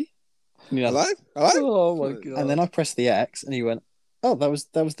you hear me? And you're like, Hello? Oh my god! And then I pressed the X, and he went, oh, that was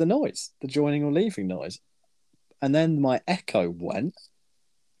the noise, the joining or leaving noise. And then my echo went,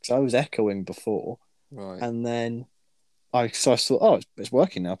 because I was echoing before. Right. And then I thought, oh, it's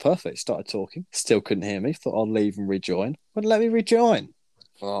working now, perfect. Started talking, still couldn't hear me. Thought I'll leave and rejoin. Wouldn't let me rejoin.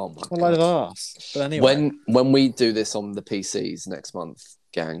 Oh my god! A load of arse. But anyway, when we do this on the PCs next month,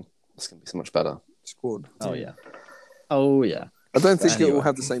 gang, it's gonna be so much better. Squad. Oh yeah. I don't think it will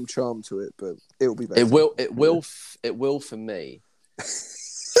have the same charm to it, but it will be better. It will for me.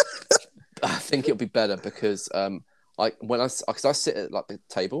 I think it'll be better because I sit at like the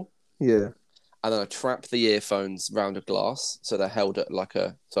table, and then I trap the earphones round a glass, so they're held at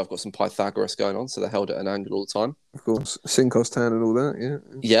so I've got some Pythagoras going on, so they're held at an angle all the time. Of course, Syncos tan and all that,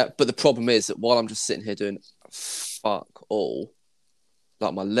 Yeah, but the problem is that while I'm just sitting here doing fuck all,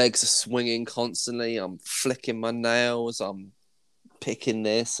 like my legs are swinging constantly, I'm flicking my nails, I'm picking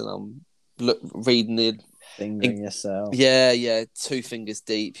this, and I'm reading the. Fingering yourself. Yeah, 2 fingers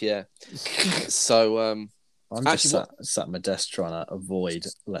deep, yeah. So, I'm just sat at my desk trying to avoid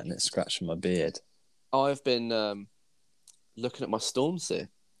letting it scratch my beard. I've been looking at my storms here.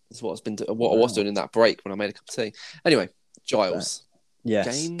 That's what I was doing in that break when I made a cup of tea. Anyway, Giles.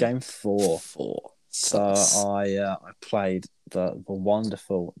 Yes, game 4. So I played the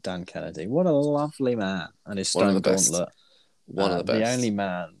wonderful Dan Kennedy. What a lovely man, and his Stone Gauntlet. One of the best. The only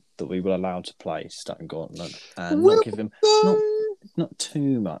man that we were allowed to play Stone Gauntlet and Well not give him not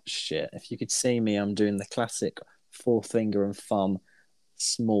too much shit. If you could see me, I'm doing the classic forefinger and thumb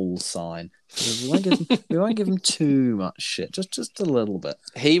small sign. We won't give him too much shit, just a little bit.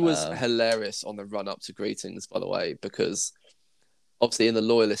 He was hilarious on the run up to greetings, by the way, because obviously in the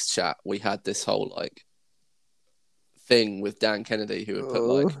loyalist chat we had this whole like thing with Dan Kennedy who would put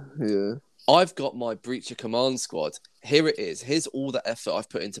like, I've got my Breacher Command Squad. Here it is. Here's all the effort I've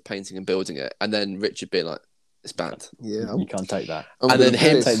put into painting and building it. And then Richard being like, it's banned. Yeah, you can't take that. And then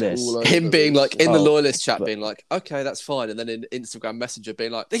him being like in the loyalist chat, being like, okay, that's fine. And then in Instagram Messenger,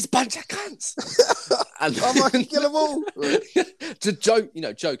 being like, these bunch of cunts. And I might kill them all. To joke,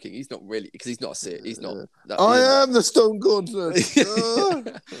 joking. He's not really because he's not serious. He's not. I am the Stone Gauntlet.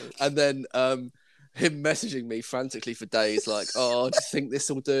 And then him messaging me frantically for days, like, "Oh, do you think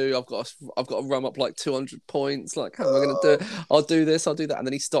this will do? I've got to run up like 200 points. Like, how am I going to do it? I'll do this. I'll do that." And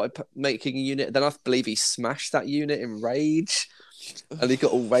then he started making a unit. Then I believe he smashed that unit in rage, and he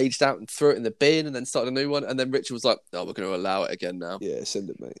got all raged out and threw it in the bin, and then started a new one. And then Richard was like, "Oh, we're going to allow it again now." Yeah, send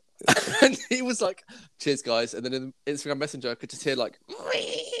it, mate. And he was like, "Cheers, guys." And then in Instagram Messenger, I could just hear like,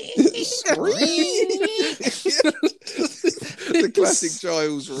 the classic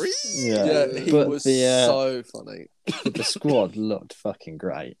Giles. Yeah, he was so funny. The squad looked fucking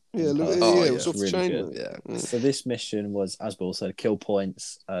great. Yeah, it was off the chain. Yeah. So this mission was, as Bill said, kill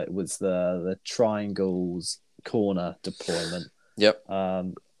points. It was the triangles corner deployment. Yep.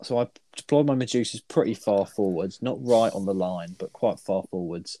 So I deployed my Medusas pretty far forwards, not right on the line, but quite far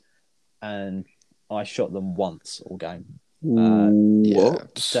forwards, and I shot them once all game.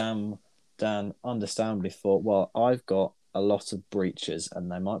 What? Dan understandably thought, well, I've got a lot of breaches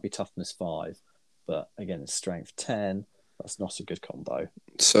and they might be toughness 5, but against strength 10, that's not a good combo.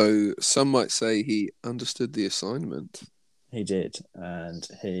 So some might say he understood the assignment. He did, and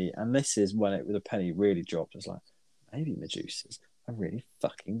this is when the penny really dropped. I was like, maybe Medusas are really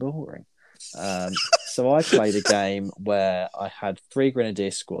fucking boring. So I played a game where I had 3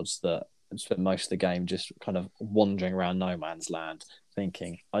 Grenadier squads that spent most of the game just kind of wandering around no man's land,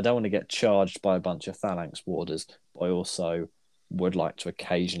 thinking, I don't want to get charged by a bunch of phalanx warders, but I also would like to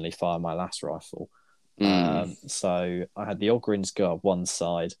occasionally fire my last rifle. So I had the Ogrins go up one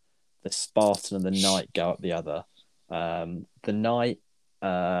side, the Spartan and the Knight go up the other. The Knight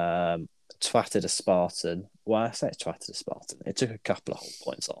twatted a Spartan. Well, I say it twatted a Spartan. It took a couple of whole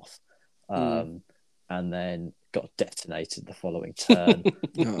points off. And then got detonated the following turn.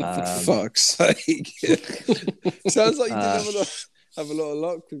 For fuck's sake. Sounds like you didn't have a lot of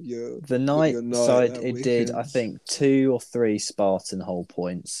luck with the Knight side. It did, I think, 2 or 3 Spartan whole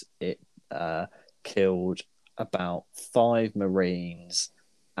points. It killed about 5 Marines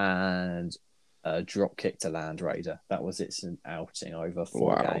and drop kicked a Land Raider. That was its outing over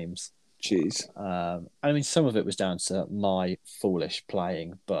 4 games. Jeez. I mean, some of it was down to my foolish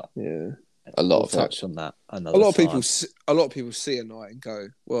playing, but a lot we'll of touch on that. A lot of people see a Knight and go,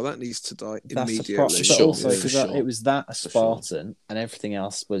 "Well, that needs to die immediately." But also, it was that a Spartan, and everything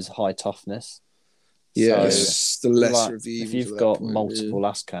else was high toughness. Yeah, so, the lesser of evils. If you've got multiple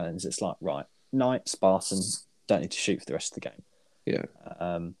last cannons, it's like, right, Knight, Spartan, don't need to shoot for the rest of the game. Yeah.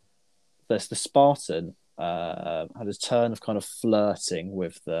 There's the Spartan had a turn of kind of flirting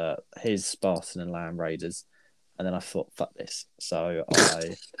with his Spartan and Land Raiders. And then I thought, fuck this. So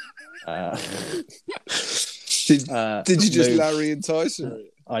I... did you just Larry and Tyson?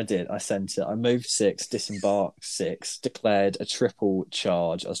 I did. I sent it. I moved 6, disembarked 6, declared a triple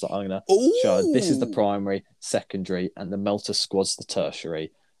charge. I was like, I'm going to charge. This is the primary, secondary, and the Melter squad's the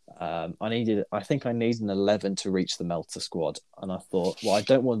tertiary. I think I needed an 11 to reach the Melter squad. And I thought, well, I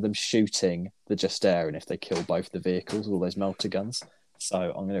don't want them shooting the Justarian if they kill both the vehicles, all those Melter guns. So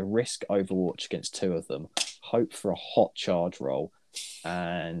I'm going to risk Overwatch against 2 of them, hope for a hot charge roll.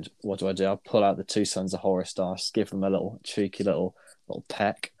 And what do? I pull out the 2 Sons of Horus Dice, give them a little cheeky little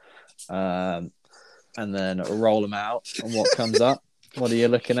peck, and then roll them out. And what comes up? What are you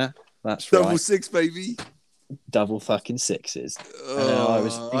looking at? That's double right. 6, baby. Double fucking 6s. And I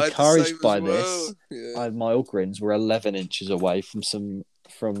was encouraged by this. Yeah. My Ogrins were 11 inches away from some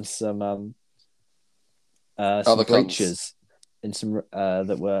breaches. In some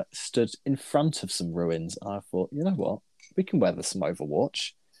that were stood in front of some ruins. And I thought, you know what? We can weather some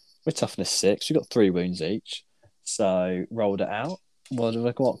Overwatch. We're toughness 6. We've got 3 wounds each. So rolled it out.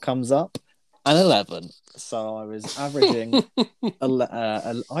 What comes up? An 11. So I was averaging.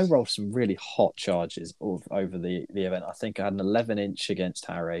 I rolled some really hot charges over the event. I think I had an 11-inch against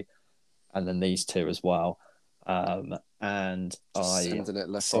Harry, and then these two as well. And sending it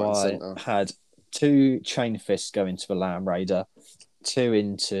left, right, and centre. I had 2 chain fists go into a Land Raider, 2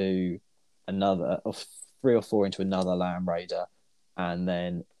 into another, or 3 or 4 into another Land Raider, and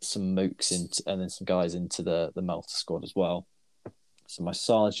then some mooks into, and then some guys into the Melter squad as well. So my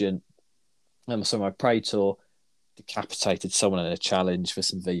sergeant, so my Praetor decapitated someone in a challenge for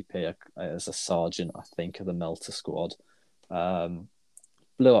some VP as a sergeant, I think, of the Melter squad.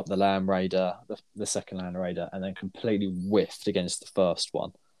 Blew up the Land Raider, the second Land Raider, and then completely whiffed against the first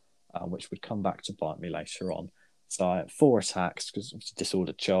one, which would come back to bite me later on. So I had 4 attacks because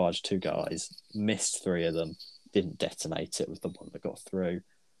disordered charge, 2 guys, missed 3 of them, didn't detonate it with the one that got through.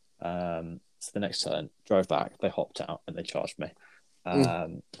 So the next turn, drove back, they hopped out and they charged me.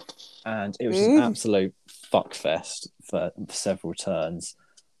 And it was an absolute fuckfest for several turns.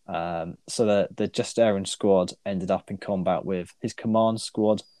 So the Just Aaron squad ended up in combat with his command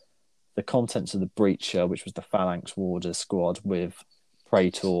squad, the contents of the Breacher, which was the Phalanx Warder squad, with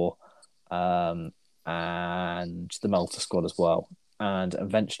Praetor, and the Melter squad as well. And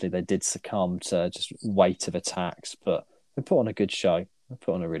eventually they did succumb to just weight of attacks, but they put on a good show. They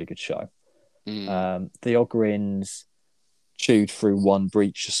put on a really good show. The Ogrins chewed through 1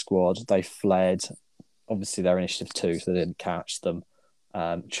 Breacher squad. They fled. Obviously, they're initiative 2, so they didn't catch them.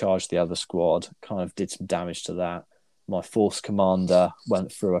 Charged the other squad, kind of did some damage to that. My Force Commander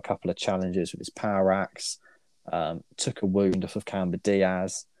went through a couple of challenges with his Power Axe, took a wound off of Camber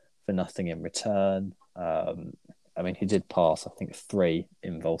Diaz for nothing in return. I mean, he did pass, I think, 3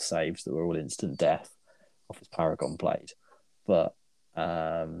 invul saves that were all instant death off his Paragon Blade. But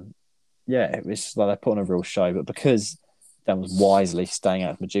it was like they put on a real show. But because Dan was wisely staying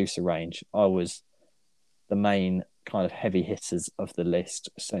out of Medusa range, I was the main kind of heavy hitters of the list,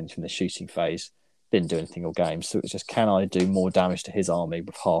 certainly from the shooting phase. Didn't do anything all game, so it was just, can I do more damage to his army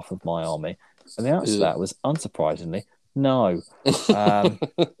with half of my army? And the answer to that was, unsurprisingly, no.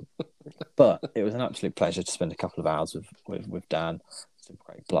 But it was an absolute pleasure to spend a couple of hours with Dan. He's a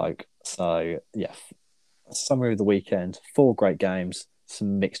great bloke. So yeah, summary of the weekend: 4 great games,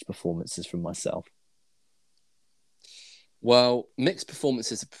 some mixed performances from myself. Well, mixed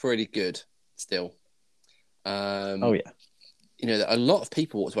performances are pretty good still. Oh yeah, you know, a lot of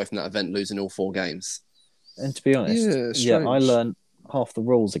people walked away from that event losing all 4 games. And to be honest, I learned half the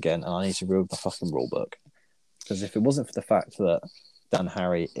rules again, and I need to read the fucking rule book. Because if it wasn't for the fact that Dan,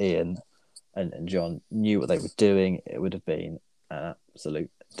 Harry, Ian, and John knew what they were doing, it would have been an absolute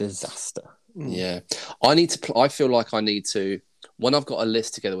disaster. Yeah, I feel like I need to. When I've got a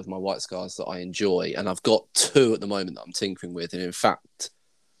list together with my White Scars that I enjoy, and I've got 2 at the moment that I'm tinkering with, and in fact,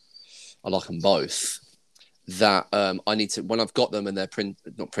 I like them both. That I need to, when I've got them and they're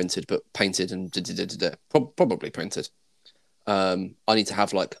not printed, but painted and probably printed. I need to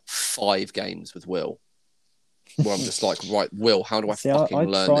have like 5 games with Will, where I'm just like, right, Will, how do I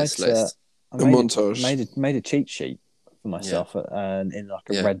learn this list? I made a cheat sheet for myself, and in like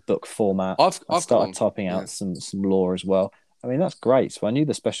a red book format. I started typing out some lore as well. I mean, that's great. So I knew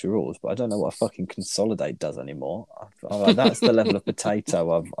the special rules, but I don't know what a fucking consolidate does anymore. That's the level of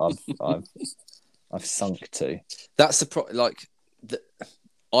potato I've sunk to. That's the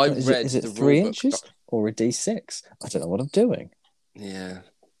Is it 3 inches or a D6? I don't know what I'm doing. Yeah,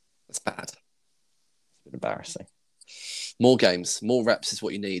 that's bad. It's a bit embarrassing. More games, more reps is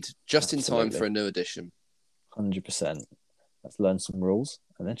what you need, just in time for a new edition. 100%. Let's learn some rules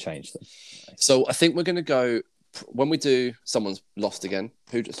and then change them. So I think we're going to go when we do. Someone's lost again.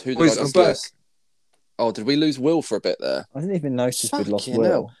 Who did I just lose? Oh, did we lose Will for a bit there? I didn't even notice we'd lost Will.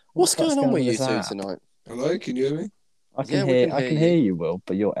 Hell. What's going on with you 2 tonight? Hello, can you hear me? I can hear you, Will,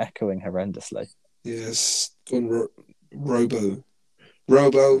 but you're echoing horrendously. Yes, gone Robo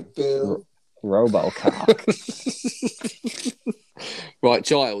Bill. Robo-cock. Right,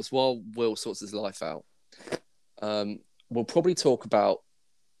 Giles, while Will sorts his life out, we'll probably talk about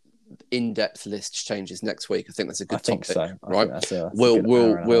in-depth list changes next week. I think that's a good topic. So. Right?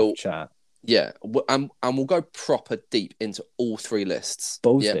 We'll chat. Yeah, and we'll go proper deep into all 3 lists.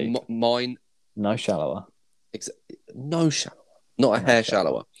 Balls yeah, deep. Mine. No shallower. No shallower. Not a hair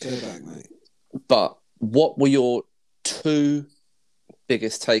shallower. Go back, mate. But what were your 2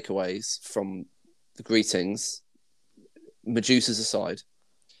 biggest takeaways from the greetings, Medusa's aside,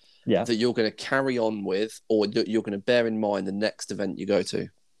 that you're going to carry on with, or that you're going to bear in mind the next event you go to?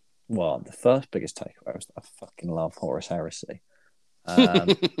 Well, the first biggest takeaway was that I fucking love Horus Heresy.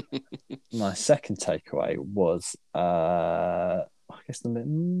 My second takeaway was, I guess,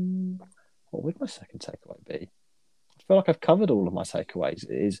 what would my second takeaway be? I feel like I've covered all of my takeaways.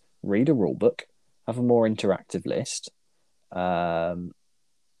 It is read a rule book, have a more interactive list. I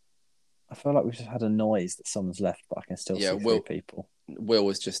I feel like we've just had a noise that someone's left, but I can still see three people. Will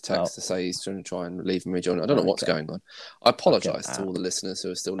was just text to say he's going to try and leave and rejoin. I don't know what's going on. I apologise to all the listeners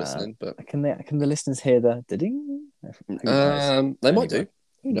who are still listening, but can the listeners hear the ding? They might do.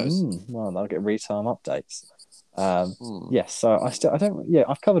 Who knows? Well, they'll get real-time updates. Yes, so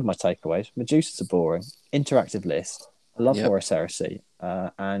I've covered my takeaways. Medusas are boring. Interactive list. I love Horus Heresy.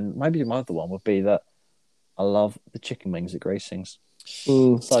 And maybe my other one would be that I love the chicken wings at Greasings.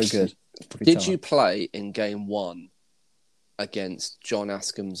 So good. Did you play in game 1 against John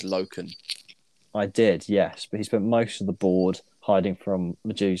Ascom's Loken? I did, yes, but he spent most of the board hiding from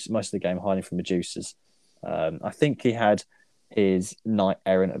Medusas, most of the game hiding from Medusas. I think he had his knight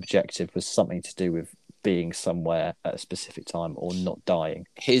errant objective was something to do with being somewhere at a specific time or not dying.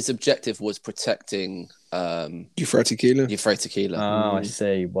 His objective was protecting Euphrates Keeler. Oh, I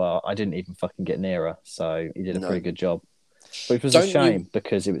see. Well, I didn't even fucking get nearer, so he did a pretty good job. Which was a shame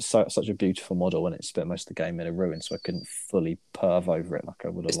because it was such a beautiful model and it spent most of the game in a ruin, so I couldn't fully perv over it like I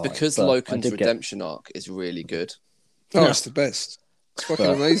would have liked. It's because Loken's redemption arc is really good. Oh, it's the best. It's fucking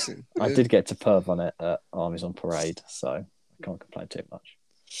amazing. I did get to perv on it at Armies on Parade, so I can't complain too much.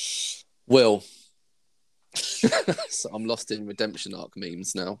 Will. So I'm lost in redemption arc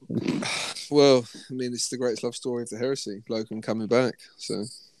memes now. Well, I mean, it's the greatest love story of the heresy. Loken coming back, so.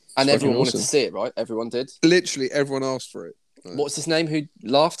 And everyone wanted to see it, right? Everyone did. Literally, everyone asked for it. Right. What's his name? Who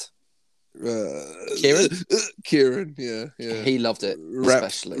laughed? Kieran. Kieran, yeah. He loved it,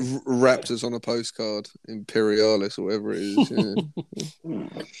 especially. Raptors on a postcard, Imperialis or whatever it is. Yeah.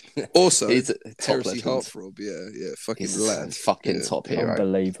 Also, he's a Heresy Heartthrob, yeah, fucking he's lad, fucking top hero,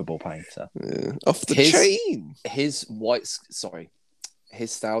 unbelievable painter, off the chain. His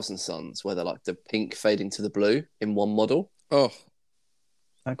Thousand Suns, where they're like the pink fading to the blue in one model. Oh.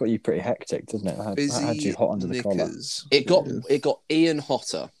 That got you pretty hectic, didn't it? That had you hot under the collar. It got Ian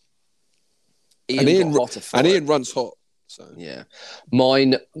hotter. Ian runs hot. So yeah,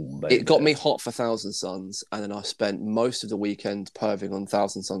 mine. It got me hot for Thousand Suns, and then I spent most of the weekend perving on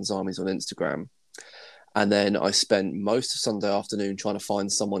Thousand Suns armies on Instagram, and then I spent most of Sunday afternoon trying to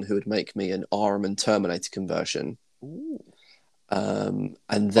find someone who would make me an Ahriman Terminator conversion. And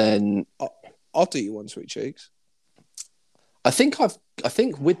then I'll do you one, sweet cheeks. I think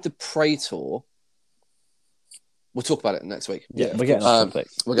with the Praetor, we'll talk about it next week. Yeah, we're getting off topic.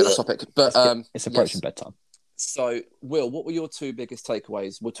 But it's approaching bedtime. So, Will, what were your two biggest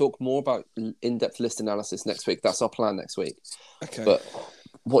takeaways? We'll talk more about in-depth list analysis next week. That's our plan next week. Okay. But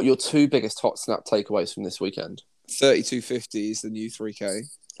what are your two biggest hot snap takeaways from this weekend? 3250 is the new 3K.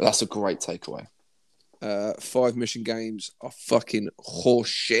 That's a great takeaway. 5 mission games are fucking horse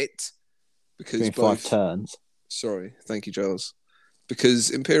shit. Because 5 turns. Sorry, thank you, Giles.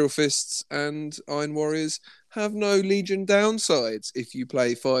 Because Imperial Fists and Iron Warriors have no Legion downsides if you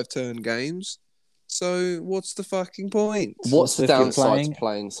play 5-turn games. So what's the fucking point? What's the downside to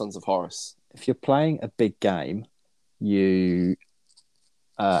playing Sons of Horus? If you're playing a big game, and you're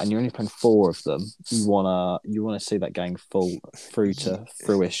only playing 4 of them, you wanna see that game through to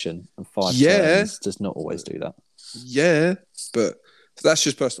fruition, and 5 turns does not always do that. Yeah, but that's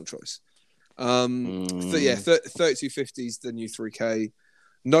just personal choice. 3250 is the new 3K.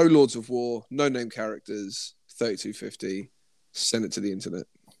 No Lords of War, no name characters. 3250. Send it to the internet.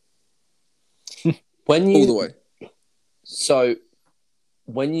 All the way. So,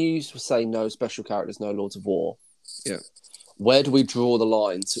 when you say no special characters, no Lords of War, where do we draw the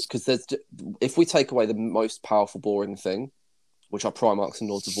lines? Because if we take away the most powerful, boring thing, which are Primarchs and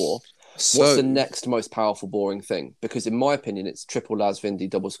Lords of War, what's the next most powerful, boring thing? Because in my opinion, it's triple Las Vindi,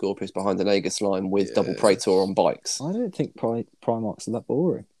 double Scorpius behind an Aegis line with double Praetor on bikes. I don't think Primarchs are that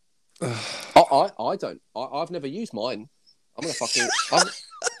boring. I don't. I've never used mine. I'm gonna fucking.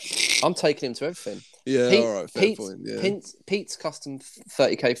 I'm taking him to everything. Yeah, all right, fair point. Yeah. Pete's custom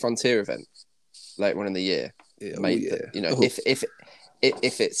 30k Frontier event later on in the year. If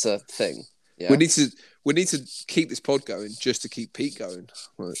it's a thing. Yeah. We need to keep this pod going just to keep Pete going.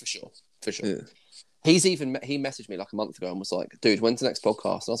 Right. For sure. Yeah. He messaged me like a month ago and was like, dude, when's the next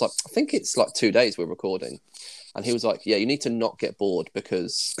podcast? And I was like, I think it's like 2 days we're recording. And he was like, yeah, you need to not get bored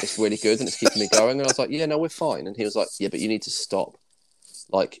because it's really good and it's keeping me going. And I was like, yeah, no, we're fine. And he was like, yeah, but you need to stop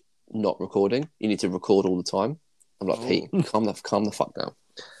like not recording. You need to record all the time. I'm like, Pete, calm the fuck down.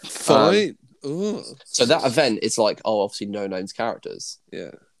 Fine. So that event is like, obviously no names characters.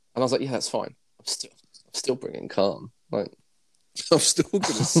 Yeah. And I was like, yeah, that's fine. I'm still bringing calm. Like, I'm still gonna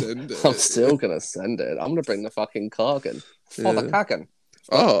send it. I'm still gonna send it. I'm gonna bring the fucking Kargan. For the Kagan.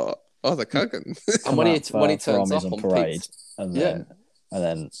 Oh, the Kagan. And when he turns up on Parade, and then and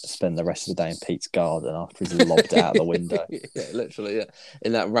then spend the rest of the day in Pete's garden after he's lobbed it out the window. Yeah, literally, yeah,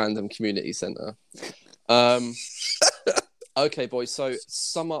 in that random community centre. Okay, boys. So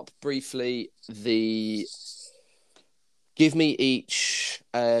sum up briefly give me each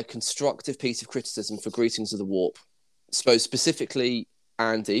a constructive piece of criticism for Greetings of the Warp. So specifically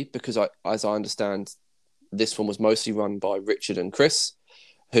Andy, because as I understand, this one was mostly run by Richard and Chris,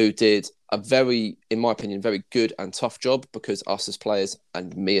 who did a very, in my opinion, very good and tough job because us as players,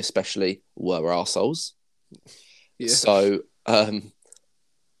 and me especially, were arseholes. Yeah. So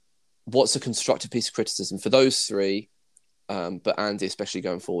what's a constructive piece of criticism for those three, but Andy especially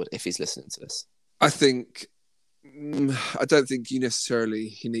going forward, if he's listening to this? I don't think he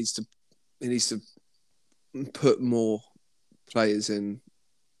needs to put more players in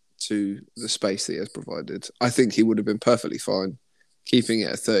to the space that he has provided. I think he would have been perfectly fine keeping it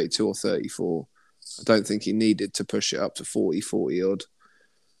at 32 or 34. I don't think he needed to push it up to 40 odd.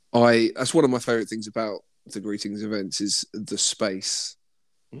 That's one of my favourite things about the Greetings events is the space.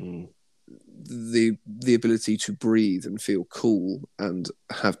 The ability to breathe and feel cool and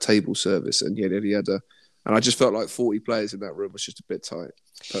have table service and yada yada. And I just felt like 40 players in that room was just a bit tight.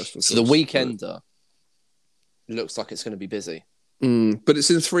 So the Weekender looks like it's going to be busy. But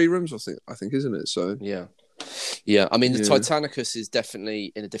it's in 3 rooms, I think, isn't it? So yeah. I mean, the Titanicus is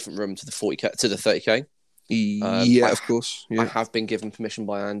definitely in a different room to the 40k to the 30k. Of course. Yeah. I have been given permission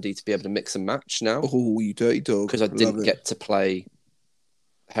by Andy to be able to mix and match now. Oh, you dirty dog! Because I didn't get to play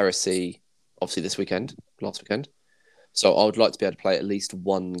Heresy, obviously last weekend. So I would like to be able to play at least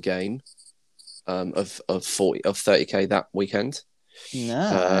one game of 30k that weekend.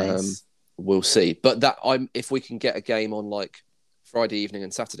 Nice. We'll see, but if we can get a game on like Friday evening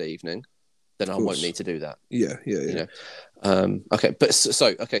and Saturday evening, then I won't need to do that. Yeah. You know? Okay, but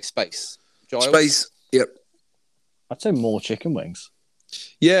space. Giles? Space. Yep. I'd say more chicken wings.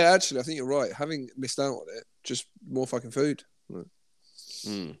 Yeah, actually, I think you're right. Having missed out on it, just more fucking food.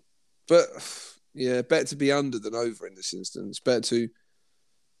 But yeah, better to be under than over in this instance. Better to.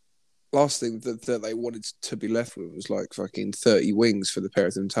 Last thing that they wanted to be left with was like fucking 30 wings for the pair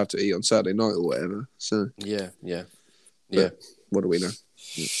of them to have to eat on Saturday night or whatever. So yeah. What do we know?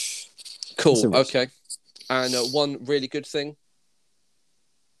 Cool. Okay. And one really good thing.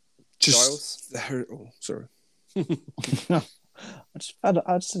 Giles? Sorry. I just had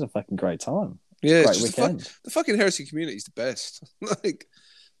a fucking great time. Yeah, great weekend. The fucking Heresy community is the best. Like,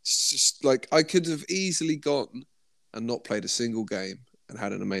 it's just like I could have easily gone and not played a single game and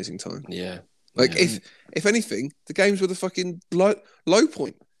had an amazing time. Yeah. Like if anything, the games were the fucking low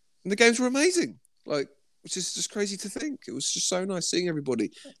point, and the games were amazing. Like, which is just crazy to think. It was just so nice seeing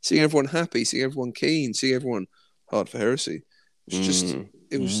everybody, seeing everyone happy, seeing everyone keen, seeing everyone hard for Heresy.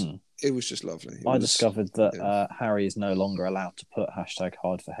 It was just lovely. I discovered that Harry is no longer allowed to put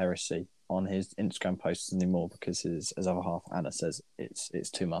 #hard for Heresy on his Instagram posts anymore because his other half, Anna, says it's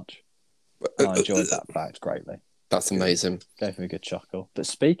too much. And I enjoyed that fact greatly. That's amazing. Gave me a good chuckle. But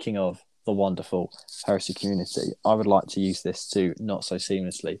speaking of the wonderful Heresy community, I would like to use this to not so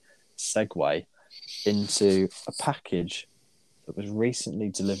seamlessly segue into a package that was recently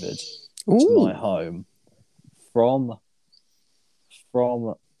delivered to my home from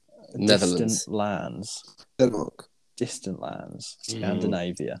Netherlands. Denmark. Distant lands,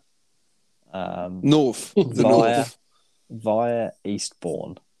 Scandinavia. North. Via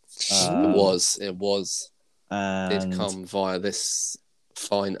Eastbourne. It was. And did come via this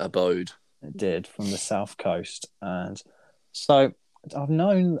fine abode. It did, from the south coast. And so I've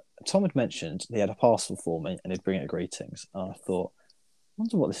known, Tom had mentioned he had a parcel for me and he'd bring it at Greetings. And I thought, I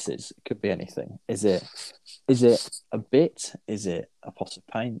wonder what this is. It could be anything. Is it a bit? Is it a pot of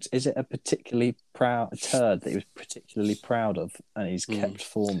paint? Is it a particularly proud turd that he was particularly proud of and he's kept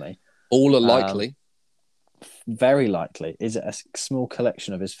for me? All are likely. Very likely. Is it a small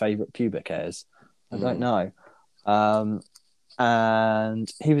collection of his favourite pubic hairs? I don't know. And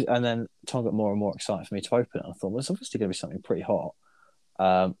then Tom got more and more excited for me to open it. And I thought, well, it's obviously going to be something pretty hot.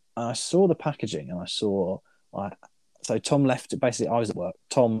 And I saw the packaging, and I saw so Tom left it. Basically, I was at work.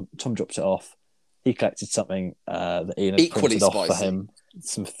 Tom dropped it off. He collected something that Ian had equally printed spicy off for him.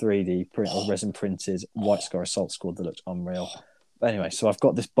 Some 3D print or resin printed White Scar Assault Squad that looked unreal. But anyway, so I've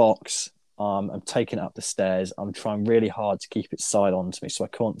got this box. I'm taking it up the stairs. I'm trying really hard to keep it side on to me so I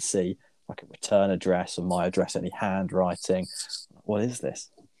can't see like a return address or my address, any handwriting. What is this?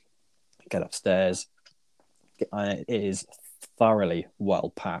 Get upstairs. It is thoroughly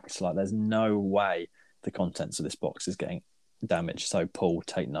well packed. Like, there's no way the contents of this box is getting damaged. So Paul,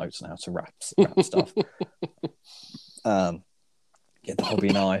 take notes on how to wrap stuff. Get the hobby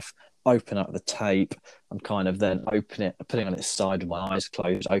knife. open up the tape. I'm kind of then opening it, putting it on its side with my eyes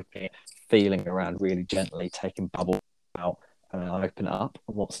closed, opening it, feeling around really gently, taking bubble out, and then I open it up.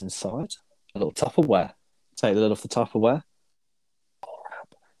 And what's inside? A little Tupperware. Take the lid off the Tupperware.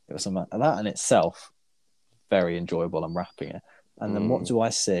 It was something that in itself, very enjoyable. I'm wrapping it. And then what do I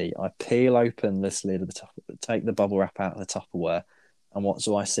see? I peel open this lid of the Tupperware, take the bubble wrap out of the Tupperware, and what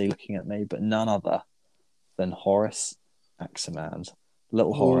do I see looking at me? But none other than Horace Axelman,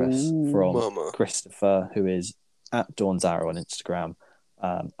 little Horace from Mama. Christopher, who is at Dawn's Arrow on Instagram.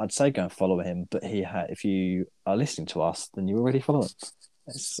 I'd say go and follow him, but if you are listening to us, then you already follow him.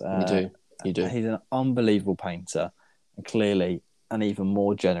 You do. He's an unbelievable painter, and clearly an even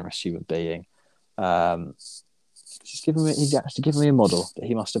more generous human being. He's actually given me a model that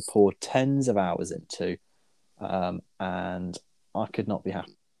he must have poured tens of hours into, and I could not be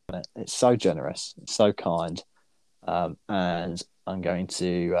happy with it. It's so generous, it's so kind, and I'm going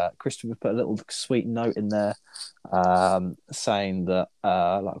to Christopher put a little sweet note in there, saying that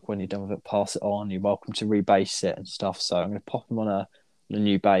like when you're done with it, pass it on. You're welcome to rebase it and stuff. So I'm going to pop him on a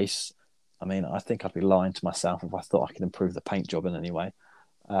new base. I mean, I think I'd be lying to myself if I thought I could improve the paint job in any way.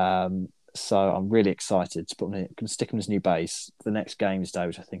 So I'm really excited to going to stick him in his new base. The next games day,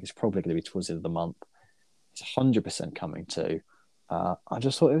 which I think is probably going to be towards the end of the month, he's 100% coming to. I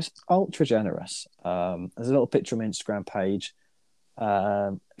just thought it was ultra generous. There's a little picture on my Instagram page.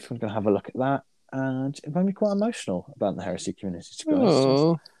 If you're going to have a look at that, and it made me quite emotional about the heresy community. To be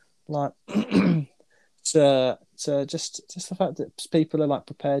honest, like to just the fact that people are like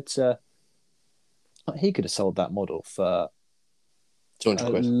prepared to. Like, he could have sold that model for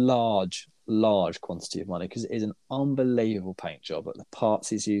a large quantity of money because it is an unbelievable paint job. But the parts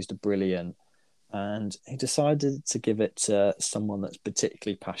he's used are brilliant, and he decided to give it to someone that's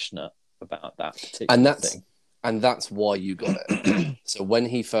particularly passionate about that particular thing. And that's why you got it. So when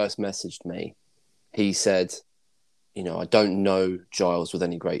he first messaged me, he said, I don't know Giles with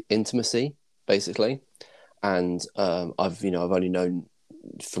any great intimacy, basically. And I've only known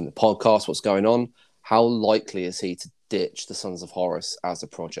from the podcast what's going on. How likely is he to ditch the Sons of Horus as a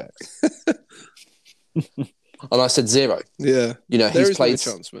project? And I said 0. Yeah. He's played no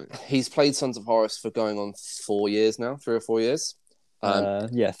chance, mate. He's played Sons of Horus for going on 4 years now, 3 or 4 years.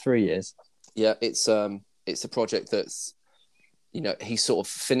 3 years. Yeah, it's a project that's, he sort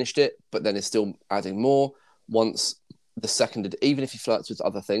of finished it, but then is still adding more. Once the second, even if he flirts with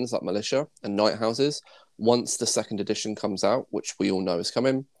other things like Militia and Night Houses, once the second edition comes out, which we all know is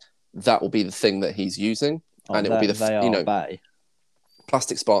coming, that will be the thing that he's using, and it will be Bay.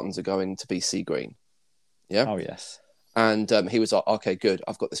 Plastic Spartans are going to be sea green. Yeah. Oh yes. And he was like, "Okay, good.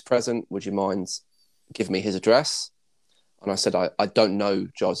 I've got this present. Would you mind giving me his address?" And I said, I don't know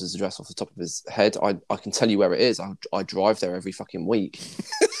Giles' address off the top of his head. I can tell you where it is. I drive there every fucking week,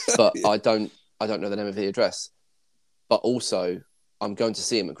 but I don't know the name of the address. But also, I'm going to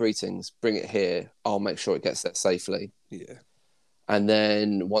see him at Greetings. Bring it here. I'll make sure it gets there safely. Yeah. And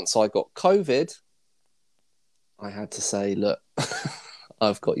then once I got COVID, I had to say, look,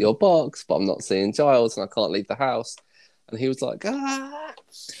 I've got your box, but I'm not seeing Giles and I can't leave the house. And he was like, ah.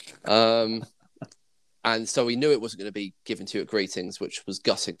 And so we knew it wasn't going to be given to you at Greetings, which was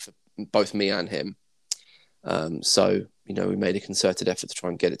gutting for both me and him. So, we made a concerted effort to try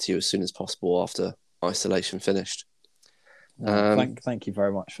and get it to you as soon as possible after isolation finished. Thank you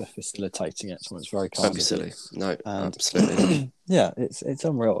very much for facilitating it. Someone's very kind. Don't be silly. No, absolutely. Yeah, it's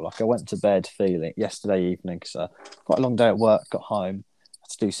unreal. Like I went to bed feeling yesterday evening because quite a long day at work. Got home, had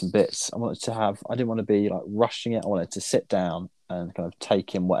to do some bits. I didn't want to be like rushing it. I wanted to sit down and kind of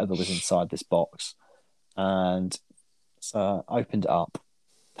take in whatever was inside this box. And so I opened it up,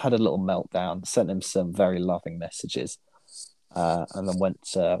 had a little meltdown, sent him some very loving messages, and then went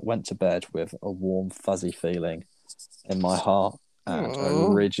to bed with a warm, fuzzy feeling in my heart and a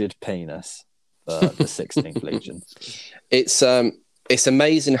rigid penis for the 16th Legion. It's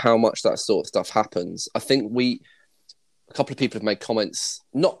amazing how much that sort of stuff happens. I think a couple of people have made comments,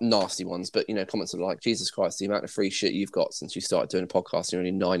 not nasty ones, but comments like, Jesus Christ, the amount of free shit you've got since you started doing a podcast, you're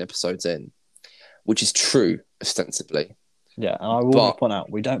only 9 episodes in, which is true ostensibly. Yeah, and I will point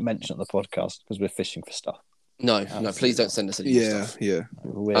out we don't mention it on the podcast because we're fishing for stuff. No, Absolutely. No, please don't send us any stuff. Yeah.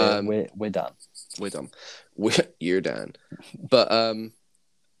 We're done. We're done. You're done. But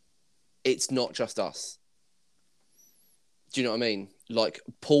it's not just us. Do you know what I mean? Like,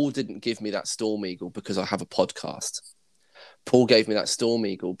 Paul didn't give me that Storm Eagle because I have a podcast. Paul gave me that Storm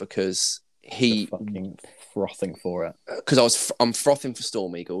Eagle because he fucking frothing for it. Because I'm frothing for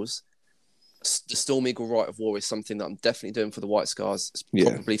Storm Eagles. The Storm Eagle Rite of War is something that I'm definitely doing for the White Scars. It's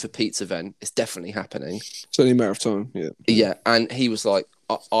probably for Pete's event. It's definitely happening. It's only a matter of time. Yeah. Yeah. And he was like,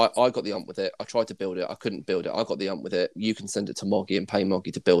 I got the ump with it. I tried to build it. I couldn't build it. I got the ump with it. You can send it to Moggy and pay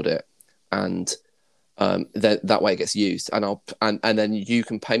Moggy to build it, and that way it gets used. And then you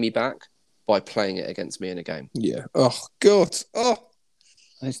can pay me back by playing it against me in a game. Yeah. Oh God. Oh.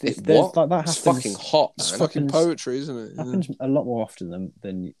 It's what? Like that it's happens, fucking hot, man. It's fucking poetry, isn't it? Yeah. Happens a lot more often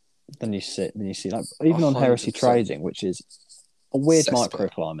than you see. Like even 100%. On Heresy Trading, which is a weird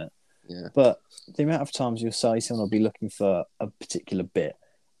microclimate. Yeah. But the amount of times you'll say someone will be looking for a particular bit,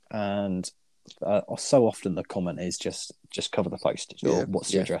 and so often the comment is just cover the postage, or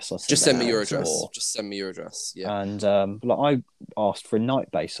what's your address? Just send me your address. Just send me your address. Yeah. And like I asked for a night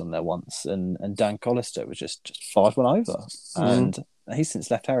base on there once, and Dan Collister was just 5-1 over, and he's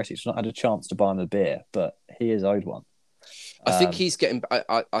since left Heresy. He's not had a chance to buy him a beer, but he is owed one. I think he's getting.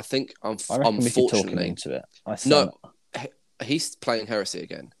 I think unfortunately, we could talk him into it. He's playing Heresy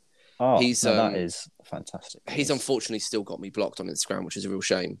again. Oh, that is fantastic. He's unfortunately still got me blocked on Instagram, which is a real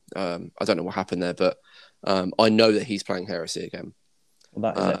shame. I don't know what happened there, but I know that he's playing Heresy again.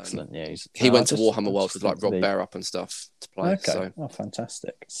 Well, that is excellent news. He went to Warhammer World with like Rob Bear up and stuff to play. Okay. So. Oh,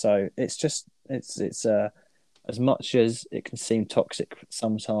 fantastic. So it's as much as it can seem toxic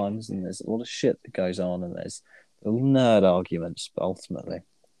sometimes, and there's a lot of shit that goes on, and there's little nerd arguments, but ultimately,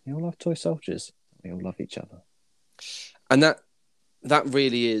 we all love toy soldiers. We all love each other. And that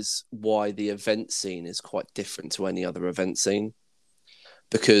really is why the event scene is quite different to any other event scene,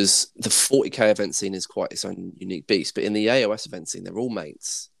 because the 40k event scene is quite its own unique beast. But in the AOS event scene, they're all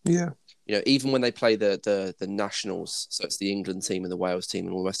mates. Yeah. You know, even when they play the nationals, so it's the England team and the Wales team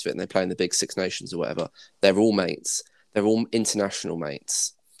and all the rest of it, and they play in the big Six Nations or whatever, they're all mates. They're all international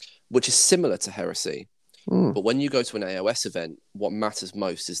mates, which is similar to Heresy. But when you go to an AOS event, what matters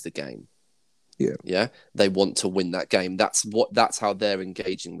most is the game. Yeah. They want to win that game. That's how they're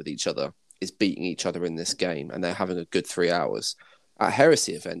engaging with each other, is beating each other in this game, and they're having a good 3 hours. At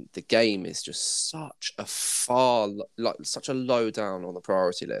Heresy event, the game is just such a low down on the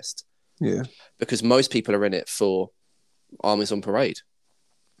priority list. Yeah. Because most people are in it for armies on parade.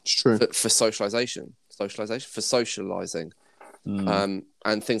 It's true. For socializing,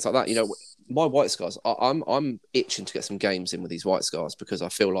 and things like that. You know, my White Scars, I'm itching to get some games in with these White Scars, because I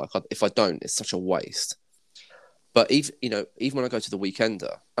feel like if I don't, it's such a waste. But even when I go to the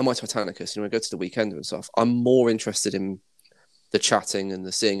Weekender and my Titanicus, when I go to the Weekender and stuff, I'm more interested in the chatting and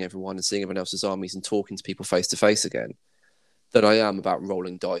the seeing everyone and seeing everyone else's armies and talking to people face to face again than I am about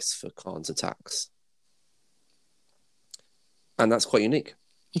rolling dice for Khan's attacks. And that's quite unique.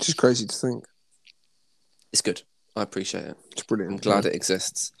 Which is crazy to think. It's good. I appreciate it. It's brilliant. I'm glad it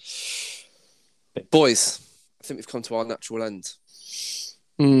exists. Boys, I think we've come to our natural end.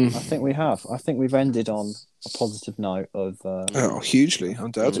 I think we have. I think we've ended on a positive note of hugely,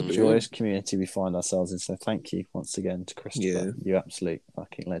 undoubtedly. Joyous community we find ourselves in. So thank you once again to Christopher. You absolute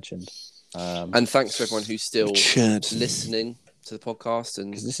fucking legend. And thanks to everyone who's still listening to the podcast.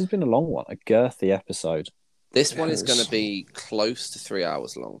 And this has been a long one, a girthy episode. This one is going to be close to 3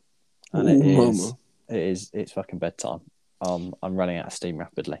 hours long. And it's fucking bedtime. I'm running out of steam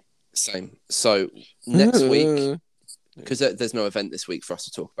rapidly. Same. So next week, because there's no event this week for us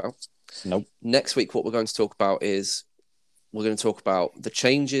to talk about. Nope. Next week, what we're going to talk about is we're going to talk about the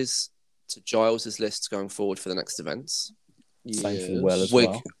changes to Giles's lists going forward for the next events. Same for Will as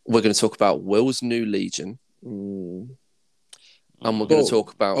well. We're going to talk about Will's new Legion. And we're going to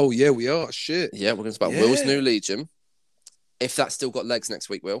talk about... Oh, yeah, we are. Shit. Yeah, we're going to talk about Will's new Legion. If that's still got legs next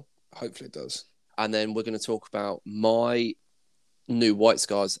week, Will. Hopefully it does. And then we're going to talk about my new White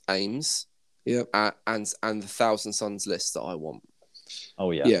Scars aims. Yep. And the Thousand Suns list that I want.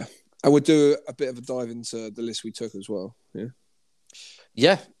 Oh, yeah. Yeah. And we'll do a bit of a dive into the list we took as well.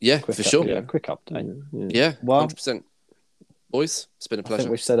 Yeah. Yeah, for sure. Yeah, quick update. Yeah, 100%. Boys, it's been a pleasure. I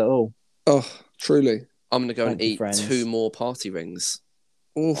think we've said it all. Oh, truly. I'm going to go and eat 2 more party rings.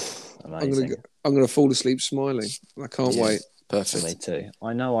 Oof. Amazing. I'm going to fall asleep smiling. I can't wait. Perfect. Me too.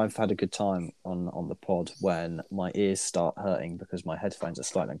 I know I've had a good time on the pod when my ears start hurting because my headphones are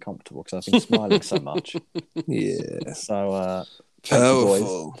slightly uncomfortable because I've been smiling so much. Yeah. So, thank you,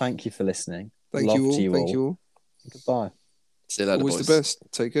 boys. Thank you for listening. Thank you all. Goodbye. See you later, Always boys. the best.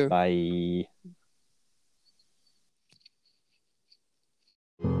 Take care. Bye.